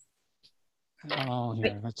 Oh,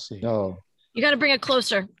 here, let's see. Oh, you got to bring it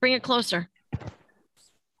closer. Bring it closer.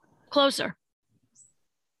 Closer.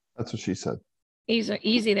 That's what she said.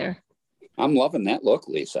 Easy there. I'm loving that look,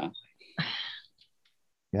 Lisa.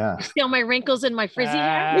 Yeah. See all my wrinkles in my frizzy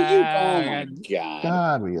hair? Oh my God.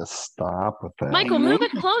 God, will you stop with that? Michael, move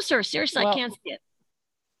it closer. Seriously, I can't see it.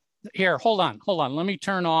 Here, hold on. Let me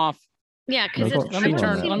turn off. Yeah, because let me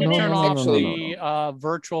turn off the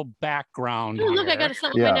virtual background. Oh, look, I got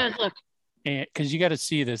something on my nose. Look. Because you got to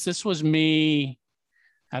see this. This was me.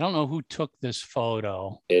 I don't know who took this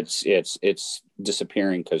photo. It's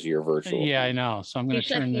disappearing because you're virtual. Yeah, I know. So I'm going to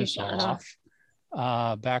turn this off.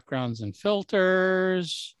 Backgrounds and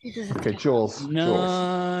filters. Okay, Jules.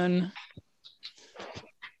 None.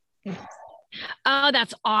 Oh,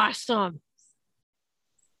 that's awesome.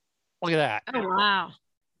 Look at that. Oh, wow.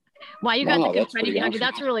 Wow, you got Wow, the that's confetti pretty behind you. awesome.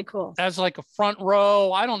 That's really cool. That's like a front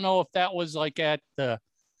row. I don't know if that was like at the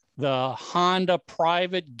Honda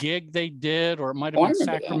private gig they did, or it might have Oh, I been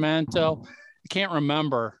remember that. Sacramento. I can't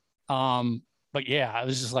remember. But yeah, I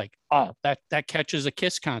was just like, oh, that catches a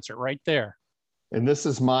Kiss concert right there. And this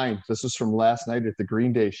is mine. This is from last night at the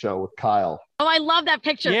Green Day show with Kyle. Oh, I love that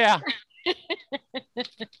picture. Yeah.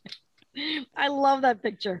 I love that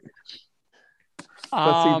picture.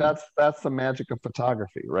 But see, that's the magic of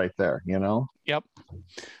photography right there, you know? Yep.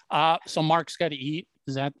 So Mark's got to eat.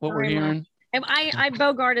 Is that what we're Sorry, Mark. hearing? I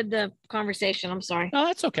bogarted the conversation. I'm sorry. No,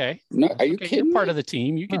 that's okay. No, are you Okay, kidding? you're part me? of the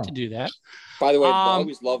team. You get Oh. to do that. By the way, I Um,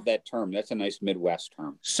 always love that term. That's a nice Midwest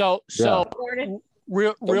term. So Bogarted.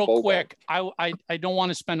 real bogart. quick, I don't want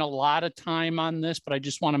to spend a lot of time on this, but I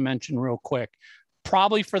just want to mention real quick,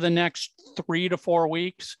 probably for the next 3 to 4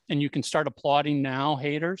 weeks, and you can start applauding now,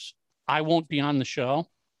 haters, I won't be on the show.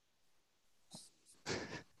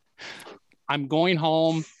 I'm going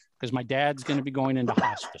home because my dad's going to be going into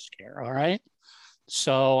hospice care. All right.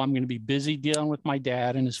 So I'm going to be busy dealing with my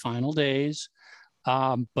dad in his final days.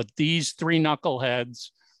 But these 3 knuckleheads,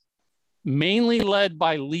 mainly led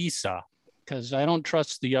by Lisa, because I don't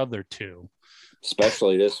trust the other 2,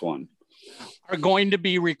 Especially this one. are going to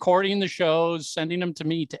be recording the shows, sending them to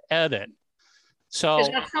me to edit. So Is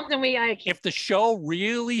that something if the show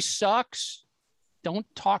really sucks, don't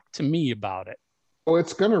talk to me about it. Oh,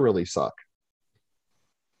 it's going to really suck.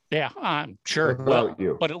 Yeah, I'm sure it Without will.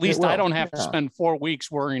 you. But at least It I will, don't have to yeah. spend 4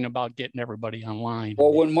 weeks worrying about getting everybody online.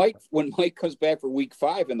 Well, when Mike comes back for week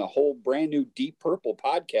 5 and the whole brand new Deep Purple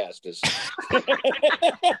podcast is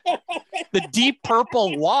The Deep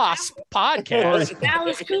Purple Wasp podcast.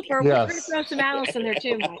 Alice Cooper. Yes. We're going to throw some Alice in there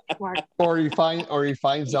too, Mark. Or he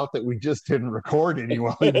finds out that we just didn't record any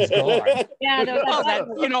while he was gone. Yeah, no, Oh, that's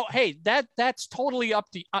hey, that's totally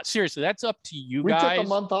up to seriously. That's up to you We guys. took a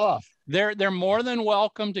month off. They're more than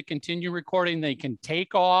welcome to continue recording. They can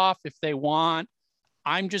take off if they want.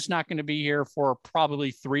 I'm just not going to be here for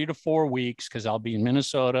probably 3 to 4 weeks because I'll be in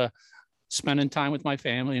Minnesota spending time with my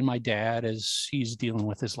family and my dad as he's dealing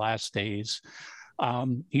with his last days.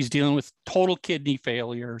 He's dealing with total kidney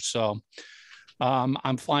failure. So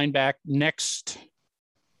I'm flying back next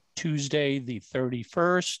Tuesday, the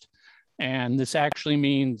 31st. And this actually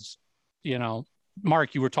means,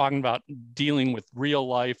 Mark, you were talking about dealing with real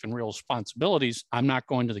life and real responsibilities. I'm not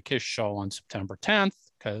going to the KISS show on September 10th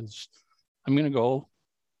because I'm going to go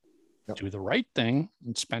do the right thing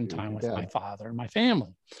and spend time with my father and my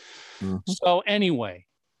family. Mm-hmm. So anyway,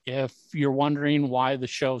 if you're wondering why the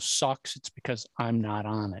show sucks, it's because I'm not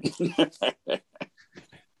on it.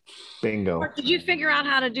 Bingo. Did you figure out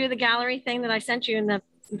how to do the gallery thing that I sent you in the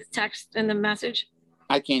text and the message?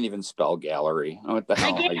 I can't even spell gallery. What the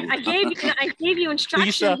hell? I gave you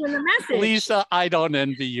instructions in the message. Lisa, I don't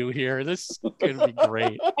envy you here. This is going to be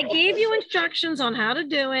great. I gave you instructions on how to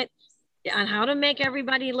do it, on how to make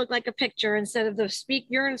everybody look like a picture instead of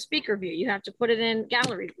you're in speaker view. You have to put it in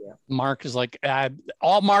gallery view. Mark is like,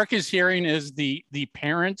 all Mark is hearing is the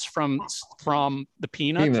parents from the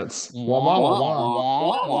Peanuts. Wah, wah, wah,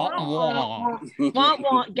 wah. Wah,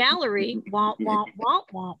 wah, gallery. Wah, wah, wah,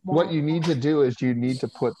 wah, wah. What you need to do is you need to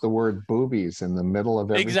put the word boobies in the middle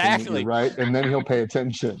of everything. Exactly. Right. And then he'll pay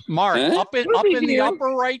attention. Mark, up in the upper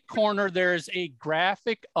right corner, there's a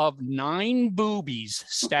graphic of 9 boobies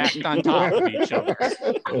stacked on top of each other.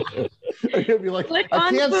 You'll be like, Click I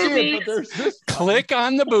on can't the see boobies. it, but there's this. Click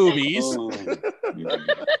on the boobies.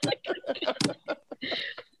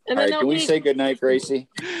 And All then right, can we say goodnight, Gracie?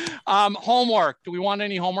 Homework. Do we want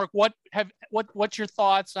any homework? What's your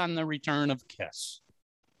thoughts on the return of KISS?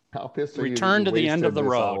 How pissed are Return you to the end of the this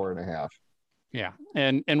road. hour and a half. Yeah.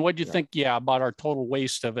 And what do you think, about our total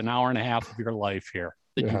waste of an hour and a half of your life here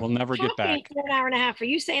that you will never get back? For an hour and a half. Are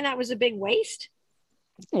you saying that was a big waste?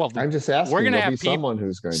 Well, I'm just asking. We're going to There'll have be someone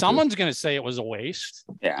who's going someone's going to say it was a waste.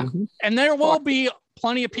 Yeah. Mm-hmm. And there will be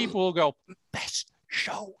plenty of people who go, best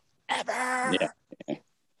show ever. Yeah.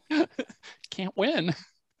 Can't win.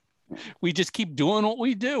 We just keep doing what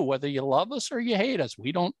we do, whether you love us or you hate us.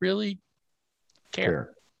 We don't really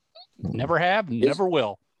care. Never have, never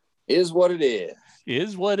will. Is what it is.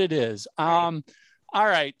 Is what it is. All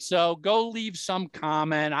right. So go leave some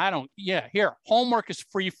comment. Here, homework is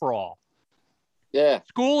free for all. Yeah.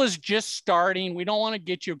 School is just starting. We don't want to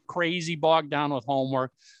get you crazy bogged down with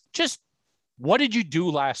homework. Just what did you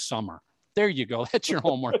do last summer? there you go. That's your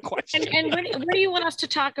homework question. And what do you want us to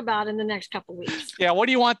talk about in the next couple of weeks? Yeah, what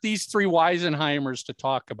do you want these three Weisenheimers to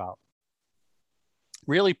talk about?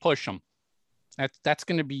 Really push them. That's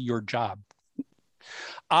going to be your job.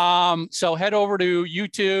 So head over to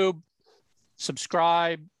YouTube,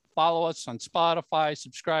 subscribe, follow us on Spotify,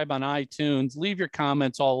 subscribe on iTunes, leave your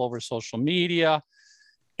comments all over social media.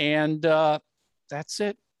 And that's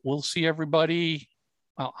it. We'll see everybody.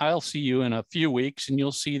 I'll see you in a few weeks, and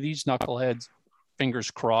you'll see these knuckleheads,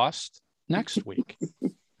 fingers crossed, next week.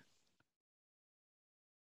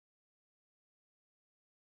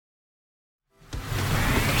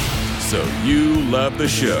 So you love the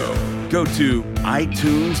show. Go to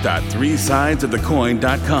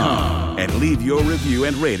itunes.3sidesofthecoin.com and leave your review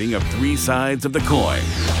and rating of 3 Sides of the Coin.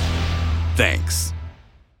 Thanks.